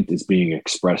point is being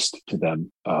expressed to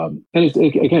them. And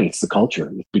again, it's the culture.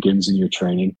 It begins in your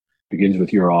training, begins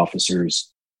with your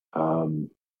officers.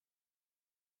 And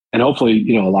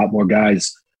hopefully, a lot more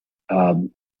guys,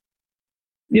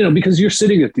 because you're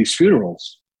sitting at these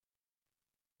funerals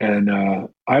And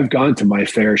I've gone to my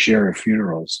fair share of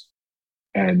funerals,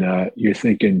 and you're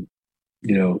thinking,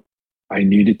 I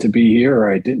needed to be here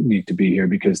or I didn't need to be here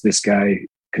because this guy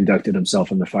conducted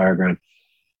himself in the fireground.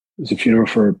 It was a funeral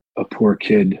for a poor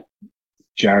kid,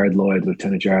 Jared Lloyd,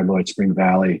 Lieutenant Jared Lloyd, Spring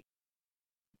Valley,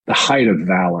 the height of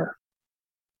valor,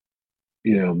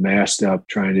 masked up,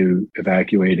 trying to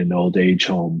evacuate an old age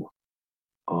home.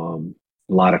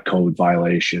 A lot of code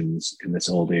violations in this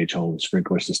old age home.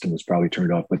 Sprinkler system was probably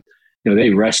turned off, but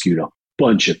they rescued a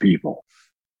bunch of people.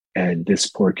 And this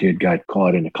poor kid got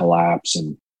caught in a collapse,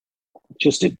 and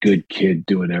just a good kid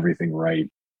doing everything right.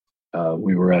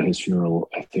 We were at his funeral,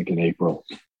 I think, in April,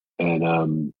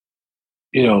 and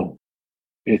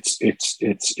it's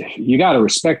you got to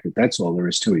respect it. That's all there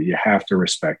is to it. You have to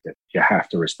respect it. You have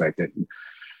to respect it. And,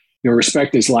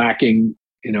 respect is lacking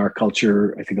in our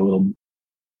culture, I think, a little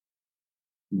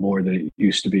more than it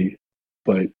used to be.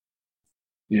 But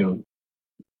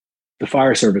the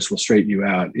fire service will straighten you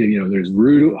out. There's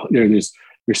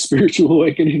there's spiritual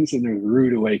awakenings and there's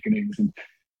rude awakenings, and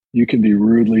you can be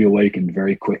rudely awakened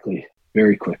very quickly,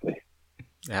 very quickly.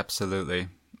 Absolutely.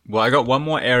 Well, I got one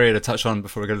more area to touch on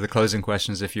before we go to the closing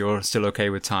questions, if you're still okay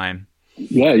with time.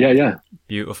 Yeah.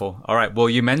 Beautiful. All right. Well,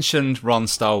 you mentioned Ron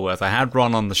Stallworth. I had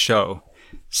Ron on the show.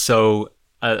 So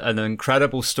an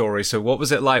incredible story. So what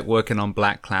was it like working on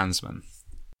BlacKkKlansman?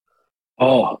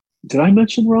 Oh, did I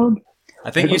mention Ron? I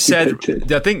think you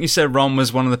said Ron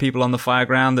was one of the people on the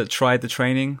fireground that tried the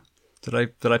training. Did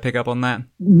I pick up on that?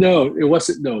 No, it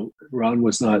wasn't. No, Ron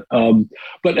was not.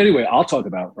 But anyway, I'll talk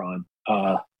about Ron.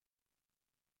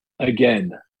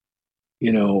 Again,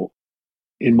 in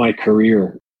my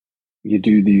career, you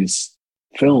do these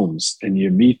films and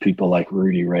you meet people like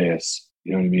Rudy Reyes.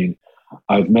 You know what I mean?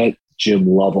 I've met Jim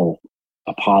Lovell,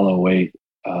 Apollo 8,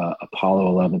 Apollo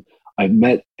 11. I've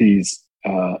met these,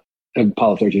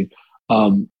 Apollo 13.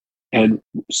 And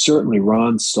certainly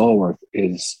Ron Stallworth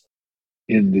is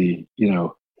in the,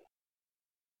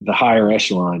 the higher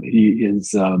echelon. He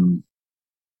is,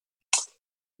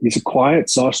 he's a quiet,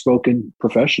 soft-spoken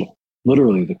professional,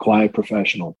 literally the quiet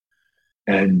professional.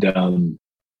 And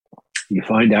you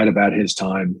find out about his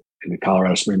time in the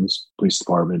Colorado Springs Police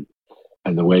Department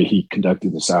and the way he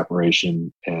conducted this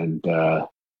operation. And,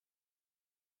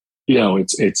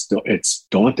 it's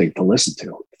daunting to listen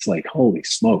to. It's like, holy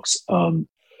smokes.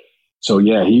 So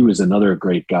yeah, he was another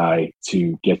great guy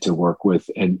to get to work with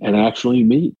and actually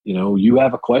meet. You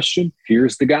have a question,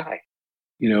 here's the guy.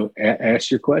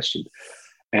 Ask your question.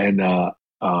 And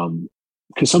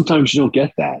because sometimes you don't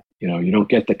get that. You don't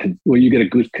get you get a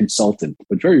good consultant,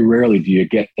 but very rarely do you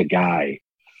get the guy.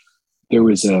 There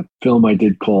was a film I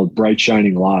did called Bright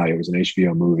Shining Lie. It was an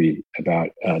HBO movie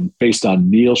about based on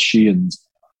Neil Sheehan's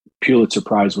Pulitzer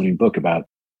Prize-winning book about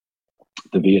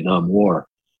the Vietnam War,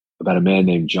 about a man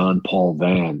named John Paul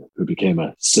Vann, who became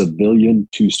a civilian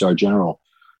 2-star general.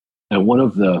 And one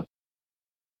of the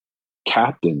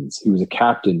captains, he was a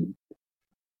captain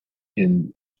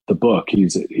in the book.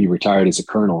 He retired as a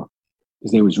colonel.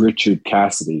 His name was Richard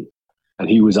Cassidy, and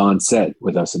he was on set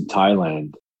with us in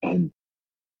Thailand. And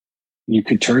you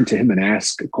could turn to him and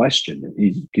ask a question, and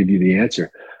he'd give you the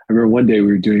answer. I remember one day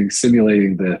we were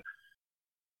simulating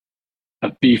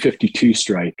a B-52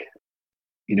 strike,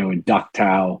 in Dak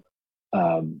Tao.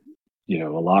 A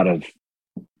lot of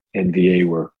NVA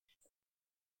were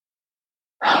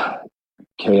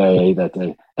KIA that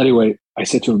day. Anyway, I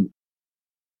said to him,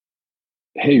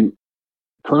 "Hey,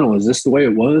 Colonel, is this the way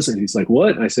it was?" And he's like,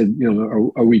 "What?" And I said,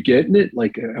 are we getting it?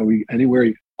 Like, are we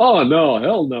anywhere? Oh, no,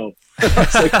 hell no.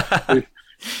 It's like,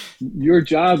 your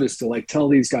job is to tell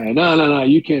these guys, no,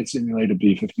 you can't simulate a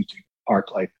B-52 arc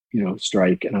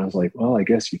strike. And I was like, well, I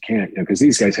guess you can't, because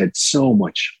these guys had so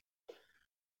much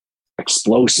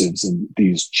explosives and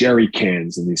these jerry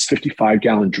cans and these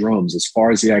 55-gallon drums as far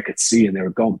as the eye could see. And they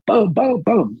were going boom, boom,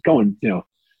 boom, going,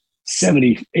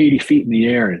 70, 80 feet in the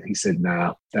air. And he said,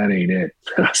 nah, that ain't it.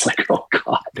 And I was like, oh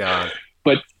God.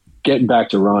 But getting back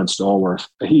to Ron Stallworth,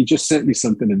 he just sent me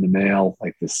something in the mail,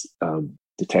 like this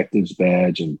detective's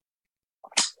badge. And,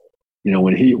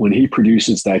 when he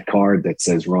produces that card that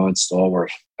says Ron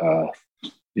Stallworth,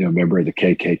 member of the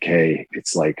KKK,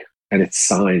 it's like, and it's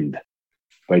signed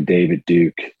by David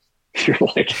Duke. You're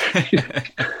like,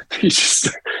 you just,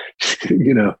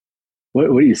 what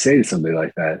do you say to somebody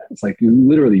like that? It's like, you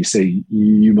literally say,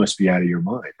 you must be out of your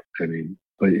mind. I mean,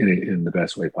 but in the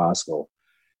best way possible.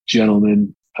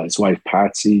 Gentleman, his wife,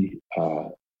 Patsy,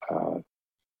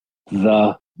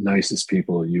 the nicest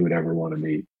people you would ever want to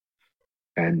meet.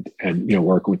 And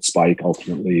work with Spike.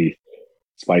 Ultimately,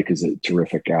 Spike is a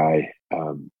terrific guy.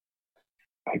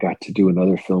 I got to do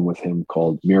another film with him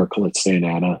called Miracle at St.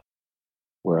 Anna.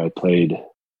 where I played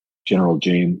General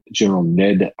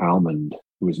Ned Almond,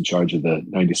 who was in charge of the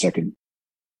 92nd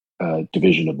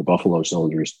Division of the Buffalo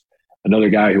Soldiers, another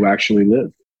guy who actually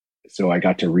lived. So I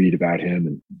got to read about him,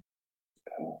 and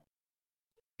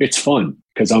it's fun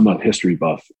because I'm a history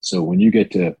buff. So when you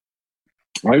get to,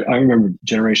 I remember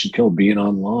Generation Kill being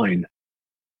online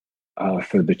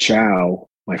for the Chow,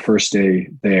 my first day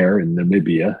there in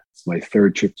Namibia. It's my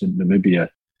third trip to Namibia.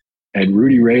 And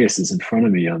Rudy Reyes is in front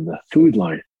of me on the food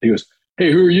line. He goes,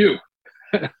 "Hey, who are you?"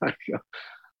 I go,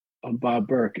 "I'm Bob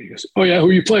Burke." He goes, "Oh yeah, who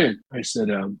are you playing?" I said,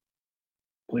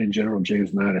 "Playing General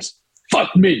James Mattis."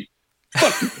 "Fuck me.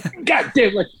 Fuck me. God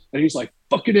damn." And he's like,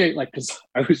 "Fucking A," because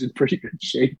I was in pretty good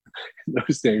shape in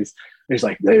those days. And he's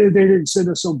like, they didn't send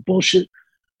us some bullshit.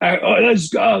 Let's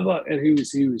go. And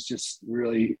he was just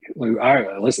really,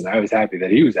 I was happy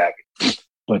that he was happy.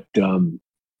 But,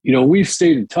 we've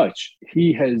stayed in touch.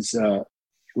 He has,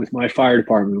 with my fire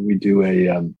department, we do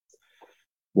a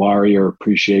warrior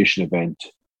appreciation event.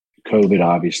 COVID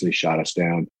obviously shot us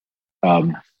down.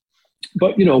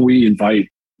 But, we invite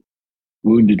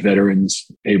wounded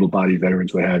veterans, able-bodied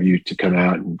veterans, what have you, to come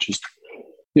out and just,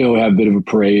 have a bit of a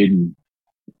parade and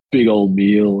big old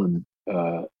meal and,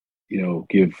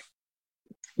 give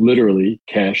literally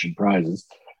cash and prizes.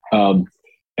 And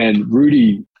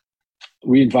Rudy,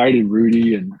 we invited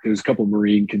Rudy, and there was a couple of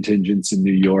Marine contingents in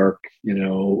New York,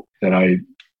 that I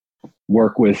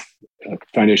work with, a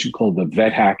foundation called the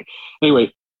Vet Hack.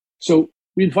 Anyway, so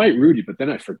we invite Rudy, but then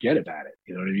I forget about it.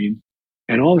 You know what I mean?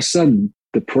 And all of a sudden,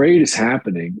 the parade is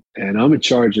happening, and I'm in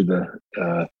charge of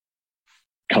the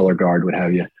color guard, what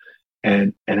have you.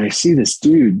 And I see this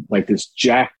dude, like this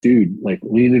jack dude, like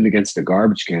leaning against a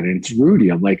garbage can, and it's Rudy.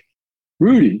 I'm like,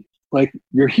 "Rudy, like,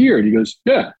 you're here." And he goes,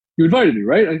 "Yeah, you invited me,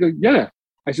 right?" I go, "Yeah."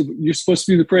 I said, "You're supposed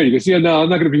to be in the parade." He goes, "Yeah, no, I'm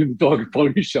not going to be in the dog and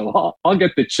pony show. I'll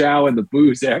get the chow and the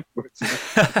booze afterwards."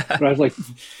 But I was like,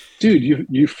 "Dude,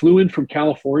 you flew in from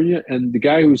California?" And the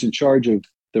guy who was in charge of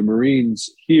the Marines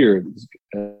here,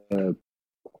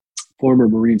 former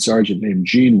Marine Sergeant named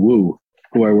Gene Wu,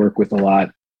 who I work with a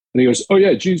lot. And he goes, "Oh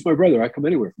yeah, Gene's my brother. I come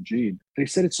anywhere for Gene." And he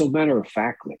said it so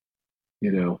matter-of-factly,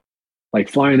 like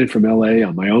flying in from LA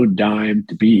on my own dime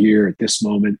to be here at this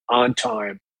moment on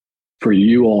time for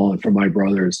you all and for my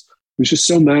brothers. It was just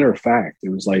so matter-of-fact. It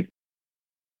was like,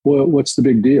 well, what's the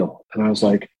big deal? And I was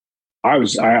like,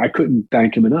 I couldn't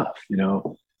thank him enough,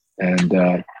 and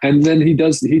then he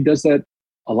does that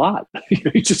a lot.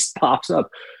 He just pops up.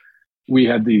 We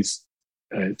have these,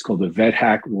 it's called the Vet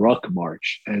Hack Ruck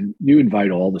March, and you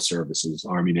invite all the services,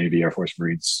 Army, Navy, Air Force,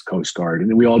 Marines, Coast Guard, and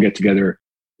then we all get together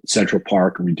at Central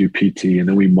Park and we do PT, and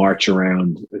then we march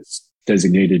around this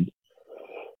designated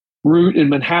route in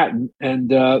Manhattan,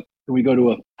 and we go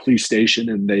to a police station,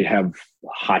 and they have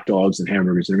hot dogs and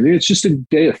hamburgers and everything. It's just a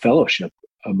day of fellowship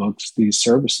amongst these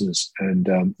services, and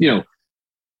a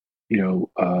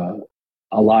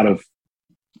lot of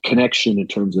connection in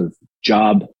terms of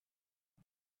job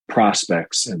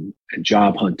prospects and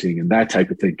job hunting and that type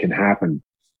of thing can happen.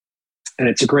 And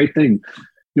it's a great thing.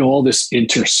 All this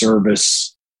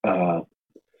inter-service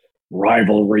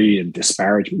rivalry and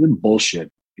disparagement and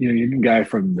bullshit. You get a guy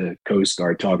from the Coast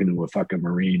Guard talking to a fucking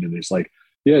Marine, and it's like,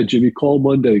 "Yeah, Jimmy, call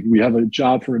Monday. We have a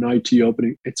job for an IT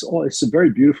opening." It's very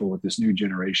beautiful with this new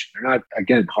generation. They're not,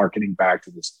 again, hearkening back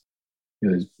to this.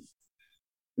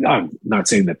 I'm not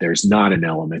saying that there's not an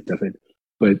element of it,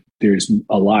 but there's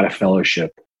a lot of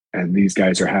fellowship, and these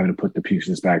guys are having to put the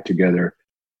pieces back together,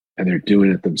 and they're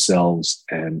doing it themselves.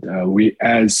 And we,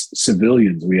 as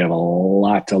civilians, we have a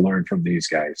lot to learn from these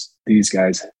guys. These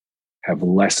guys have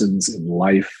lessons in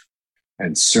life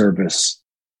and service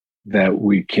that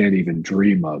we can't even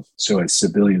dream of. So as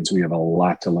civilians, we have a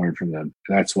lot to learn from them.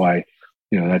 That's why,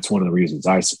 that's one of the reasons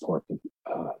I support them.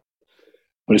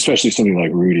 But especially somebody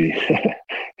like Rudy.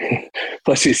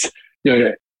 Plus he's,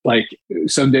 like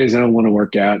some days I don't want to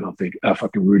work out, and I'll think, "Oh,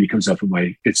 fucking Rudy" comes up on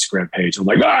my Instagram page. I'm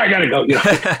like, I gotta go.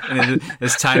 And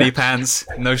his tiny pants,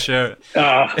 no shirt.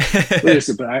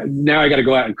 Listen, but now I got to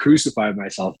go out and crucify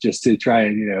myself just to try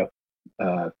and,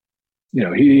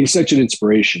 he's such an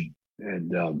inspiration,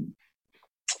 and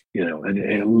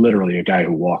and literally a guy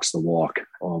who walks the walk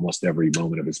almost every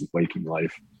moment of his waking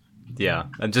life. Yeah,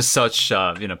 and just such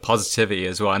positivity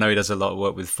as well. I know he does a lot of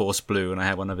work with Force Blue, and I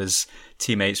had one of his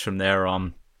teammates from there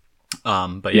on.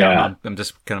 But yeah, I'm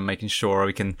just kind of making sure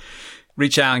we can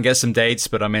reach out and get some dates.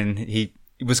 But I mean, he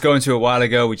was going to a while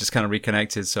ago. We just kind of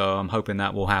reconnected, so I'm hoping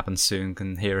that will happen soon.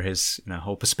 Can hear his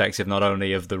whole perspective, not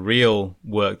only of the real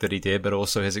work that he did, but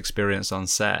also his experience on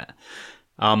set.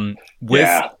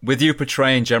 With you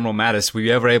portraying General Mattis, were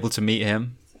you ever able to meet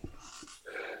him?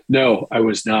 No, I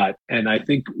was not, and I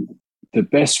think the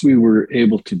best we were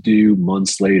able to do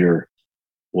months later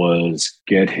was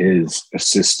get his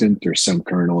assistant or some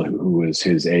colonel who was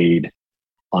his aide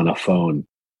on a phone.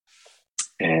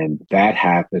 And that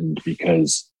happened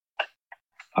because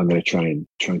I'm going to try and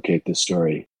truncate this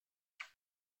story.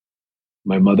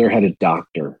 My mother had a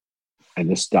doctor, and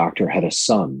this doctor had a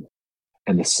son,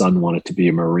 and the son wanted to be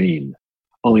a Marine.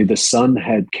 Only the son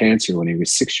had cancer when he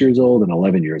was 6 years old and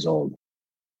 11 years old.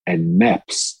 And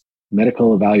MEPS,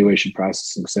 Medical Evaluation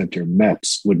Processing Center,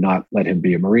 MEPS, would not let him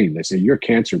be a Marine. They said, "You're a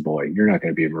cancer boy. You're not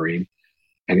going to be a Marine."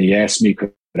 And he asked me,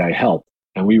 could I help?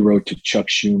 And we wrote to Chuck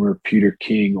Schumer, Peter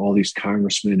King, all these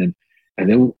congressmen. And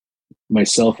then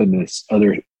myself and this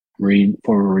other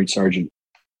former Marine sergeant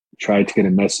tried to get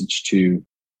a message to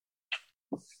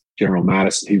General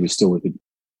Mattis. He was still with the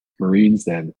Marines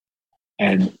then.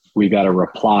 And we got a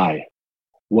reply.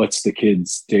 What's the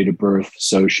kid's date of birth,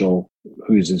 social,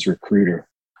 who's his recruiter?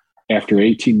 After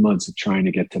 18 months of trying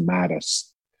to get to Mattis.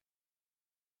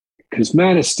 Because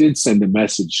Mattis did send a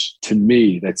message to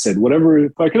me that said, whatever,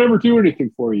 if I can ever do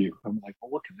anything for you. I'm like,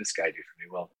 well, what can this guy do for me?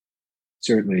 Well,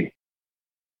 certainly,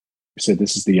 he said,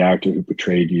 this is the actor who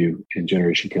portrayed you in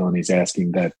Generation Kill, and he's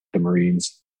asking that the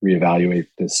Marines reevaluate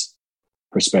this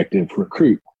prospective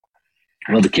recruit.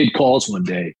 Well, the kid calls one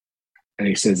day, and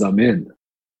he says, I'm in.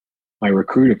 My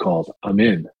recruiter called, I'm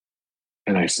in.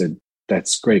 And I said,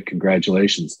 that's great,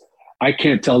 congratulations. I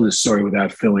can't tell this story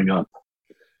without filling up.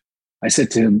 I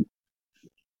said to him,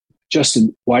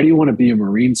 Justin, why do you want to be a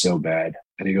Marine so bad?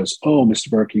 And he goes, oh, Mr.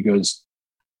 Burke, he goes,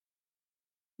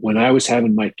 when I was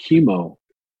having my chemo,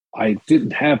 I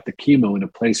didn't have the chemo in a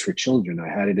place for children. I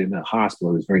had it in a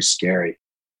hospital. It was very scary.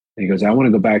 And he goes, I want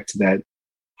to go back to that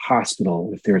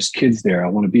hospital. If there's kids there, I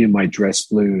want to be in my dress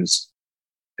blues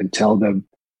and tell them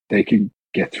they can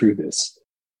get through this.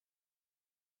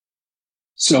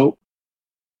 So,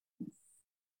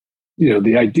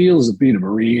 the ideals of being a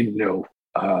Marine,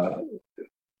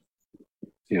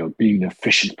 being an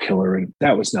efficient killer, and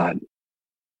that was not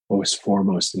what was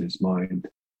foremost in his mind.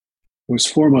 What was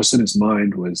foremost in his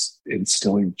mind was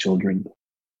instilling children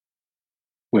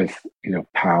with,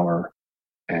 power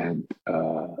and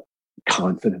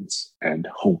confidence and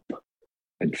hope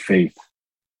and faith.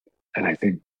 And I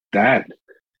think that,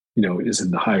 is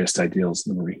in the highest ideals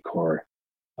in the Marine Corps.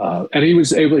 And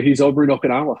he's over in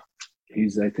Okinawa.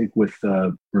 He's, I think, with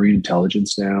Marine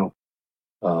Intelligence now.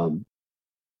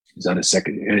 He's on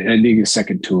ending his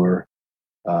second tour.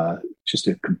 Just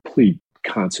a complete,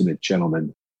 consummate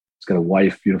gentleman. He's got a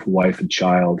wife, beautiful wife and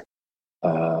child.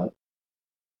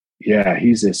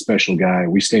 He's a special guy.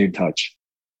 We stay in touch.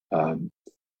 I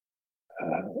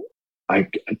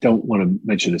don't want to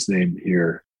mention his name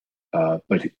here,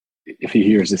 but if he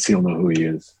hears this, he'll know who he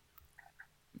is.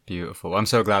 Beautiful. I'm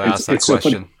so glad I asked that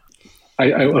question.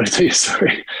 I want to tell you a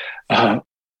story.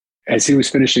 As he was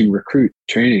finishing recruit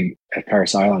training at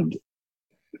Parris Island,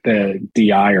 the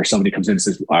DI or somebody comes in and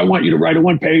says, I want you to write a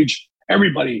one-page,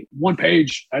 everybody, one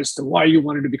page as to why you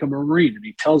wanted to become a Marine. And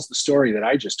he tells the story that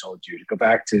I just told you, to go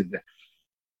back to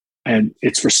and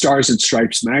it's for Stars and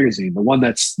Stripes magazine. The one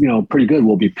that's, pretty good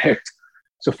will be picked.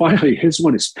 So finally his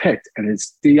one is picked, and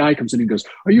his DI comes in and goes,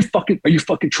 are you fucking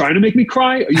trying to make me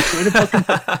cry? Are you trying to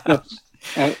fucking,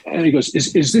 And he goes,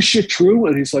 is this shit true?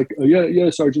 And he's like, oh, yeah,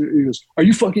 Sergeant. He goes, are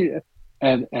you fucking,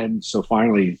 and so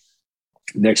finally,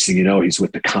 next thing you know, he's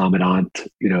with the commandant,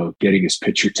 getting his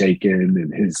picture taken,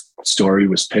 and his story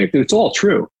was picked. And it's all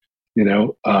true,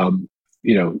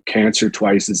 cancer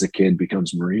twice as a kid,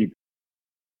 becomes Marine,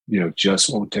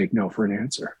 just won't take no for an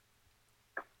answer.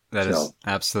 That is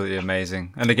absolutely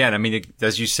amazing. And again, I mean,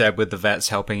 as you said, with the vets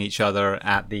helping each other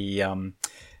at the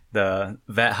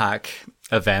Vet Hack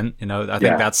event, I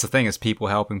think that's the thing, is people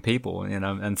helping people,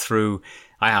 and through,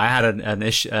 I had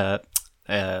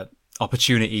an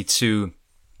opportunity to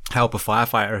help a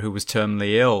firefighter who was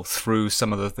terminally ill through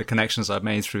some of the connections I've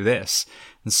made through this.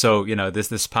 And so, there's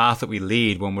this path that we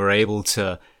lead when we're able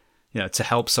to, to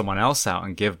help someone else out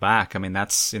and give back. I mean,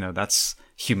 that's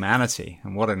humanity,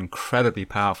 and what an incredibly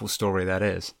powerful story that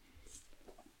is.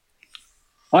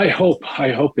 I hope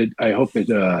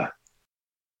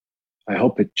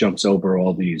it jumps over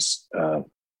all these,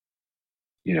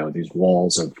 these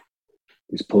walls of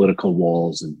these political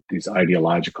walls and these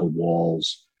ideological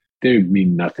walls. They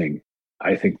mean nothing.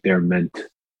 I think they're meant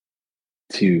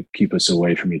to keep us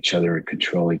away from each other and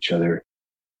control each other.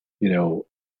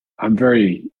 I'm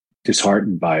very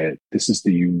disheartened by it. This is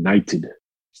the United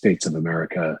States of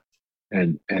America.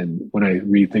 And when I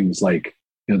read things like,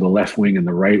 the left wing and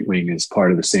the right wing is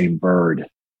part of the same bird,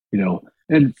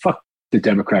 and fuck the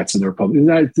Democrats and the Republicans.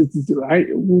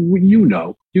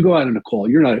 You go out on a call.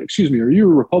 You're not. Excuse me. Are you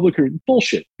a Republican?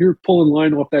 Bullshit. You're pulling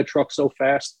line off that truck so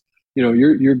fast.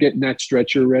 You're getting that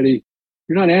stretcher ready.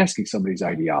 You're not asking somebody's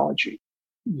ideology,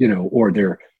 or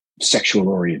their sexual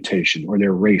orientation, or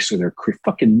their race, or their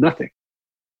fucking nothing.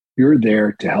 You're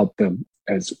there to help them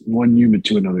as one human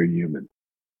to another human.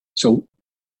 So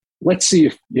let's see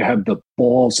if you have the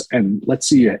balls, and let's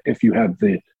see if you have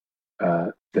the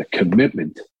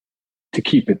commitment to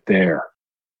keep it there.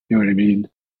 You know what I mean?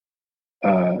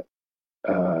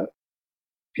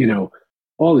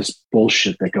 All this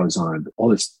bullshit that goes on, all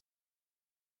this,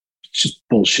 it's just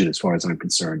bullshit as far as I'm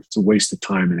concerned. It's a waste of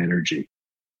time and energy.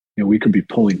 We could be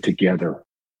pulling together.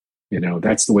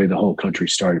 That's the way the whole country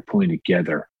started, pulling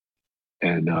together.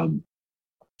 And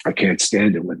I can't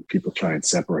stand it when people try and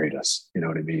separate us. You know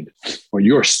what I mean? Or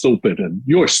you're stupid and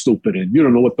you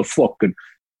don't know what the fuck, and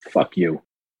fuck you.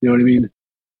 You know what I mean?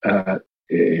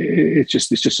 It's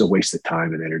just a waste of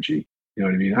time and energy. You know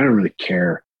what I mean? I don't really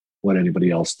care what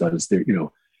anybody else does. If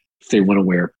they want to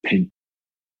wear pink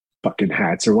fucking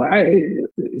hats or what,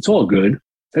 it's all good.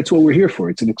 That's what we're here for.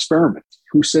 It's an experiment.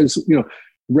 Who says,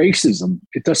 racism,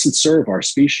 it doesn't serve our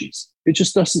species. It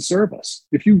just doesn't serve us.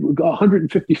 If you go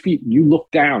 150 feet and you look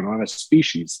down on a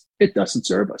species, it doesn't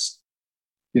serve us.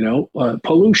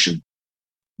 Pollution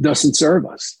doesn't serve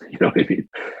us. You know what I mean?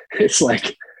 It's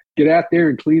like, get out there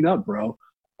and clean up, bro.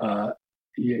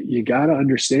 You got to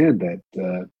understand that,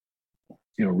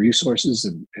 resources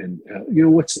and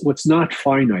what's not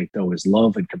finite though is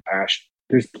love and compassion.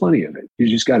 There's plenty of it. You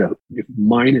just got to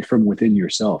mine it from within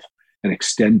yourself and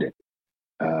extend it.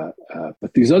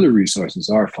 But these other resources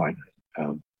are finite.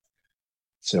 But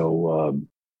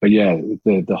yeah,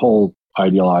 the whole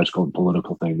ideological and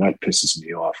political thing, that pisses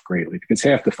me off greatly, because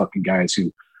half the fucking guys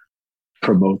who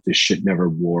promote this shit never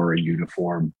wore a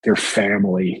uniform. Their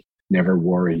family never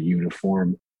wore a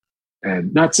uniform.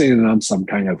 And not saying that I'm some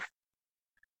kind of,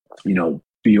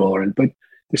 be all, but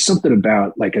there's something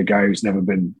about like a guy who's never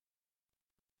been,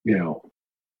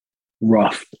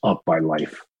 roughed up by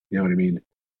life. You know what I mean?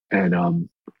 And,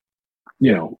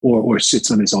 or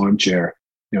sits on his armchair,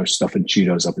 stuffing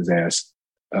Cheetos up his ass,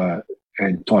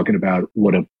 and talking about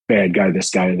what a bad guy this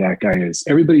guy or that guy is.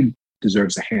 Everybody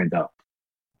deserves a hand up,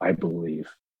 I believe.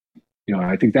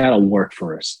 I think that'll work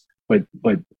for us. But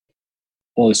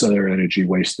all this other energy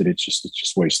wasted, it's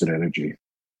just wasted energy.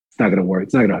 It's not going to work.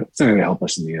 It's not going to help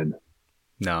us in the end.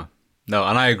 No.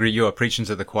 And I agree. You are preaching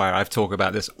to the choir. I've talked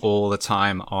about this all the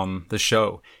time on the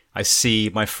show. I see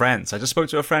my friends. I just spoke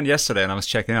to a friend yesterday and I was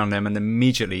checking in on them, and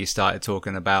immediately he started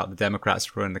talking about the Democrats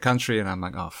who run the country. And I'm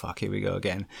like, oh, fuck, here we go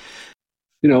again.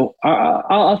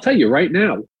 I'll tell you right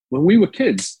now, when we were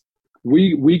kids,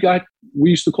 we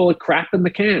used to call it crap in the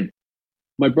can.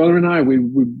 My brother and I, we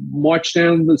marched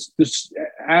down this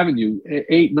avenue,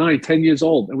 8, 9, 10 years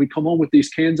old, and we come home with these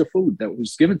cans of food that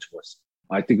was given to us.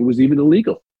 I think it was even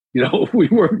illegal. We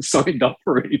weren't signed up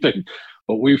for anything,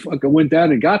 but we fucking went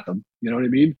down and got them. You know what I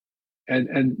mean?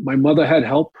 And my mother had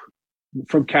help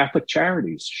from Catholic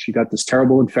Charities. She got this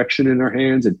terrible infection in her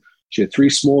hands, and she had 3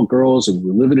 small girls, and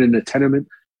we were living in a tenement.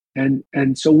 And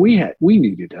so we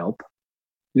needed help,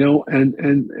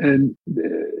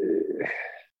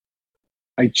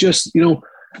 I just,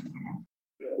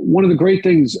 one of the great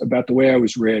things about the way I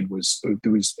was reared was it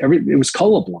was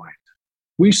colorblind.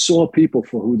 We saw people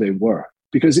for who they were,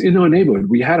 because in our neighborhood,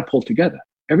 we had to pull together.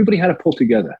 Everybody had to pull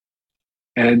together.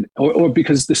 And, or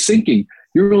because the sinking,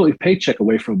 you're only a paycheck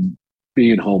away from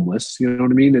being homeless, you know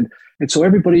what I mean? And so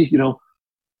everybody,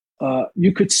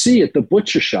 you could see at the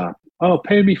butcher shop, oh,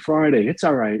 pay me Friday. It's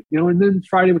all right. And then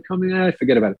Friday would come in,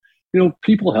 forget about it.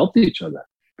 People helped each other.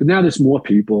 But now there's more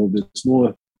people, there's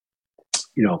more,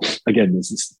 again, there's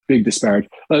this big disparity.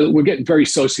 We're getting very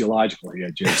sociological here,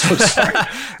 Jay. So sorry.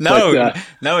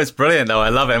 No, it's brilliant though. I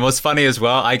love it. And what's funny as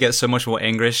well, I get so much more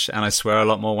English and I swear a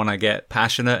lot more when I get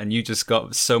passionate, and you just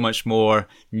got so much more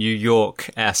New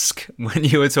York-esque when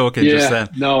you were talking just then.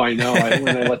 No, I know.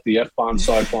 When I let the F-bomb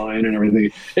start flying and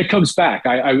everything, it comes back.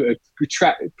 I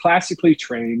classically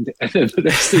trained, and then the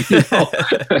next thing you know,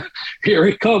 here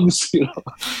it comes.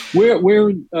 Where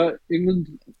in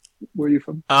England? Where are you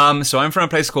from? So I'm from a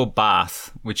place called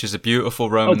Bath, which is a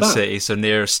beautiful Roman city, so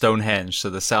near Stonehenge,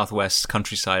 so the southwest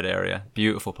countryside area.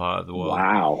 Beautiful part of the world.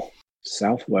 Wow.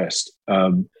 Southwest.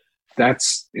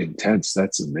 That's intense.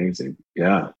 That's amazing.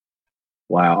 Yeah.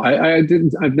 Wow. I've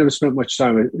never spent much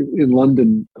time in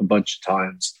London a bunch of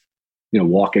times,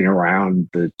 walking around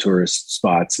the tourist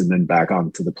spots and then back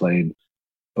onto the plane.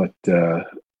 But I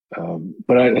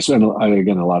spent,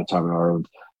 again, a lot of time in Ireland.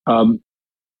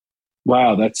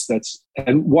 Wow, that's.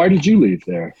 And why did you leave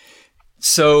there?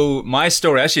 So my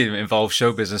story actually involves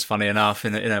show business, funny enough,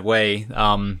 in a way.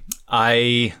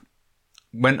 I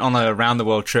went on a round the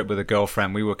world trip with a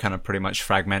girlfriend. We were kind of pretty much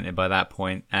fragmented by that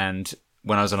point. And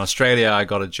when I was in Australia, I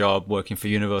got a job working for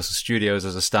Universal Studios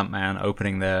as a stuntman,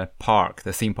 opening their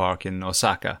theme park in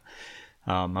Osaka.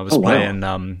 I was playing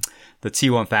the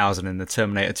T-1000 in the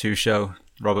Terminator 2 show,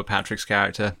 Robert Patrick's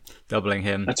character, doubling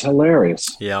him. That's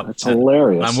hilarious. Yeah, that's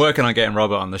hilarious. I'm working on getting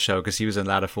Robert on the show because he was in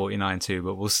Ladder 49 too,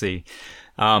 but we'll see.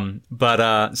 So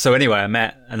anyway, I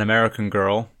met an American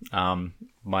girl,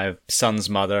 my son's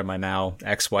mother, my now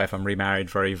ex-wife. I'm remarried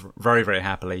very, very, very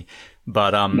happily.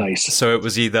 But nice. So it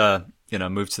was either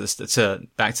move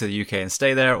back to the UK and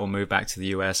stay there, or move back to the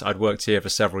US. I'd worked here for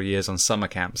several years on summer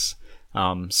camps,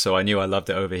 so I knew I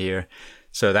loved it over here.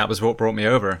 So that was what brought me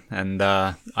over. And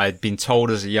I'd been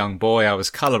told as a young boy I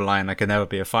was colorblind, I could never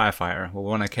be a firefighter. Well,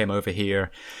 when I came over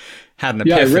here, had an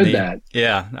epiphany. Yeah, I read that.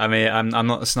 Yeah, I mean, I'm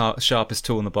not the sharpest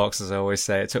tool in the box, as I always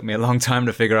say. It took me a long time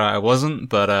to figure out I wasn't,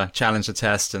 but challenged the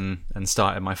test and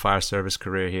started my fire service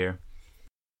career here.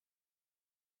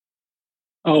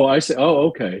 Oh, I see. Oh,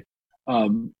 okay.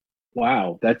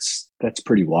 Wow, that's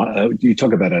pretty wild. You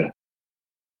talk about a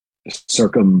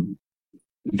circumventive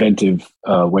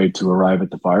way to arrive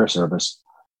at the fire service.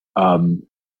 Wow,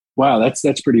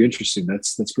 that's pretty interesting.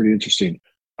 That's pretty interesting.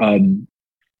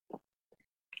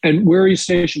 And where are you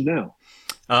stationed now?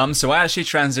 So I actually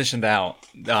transitioned out.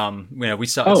 We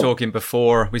started talking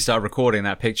before we started recording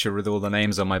that picture with all the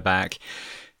names on my back.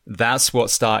 That's what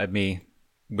started me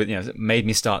with, made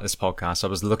me start this podcast. I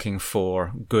was looking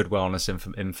for good wellness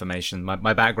information.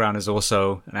 My background is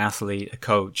also an athlete, a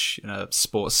coach,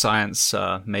 sports science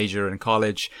major in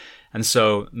college. And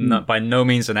so by no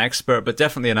means an expert, but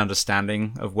definitely an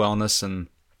understanding of wellness and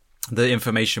the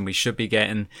information we should be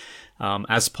getting.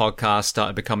 As podcasts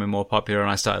started becoming more popular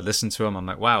and I started listening to them, I'm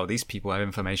like, wow, these people have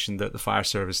information that the fire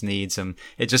service needs. And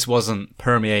it just wasn't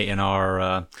permeating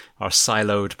our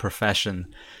siloed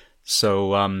profession.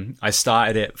 So I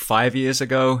started it 5 years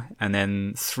ago, and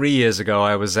then 3 years ago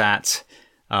I was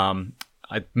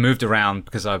I moved around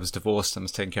because I was divorced and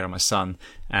was taking care of my son,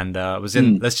 and I was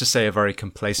in, let's just say, a very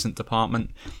complacent department.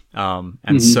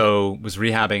 So was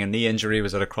rehabbing a knee injury,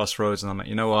 was at a crossroads, and I'm like,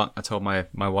 you know what? I told my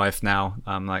wife now,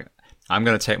 I'm like, I'm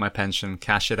going to take my pension,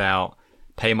 cash it out,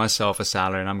 pay myself a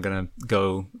salary, and I'm going to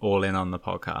go all in on the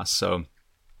podcast. So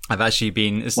I've actually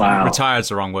been, retired's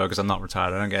the wrong word because I'm not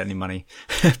retired. I don't get any money,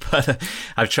 but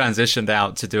I've transitioned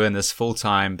out to doing this full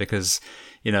time because,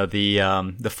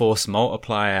 the force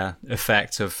multiplier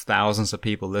effect of thousands of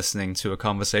people listening to a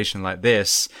conversation like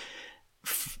this,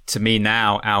 to me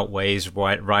now outweighs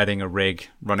riding a rig,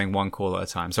 running one call at a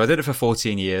time. So I did it for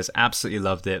 14 years, absolutely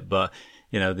loved it. But,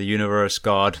 the universe,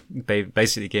 God,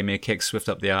 basically gave me a swift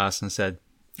kick up the ass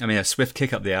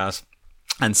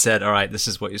and said, all right, this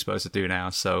is what you're supposed to do now.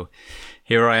 So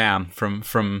here I am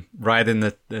from riding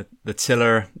the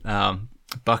tiller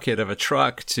bucket of a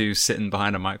truck to sitting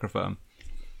behind a microphone.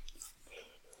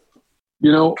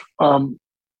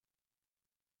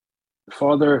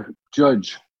 Father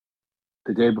Judge,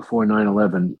 the day before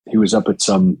 9/11, he was up at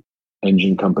some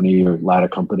engine company or ladder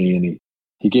company, and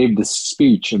he gave this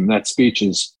speech, and that speech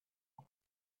is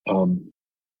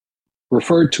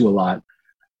referred to a lot.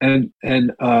 And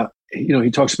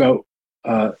he talks about,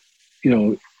 the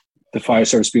fire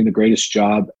service being the greatest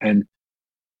job. And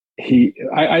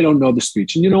I don't know the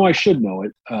speech, and I should know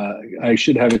it. I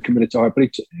should have it committed to heart. But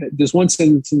there's one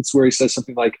sentence where he says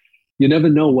something like, "You never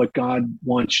know what God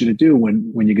wants you to do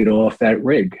when you get off that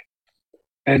rig."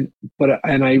 And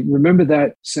I remember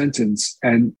that sentence.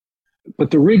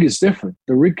 But the rig is different.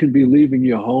 The rig could be leaving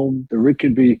your home. The rig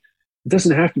could be. It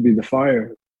doesn't have to be the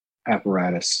fire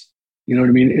apparatus. You know what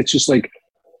I mean? It's just like,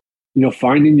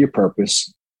 finding your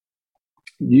purpose.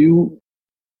 You,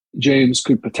 James,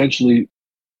 could potentially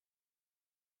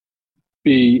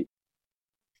be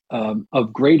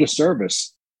of greater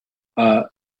service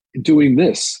doing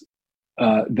this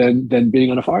than being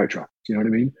on a fire truck. You know what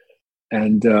I mean?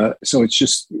 And so it's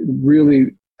just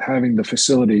really having the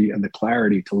facility and the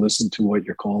clarity to listen to what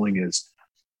your calling is.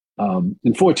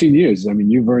 In 14 years, I mean,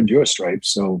 you've earned your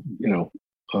stripes. So,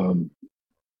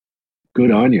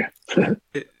 good on you.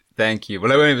 Thank you.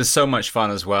 Well, it was so much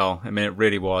fun as well. I mean, it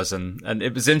really was. And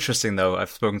it was interesting, though. I've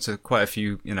spoken to quite a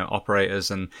few, operators,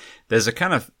 and there's a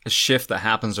kind of a shift that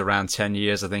happens around 10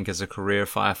 years, I think, as a career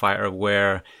firefighter,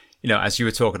 where, as you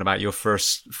were talking about, your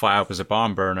first fire was a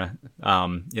barn burner.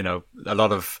 a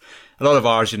lot of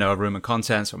ours, a room of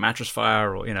contents or mattress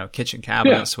fire or, kitchen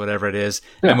cabinets, whatever it is.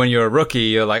 Yeah. And when you're a rookie,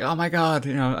 you're like, oh my God,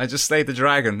 I just slayed the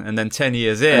dragon. And then 10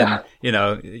 years in,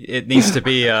 it needs to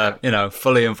be,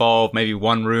 fully involved, maybe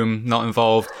one room not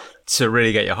involved to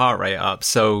really get your heart rate up.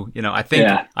 So, I think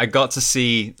I got to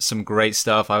see some great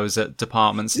stuff. I was at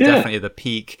departments, definitely at the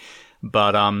peak.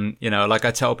 But, like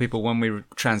I tell people when we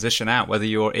transition out, whether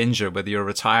you're injured, whether you're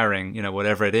retiring,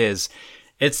 whatever it is,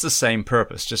 it's the same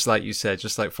purpose. Just like you said,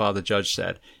 just like Father Judge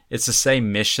said, it's the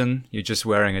same mission. You're just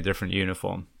wearing a different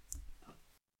uniform.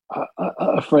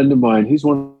 A friend of mine, he's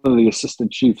one of the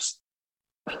assistant chiefs,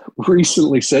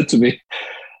 recently said to me,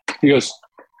 he goes,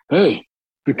 "Hey,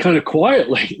 been kind of quiet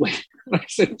lately." And I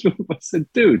said to him,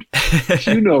 "Dude,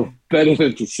 you know better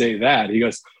than to say that." He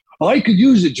goes, "I could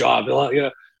use a job."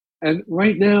 And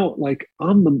right now, like,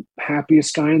 I'm the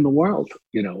happiest guy in the world,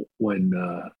 when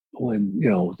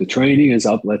the training is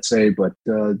up, let's say, but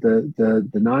the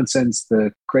nonsense,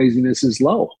 the craziness is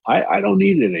low. I don't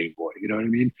need it anymore. You know what I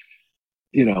mean?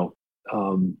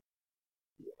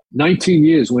 19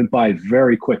 years went by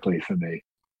very quickly for me.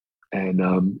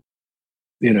 And,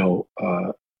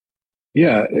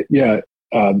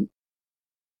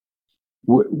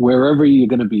 wherever you're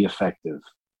going to be effective,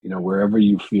 wherever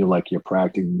you feel like you're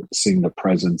practicing the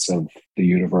presence of the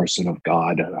universe and of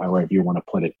God, however you want to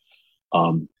put it,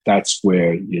 that's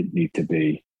where you need to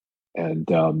be. And,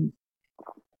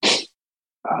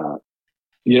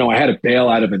 I had to bail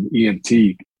out of an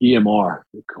EMR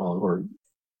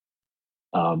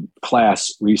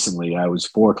class recently. I was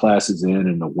 4 classes in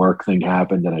and the work thing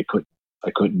happened and I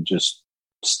couldn't just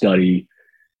study.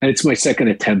 And it's my second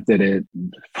attempt at it.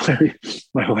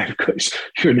 My wife goes,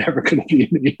 "You're never going to be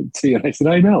an EMT." And I said,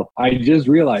 "I know. I just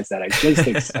realized that. I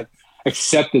just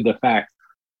accepted the fact."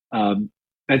 And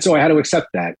so I had to accept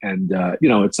that. And,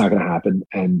 it's not going to happen.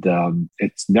 And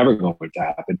it's never going to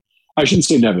happen. I shouldn't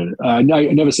say never. I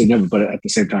never say never, but at the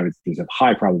same time, there's a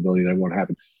high probability that it won't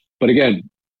happen. But again,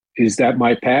 is that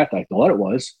my path? I thought it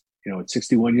was. At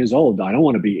 61 years old, I don't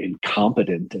want to be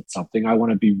incompetent at something. I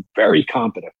want to be very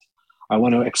competent. I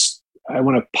want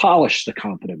to polish the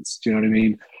competence. Do you know what I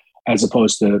mean? As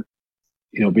opposed to,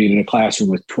 being in a classroom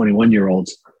with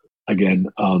 21-year-olds again.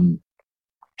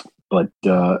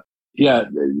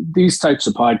 These types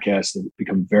of podcasts have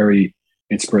become very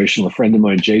inspirational. A friend of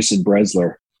mine, Jason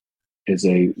Bresler, is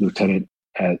a lieutenant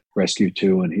at Rescue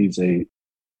 2, and he's a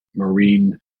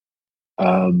Marine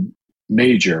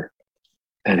major.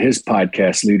 And his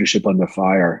podcast, Leadership Under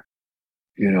Fire,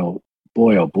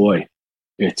 boy, oh boy,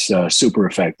 it's super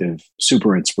effective,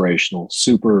 super inspirational,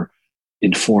 super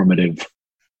informative.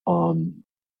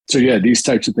 These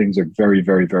types of things are very,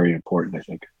 very, very important, I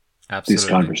think. Absolutely. These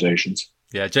conversations.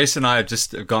 Yeah, Jason and I have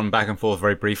just gone back and forth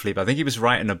very briefly, but I think he was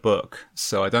writing a book.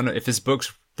 So I don't know if his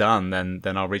book's done, then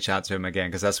I'll reach out to him again,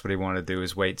 because that's what he wanted to do,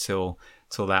 is wait till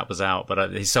that was out.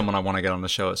 But he's someone I want to get on the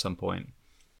show at some point.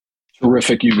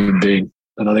 Terrific human being.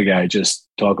 Another guy, just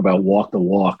talk about walk the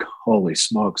walk. Holy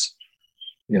smokes.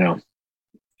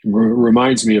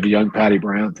 Reminds me of a young Patty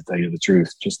Brown, to tell you the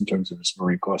truth, just in terms of his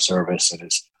Marine Corps service and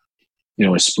his,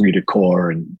 esprit de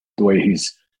corps, and the way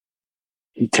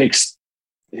he takes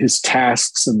his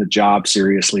tasks and the job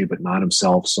seriously, but not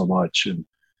himself so much. And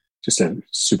just a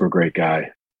super great guy,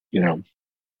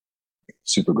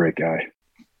 super great guy.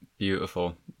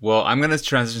 Beautiful. Well, I'm going to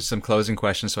transition to some closing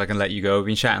questions so I can let you go. We've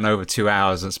been chatting over 2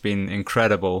 hours. It's been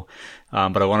incredible.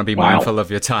 But I want to be mindful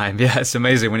of your time. Yeah, it's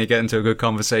amazing when you get into a good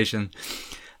conversation.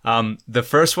 The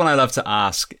first one I love to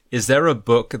ask, is there a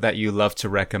book that you love to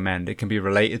recommend? It can be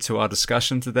related to our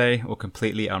discussion today or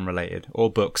completely unrelated, or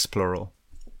books, plural.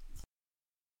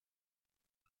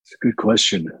 It's a good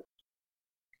question.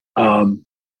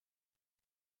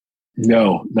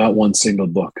 No, not one single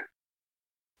book.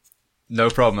 No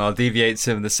problem. I'll deviate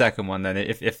to the second one then.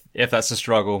 If that's a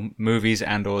struggle, movies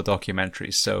and or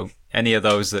documentaries. So any of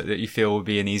those that you feel would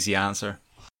be an easy answer.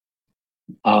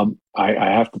 I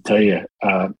have to tell you,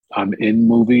 I'm in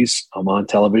movies, I'm on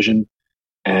television,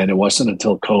 and it wasn't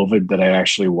until COVID that I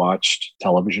actually watched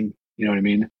television. You know what I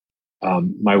mean?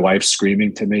 My wife's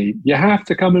screaming to me, "You have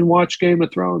to come and watch Game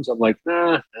of Thrones." I'm like,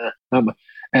 nah.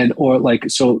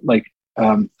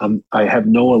 I have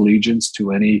no allegiance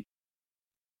to any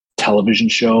television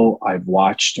show. I've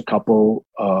watched a couple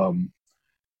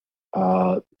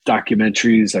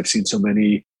documentaries. I've seen so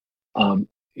many.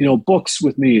 Books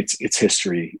with me, it's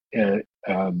history.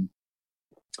 I'm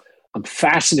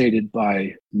fascinated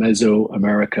by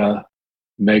Mesoamerica,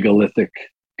 megalithic,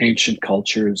 ancient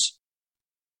cultures.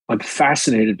 I'm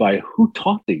fascinated by who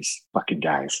taught these fucking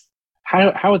guys.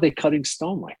 How are they cutting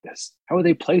stone like this? How are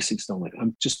they placing stone like this?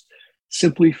 I'm just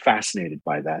simply fascinated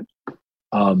by that.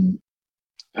 Um,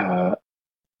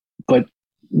 but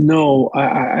no,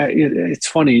 it's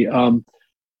funny.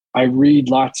 I read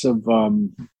lots of,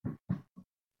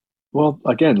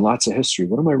 again, lots of history.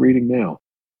 What am I reading now?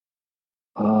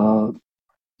 No,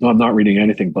 I'm not reading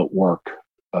anything but work.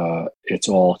 It's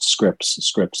all scripts.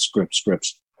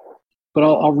 But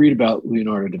I'll read about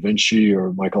Leonardo da Vinci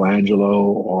or Michelangelo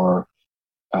or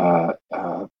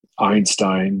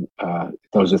Einstein.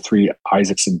 Those are three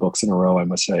Isaacson books in a row, I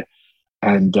must say.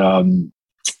 And, I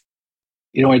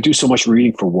do so much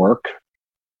reading for work.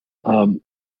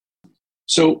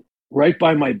 So right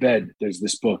by my bed, there's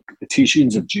this book, The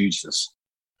Teachings of Jesus,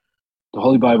 the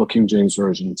Holy Bible, King James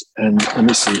Versions. And let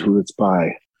me see who it's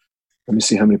by. Let me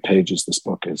see how many pages this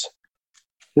book is.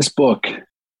 This book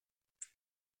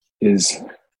is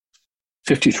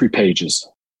 53 pages.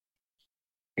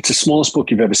 It's the smallest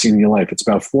book you've ever seen in your life. It's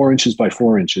about 4 inches by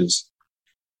 4 inches.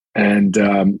 And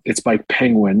it's by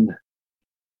Penguin.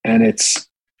 And it's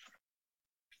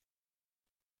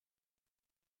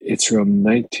from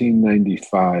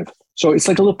 1995. So it's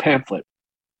like a little pamphlet.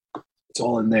 It's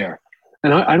all in there.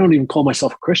 And I don't even call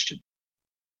myself a Christian.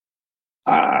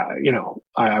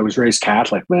 I was raised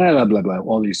Catholic, blah, blah, blah, blah,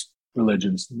 all these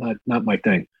religions, not my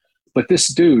thing. But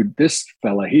this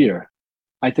fella here,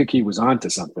 I think he was onto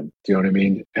something. Do you know what I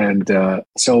mean? And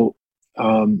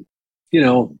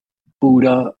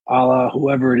Buddha, Allah,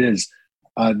 whoever it is,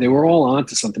 they were all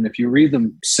onto something. If you read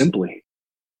them simply,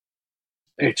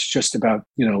 it's just about,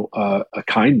 a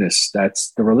kindness.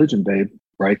 That's the religion, babe,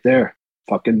 right there.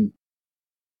 Fucking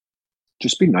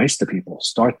just be nice to people.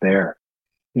 Start there,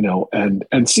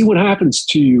 and see what happens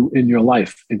to you in your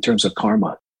life in terms of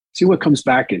karma. See what comes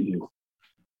back at you.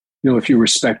 If you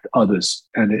respect others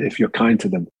and if you're kind to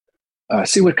them,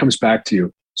 see what comes back to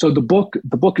you. So the book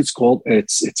is called,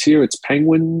 it's here, it's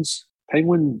Penguin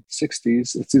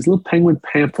 60s. It's this little penguin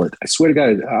pamphlet. I swear to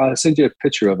God, I'll send you a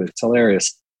picture of it. It's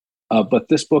hilarious. But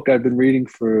this book I've been reading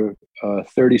for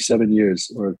 37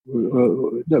 years, or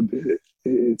no,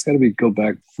 it's got to go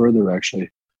back further,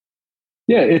 actually.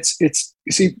 Yeah, it's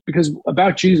you see, because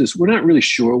about Jesus, we're not really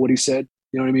sure what he said.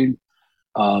 You know what I mean?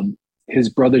 His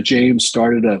brother James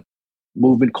started a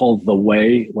movement called The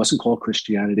Way. It wasn't called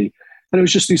Christianity. And it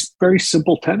was just these very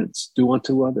simple tenets: do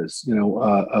unto others,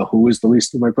 who is the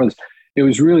least of my brothers. It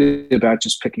was really about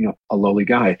just picking up a lowly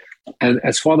guy. And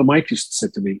as Father Mike used to say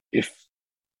to me, if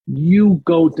you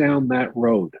go down that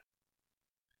road,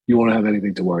 you won't have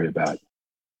anything to worry about.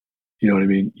 You know what I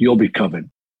mean? You'll be covered.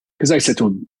 Because I said to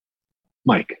him,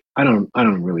 Mike, I don't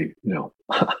really,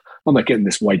 I'm not getting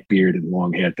this white beard and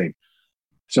long hair thing.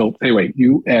 So anyway,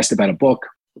 you asked about a book.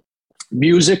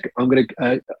 Music, I'm going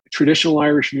to, traditional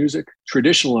Irish music,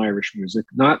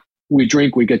 not we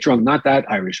drink, we get drunk, not that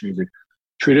Irish music.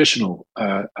 Traditional,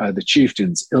 the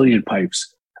chieftains, Ilian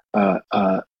pipes,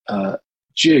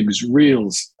 jigs,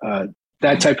 reels,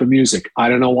 that type of music. I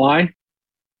don't know why.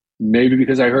 Maybe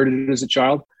because I heard it as a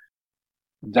child.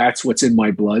 That's what's in my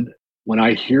blood. When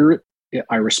I hear it,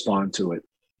 I respond to it.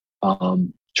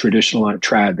 Traditional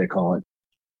trad, they call it.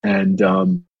 And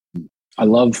I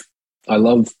love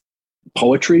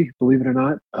poetry, believe it or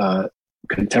not.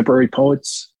 Contemporary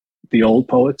poets, the old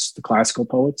poets, the classical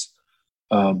poets.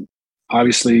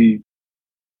 Obviously,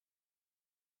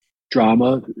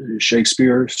 drama,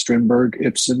 Shakespeare, Strindberg,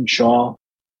 Ibsen, Shaw.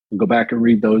 I'll go back and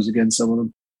read those again, some of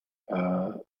them.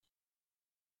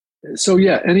 So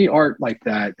yeah, any art like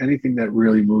that, anything that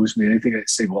really moves me, anything that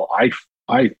say, well,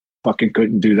 I fucking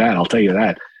couldn't do that. I'll tell you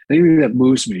that. Anything that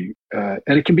moves me, and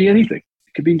it can be anything.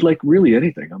 It could be like really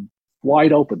anything. I'm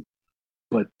wide open.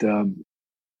 But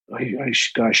I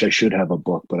should have a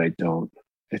book, but I don't.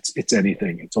 It's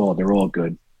anything. They're all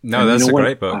good. No, that's a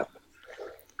great book.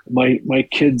 My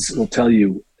kids will tell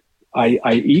you, I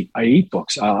eat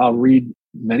books. I'll read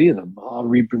many of them. I'll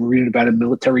be reading about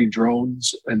military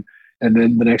drones, and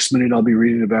then the next minute I'll be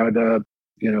reading about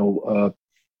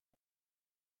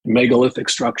megalithic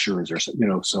structures, or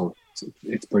so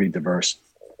it's pretty diverse.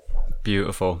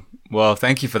 Beautiful. Well,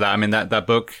 thank you for that. I mean, that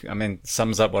book,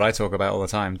 sums up what I talk about all the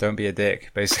time. Don't be a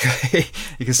dick, basically.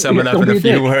 You can sum it up in a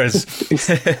few words.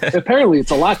 Apparently,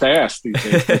 it's a lot to ask these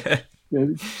days.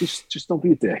 Just don't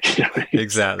be a dick.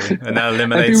 Exactly. And that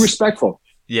eliminates... And be respectful.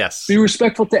 Yes. Be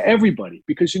respectful to everybody,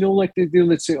 because like they do,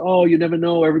 let's say, oh, you never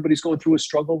know, everybody's going through a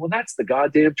struggle. Well, that's the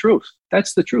goddamn truth.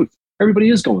 That's the truth. Everybody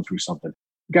is going through something.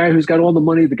 The guy who's got all the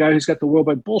money, the guy who's got the world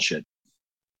by bullshit.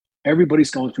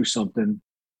 Everybody's going through something.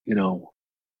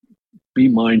 Be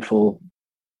mindful,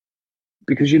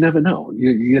 because you never know.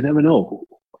 You never know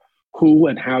who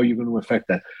and how you're going to affect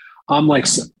that. I'm like,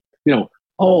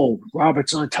 oh,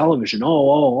 Robert's on television.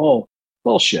 Oh,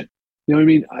 bullshit. You know what I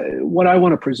mean? What I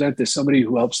want to present is somebody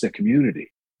who helps the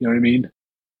community. You know what I mean?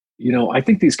 I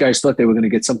think these guys thought they were going to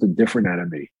get something different out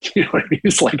of me. You know what I mean?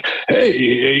 It's like,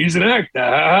 hey, he's an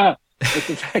actor. But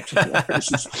the fact of the matter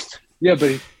is, yeah,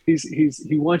 but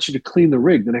he wants you to clean the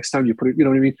rig the next time you put it. You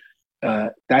know what I mean?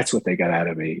 That's what they got out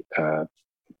of me.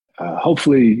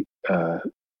 Hopefully,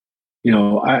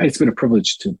 it's been a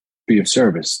privilege to be of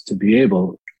service, to be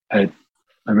able. I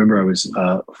remember I was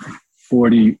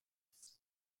 41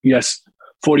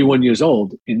 years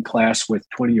old in class with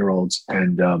 20-year-olds,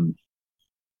 and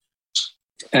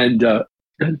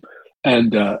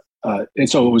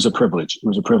so it was a privilege. It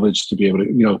was a privilege to be able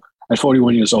to, at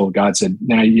 41 years old, God said,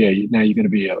 now you're going to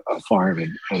be a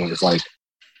fireman. And I was like,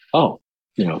 oh,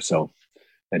 so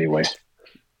anyway.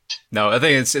 No, I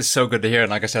think it's so good to hear.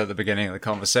 And like I said at the beginning of the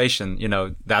conversation,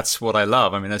 that's what I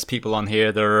love. I mean, there's people on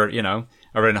here that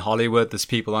are in Hollywood. There's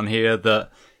people on here that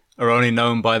are only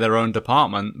known by their own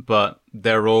department, but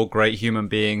they're all great human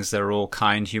beings. They're all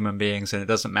kind human beings. And it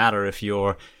doesn't matter if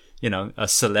you're, a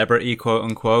celebrity, quote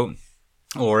unquote,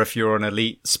 or if you're an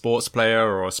elite sports player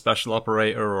or a special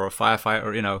operator or a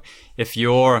firefighter,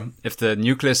 if the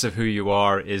nucleus of who you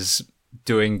are is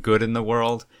doing good in the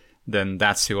world, then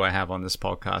that's who I have on this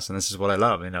podcast. And this is what I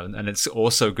love, and it's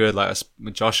also good. Like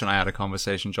Josh and I had a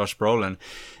conversation, Josh Brolin.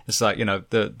 It's like,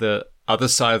 the other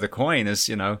side of the coin is,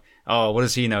 oh, what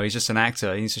does he know? He's just an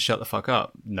actor. He needs to shut the fuck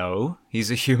up. No,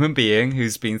 he's a human being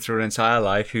who's been through an entire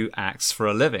life who acts for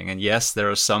a living. And yes, there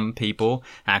are some people,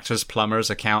 actors, plumbers,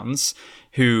 accountants,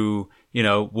 who,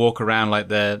 walk around like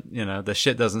their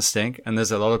shit doesn't stink. And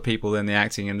there's a lot of people in the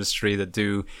acting industry that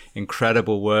do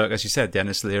incredible work. As you said,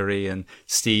 Dennis Leary and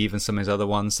Steve and some of these other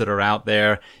ones that are out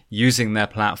there using their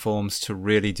platforms to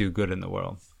really do good in the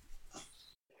world.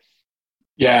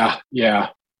 Yeah.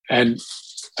 And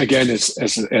again,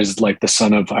 as like the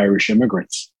son of Irish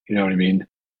immigrants, you know what I mean?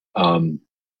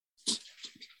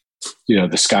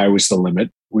 The sky was the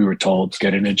limit. We were told,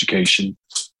 get an education,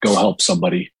 go help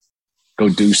somebody, go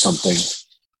do something.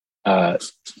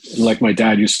 Like my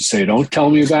dad used to say, don't tell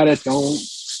me about it. Don't,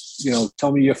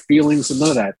 tell me your feelings and none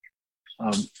of that.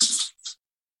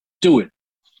 Do it.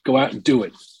 Go out and do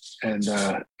it. And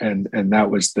that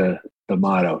was the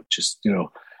motto. Just,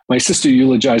 my sister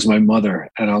eulogized my mother,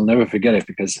 and I'll never forget it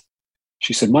because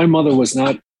she said, my mother was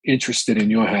not interested in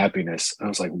your happiness. And I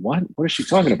was like, what? What is she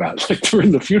talking about? Like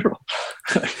during the funeral.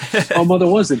 My mother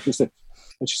was interested.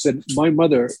 And she said, my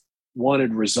mother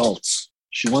wanted results.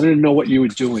 She wanted to know what you were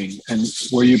doing and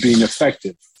were you being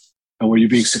effective and were you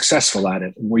being successful at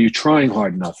it and were you trying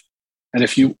hard enough? And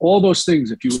if you were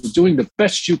doing the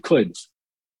best you could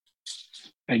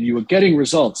and you were getting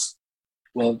results,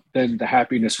 well, then the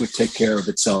happiness would take care of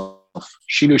itself.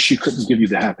 She knew she couldn't give you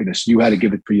the happiness. You had to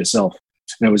give it for yourself.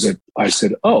 And I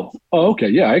said, oh, okay.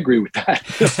 Yeah, I agree with that.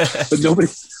 But nobody,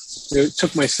 it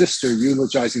took my sister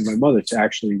eulogizing my mother to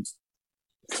actually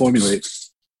formulate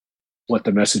what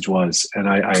the message was. And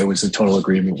I was in total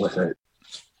agreement with it.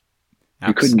 Absolutely.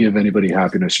 You couldn't give anybody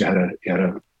happiness. You had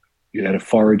to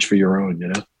forage for your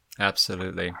own,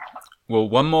 Absolutely. Well,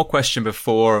 one more question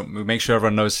before we make sure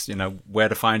everyone knows, where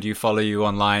to find you, follow you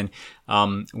online.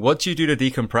 What do you do to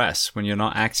decompress when you're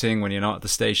not acting, when you're not at the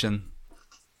station?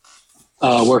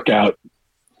 Workout.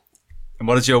 And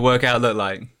what does your workout look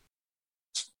like?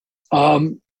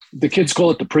 The kids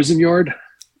call it the prison yard.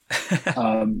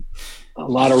 A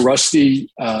lot of rusty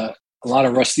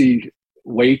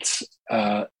weights,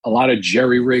 a lot of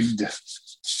jerry-rigged,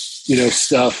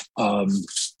 stuff.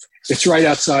 It's right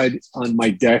outside on my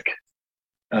deck.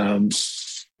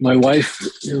 My wife,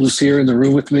 who's here in the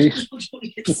room with me.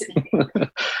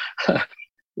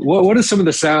 What are some of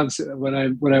the sounds when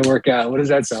I work out? What does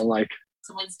that sound like?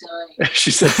 Someone's dying.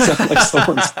 She said it sounds like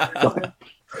someone's dying.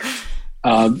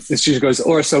 And she goes,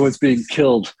 or someone's being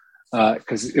killed.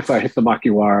 Because if I hit the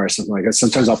makiwara or something like that,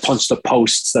 sometimes I'll punch the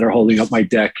posts that are holding up my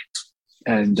deck,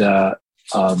 and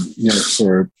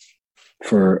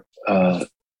for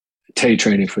Tay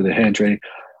training, for the hand training.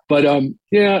 But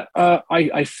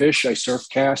I fish, I surf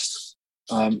cast,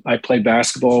 I play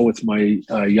basketball with my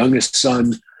youngest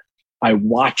son. I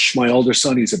watch my older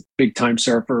son; he's a big time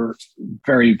surfer,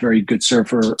 very very good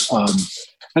surfer.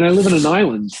 And I live in an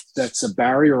island that's a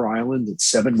barrier island. It's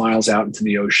 7 miles out into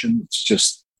the ocean. It's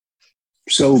just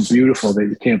so beautiful that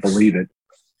you can't believe it.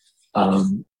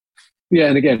 And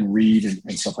again, read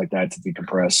and stuff like that to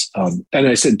decompress. And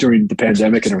I said during the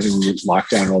pandemic and everything, we were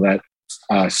locked down and all that,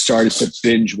 started to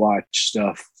binge watch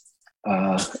stuff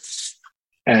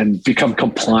and become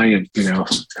compliant,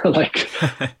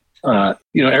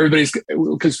 everybody's,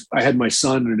 because I had my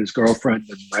son and his girlfriend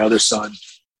and my other son.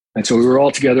 And so we were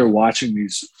all together watching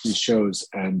these shows,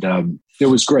 and it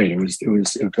was great. It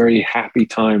was a very happy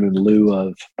time in lieu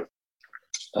of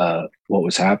what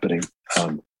was happening.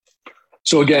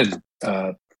 So again,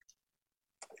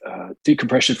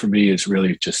 decompression for me is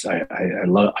really just I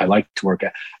like to work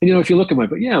out. And if you look at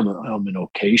I'm in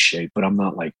okay shape, but I'm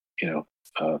not like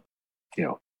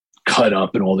cut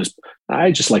up and all this.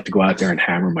 I just like to go out there and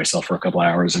hammer myself for a couple of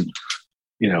hours, and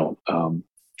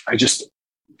I just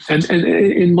and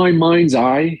in my mind's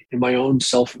eye, in my own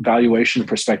self-evaluation and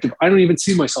perspective, I don't even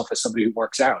see myself as somebody who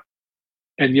works out,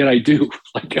 and yet I do,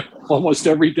 like almost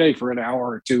every day for an hour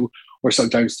or two, or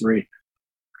sometimes 3.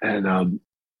 And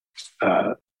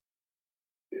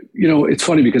it's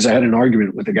funny because I had an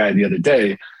argument with a guy the other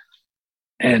day,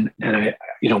 and I,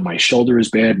 my shoulder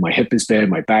is bad, my hip is bad,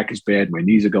 my back is bad, my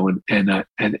knees are going, and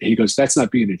he goes, "That's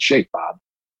not being in shape, Bob."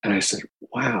 And I said,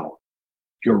 "Wow,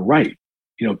 you're right.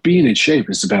 Being in shape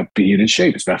is about being in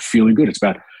shape. It's about feeling good. It's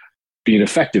about being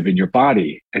effective in your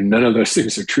body, and none of those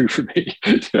things are true for me."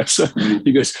 So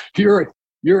he goes,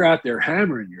 "You're out there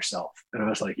hammering yourself," and I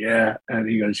was like, "Yeah." And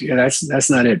he goes, "Yeah, that's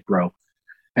not it, bro."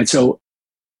 And so,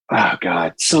 oh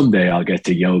God, someday I'll get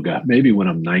to yoga, maybe when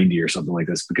I'm 90 or something like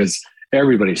this, because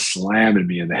everybody's slamming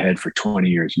me in the head for 20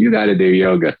 years. You got to do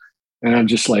yoga. And I'm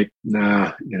just like,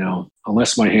 nah,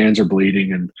 unless my hands are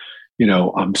bleeding and,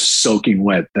 I'm soaking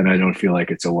wet, then I don't feel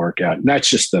like it's a workout. And that's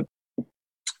just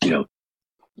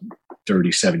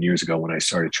 37 years ago when I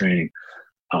started training.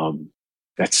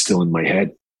 That's still in my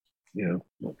head,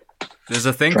 There's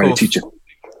a thing called, to teach it.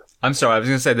 I'm sorry, I was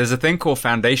going to say, there's a thing called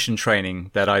foundation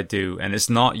training that I do, and it's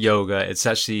not yoga. It's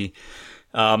actually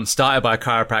started by a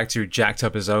chiropractor who jacked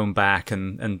up his own back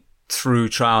and through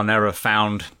trial and error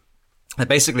found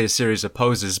basically a series of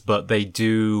poses, but they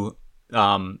do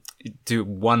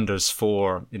wonders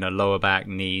for, lower back,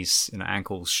 knees,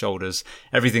 ankles, shoulders,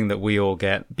 everything that we all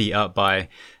get beat up by.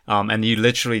 And you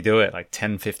literally do it like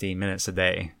 10, 15 minutes a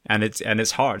day. And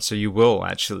it's hard. So you will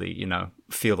actually,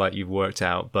 feel like you've worked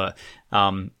out. But,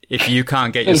 if you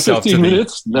can't get yourself 15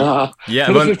 minutes? Nah.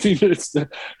 Yeah. 15 minutes.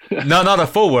 No, not a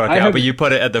full workout, but you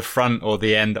put it at the front or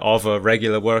the end of a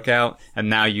regular workout. And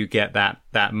now you get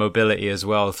that mobility as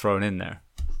well thrown in there.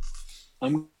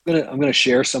 I'm gonna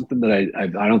share something that I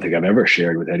don't think I've ever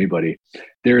shared with anybody.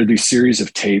 There are these series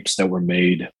of tapes that were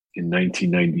made in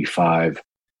 1995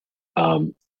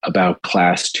 about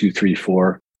Class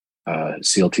 234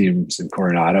 SEAL teams in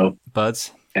Coronado.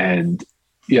 Buds. And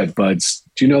yeah, Buds.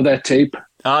 Do you know that tape?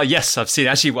 Yes, I've seen.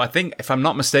 Actually, I think, if I'm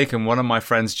not mistaken, one of my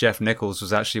friends, Jeff Nichols,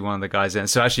 was actually one of the guys in.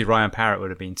 So actually, Ryan Parrott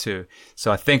would have been too.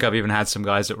 So I think I've even had some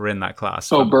guys that were in that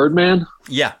class. Oh, Birdman?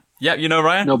 Yeah. Yeah, you know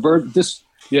Ryan? No,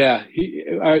 Yeah,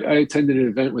 I attended an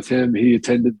event with him. He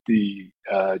attended the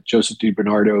Joseph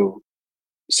DiBernardo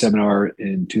seminar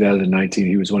in 2019.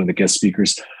 He was one of the guest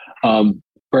speakers.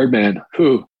 Birdman,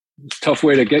 tough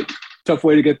way to get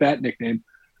that nickname.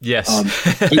 Yes.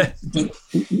 But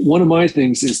one of my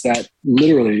things is that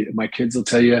literally, my kids will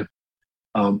tell you,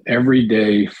 every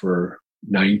day for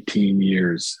 19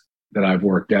 years that I've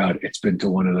worked out, it's been to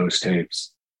one of those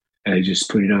tapes, and I just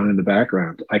put it on in the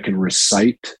background. I can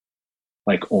recite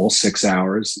like all 6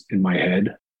 hours in my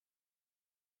head.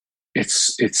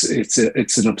 It's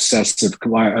an obsessive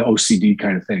OCD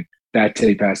kind of thing. That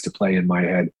tape has to play in my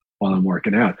head while I'm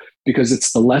working out, because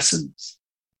it's the lessons,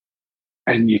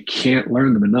 and you can't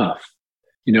learn them enough.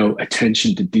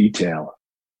 Attention to detail,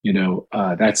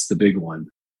 that's the big one.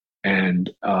 And,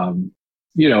 the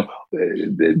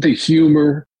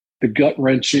humor, the gut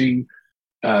wrenching,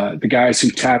 the guys who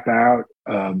tap out,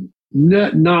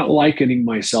 not likening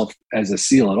myself as a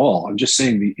SEAL at all. I'm just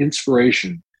saying the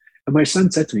inspiration. And my son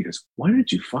said to me, he goes, "Why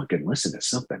don't you fucking listen to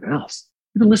something else?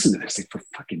 You've been listening to this thing for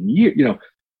fucking years,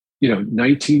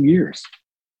 19 years.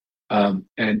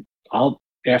 And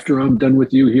after I'm done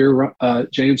with you here,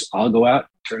 James, I'll go out,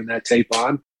 turn that tape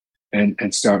on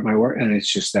and start my work. And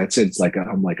it's just, that's it. It's like,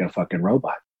 I'm like a fucking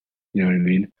robot. You know what I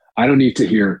mean? I don't need to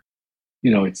hear,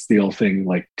 it's the old thing,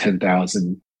 like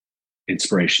 10,000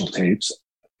 inspirational tapes,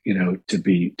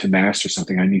 to master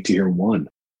something. I need to hear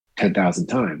 10,000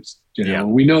 times, Yeah.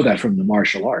 We know that from the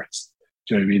martial arts.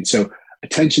 Do you know what I mean? So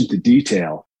attention to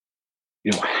detail,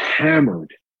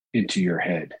 hammered into your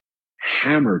head.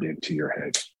 And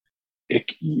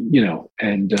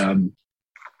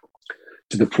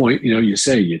to the point, you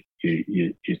say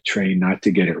you train not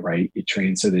to get it right. You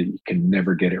train so that you can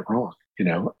never get it wrong,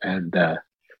 and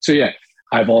so, yeah,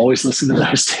 I've always listened to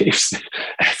those tapes.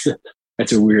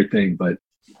 That's a weird thing, but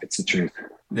it's the truth.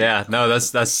 Yeah, no,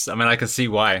 that's, I mean, I can see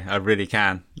why. I really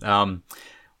can.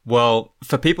 Well,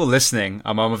 for people listening,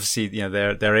 obviously,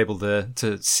 they're able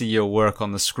to see your work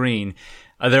on the screen.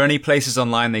 Are there any places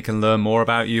online they can learn more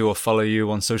about you or follow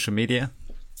you on social media?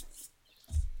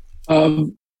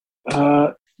 Um,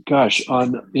 Gosh,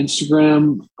 on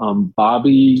Instagram,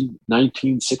 Bobby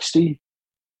 1960,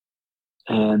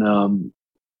 and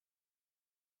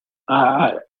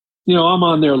I, I'm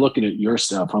on there looking at your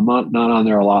stuff. I'm not on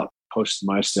there a lot posting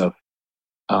my stuff.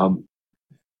 Um,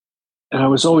 and I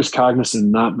was always cognizant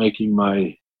of not making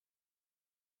the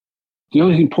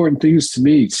only important things to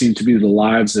me seem to be the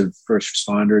lives of first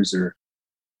responders or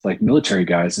like military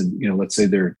guys, and let's say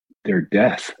their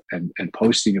death and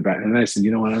posting about it. And I said,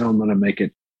 you know what, I don't want to make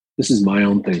it. This is my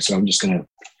own thing, so I'm just gonna,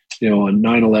 on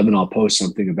 9/11, I'll post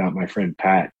something about my friend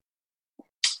Pat.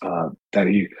 That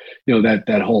he,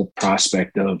 that whole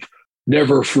prospect of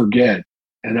never forget.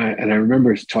 And I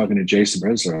remember talking to Jason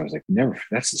Bresler. I was like, never.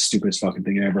 That's the stupidest fucking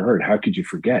thing I ever heard. How could you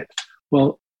forget?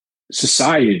 Well,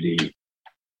 society,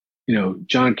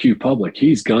 John Q. Public,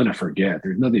 he's gonna forget.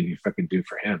 There's nothing you fucking do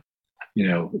for him.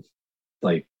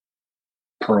 Like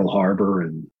Pearl Harbor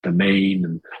and the Maine,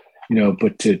 and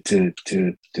but to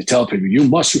tell people you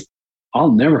must,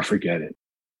 I'll never forget it.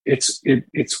 It's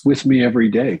with me every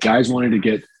day. Guys wanted to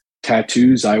get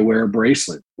tattoos. I wear a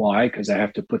bracelet. Why? Because I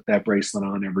have to put that bracelet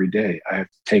on every day. I have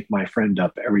to take my friend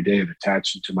up every day and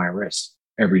attach it to my wrist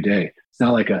every day. It's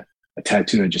not like a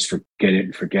tattoo. I just forget it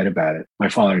and forget about it. My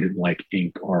father didn't like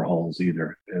ink or holes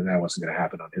either, and that wasn't going to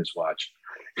happen on his watch.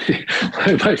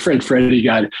 My friend Freddie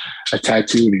got a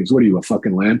tattoo, and he goes, "What are you, a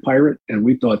fucking land pirate?" And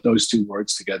we thought those two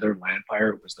words together, land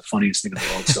pirate, was the funniest thing in the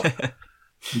world. So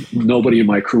nobody in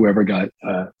my crew ever got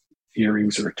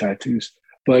earrings or tattoos.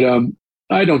 But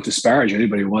I don't disparage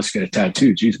anybody who wants to get a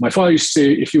tattoo. Jeez, my father used to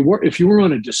say, if you were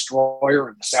on a destroyer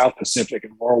in the South Pacific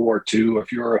in World War II, or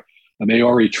if you're a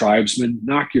Maori tribesman,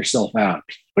 knock yourself out.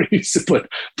 But he used to put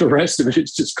the rest of it,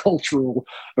 it's just cultural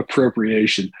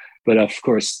appropriation. But of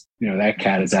course, that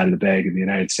cat is out of the bag in the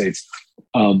United States.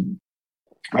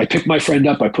 I pick my friend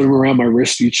up, I put him around my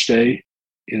wrist each day,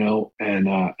 and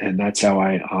that's how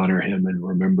I honor him and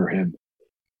remember him.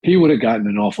 He would have gotten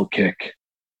an awful kick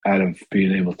out of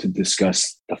being able to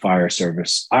discuss the fire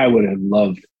service. I would have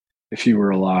loved if he were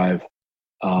alive,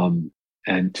 and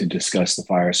to discuss the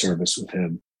fire service with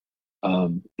him.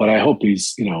 But I hope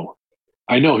he's,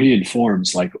 I know he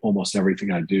informs like almost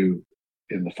everything I do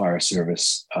in the fire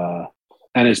service.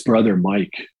 And his brother,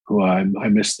 Mike, who I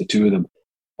miss the two of them.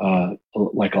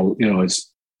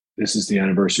 This is the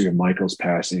anniversary of Michael's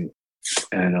passing.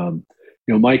 And,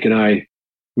 Mike and I,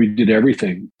 we did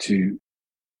everything to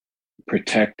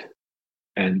protect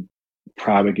and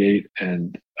propagate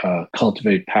and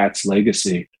cultivate Pat's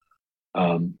legacy.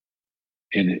 After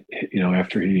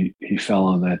he fell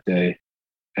on that day,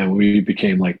 and we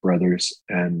became like brothers,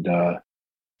 and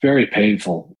very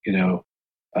painful.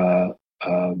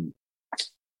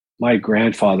 My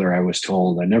grandfather, I was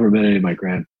told, I never met any of my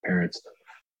grandparents.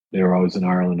 They were always in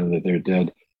Ireland, and they're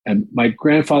dead. And my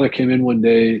grandfather came in one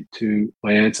day to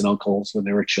my aunts and uncles when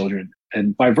they were children.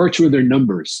 And by virtue of their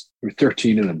numbers, there were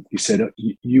 13 of them. He said,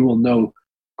 you will know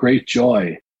great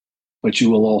joy, but you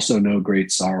will also know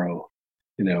great sorrow.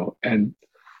 And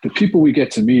the people we get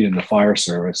to meet in the fire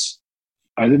service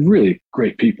are the really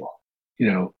great people,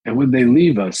 and when they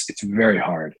leave us, it's very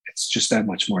hard. It's just that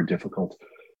much more difficult.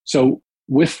 So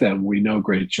with them, we know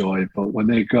great joy, but when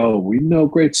they go, we know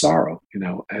great sorrow,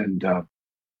 and,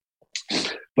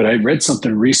 but I read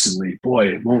something recently, boy,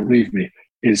 it won't leave me,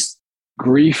 is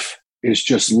grief is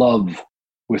just love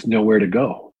with nowhere to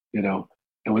go, and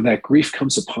when that grief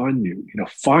comes upon you,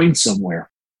 find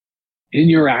somewhere in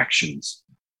your actions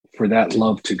for that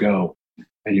love to go,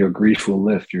 and your grief will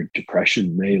lift, your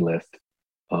depression may lift.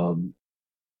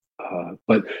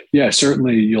 But yeah,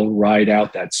 certainly you'll ride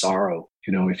out that sorrow.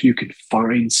 If you could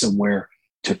find somewhere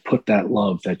to put that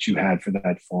love that you had for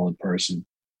that fallen person,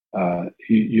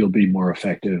 you'll be more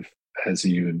effective as a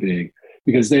human being,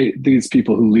 because these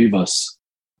people who leave us,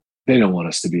 they don't want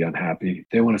us to be unhappy.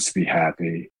 They want us to be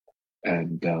happy,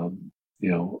 and and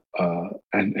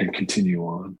continue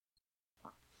on.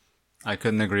 I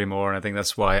couldn't agree more. I think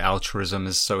that's why altruism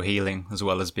is so healing, as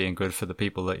well as being good for the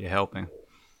people that you're helping.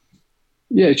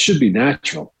 Yeah, it should be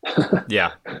natural.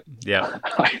 Yeah.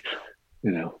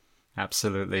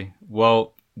 Absolutely.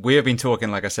 Well, we have been talking,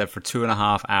 like I said, for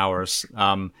 2.5 hours.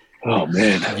 Oh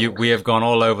man, we have gone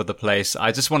all over the place.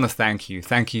 I just want to thank you.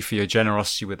 Thank you for your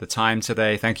generosity with the time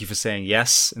today. Thank you for saying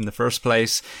yes in the first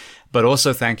place, but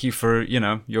also thank you for,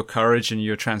 your courage and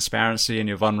your transparency and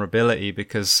your vulnerability,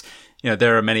 because,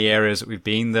 there are many areas that we've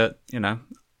been that,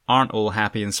 aren't all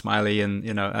happy and smiley, and,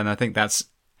 and I think that's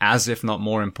as if not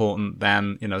more important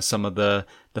than, some of the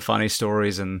funny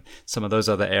stories and some of those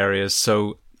other areas.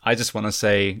 So I just want to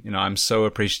say, I'm so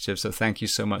appreciative. So thank you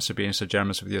so much for being so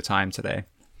generous with your time today.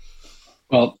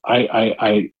 Well,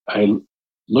 I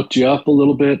looked you up a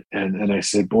little bit, and I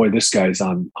said, boy, this guy's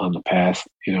on the path,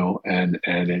 and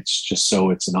it's just so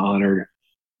it's an honor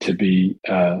to be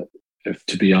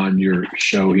on your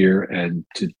show here and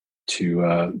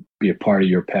to be a part of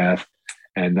your path.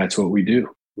 And that's what we do.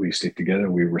 We stick together,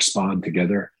 we respond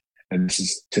together. And this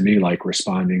is, to me, like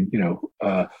responding,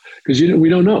 because, we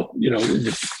don't know,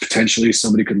 potentially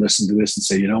somebody could listen to this and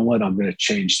say, you know what, I'm going to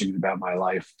change things about my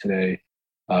life today.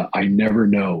 I never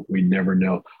know. We never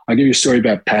know. I'll give you a story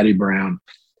about Patty Brown,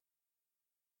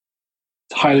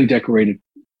 highly decorated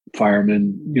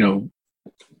fireman,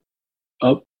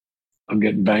 Oh, I'm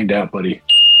getting banged out, buddy.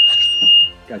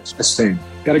 Got this thing.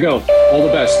 Got to go. All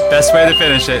the best. Best way to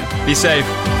finish it. Be safe.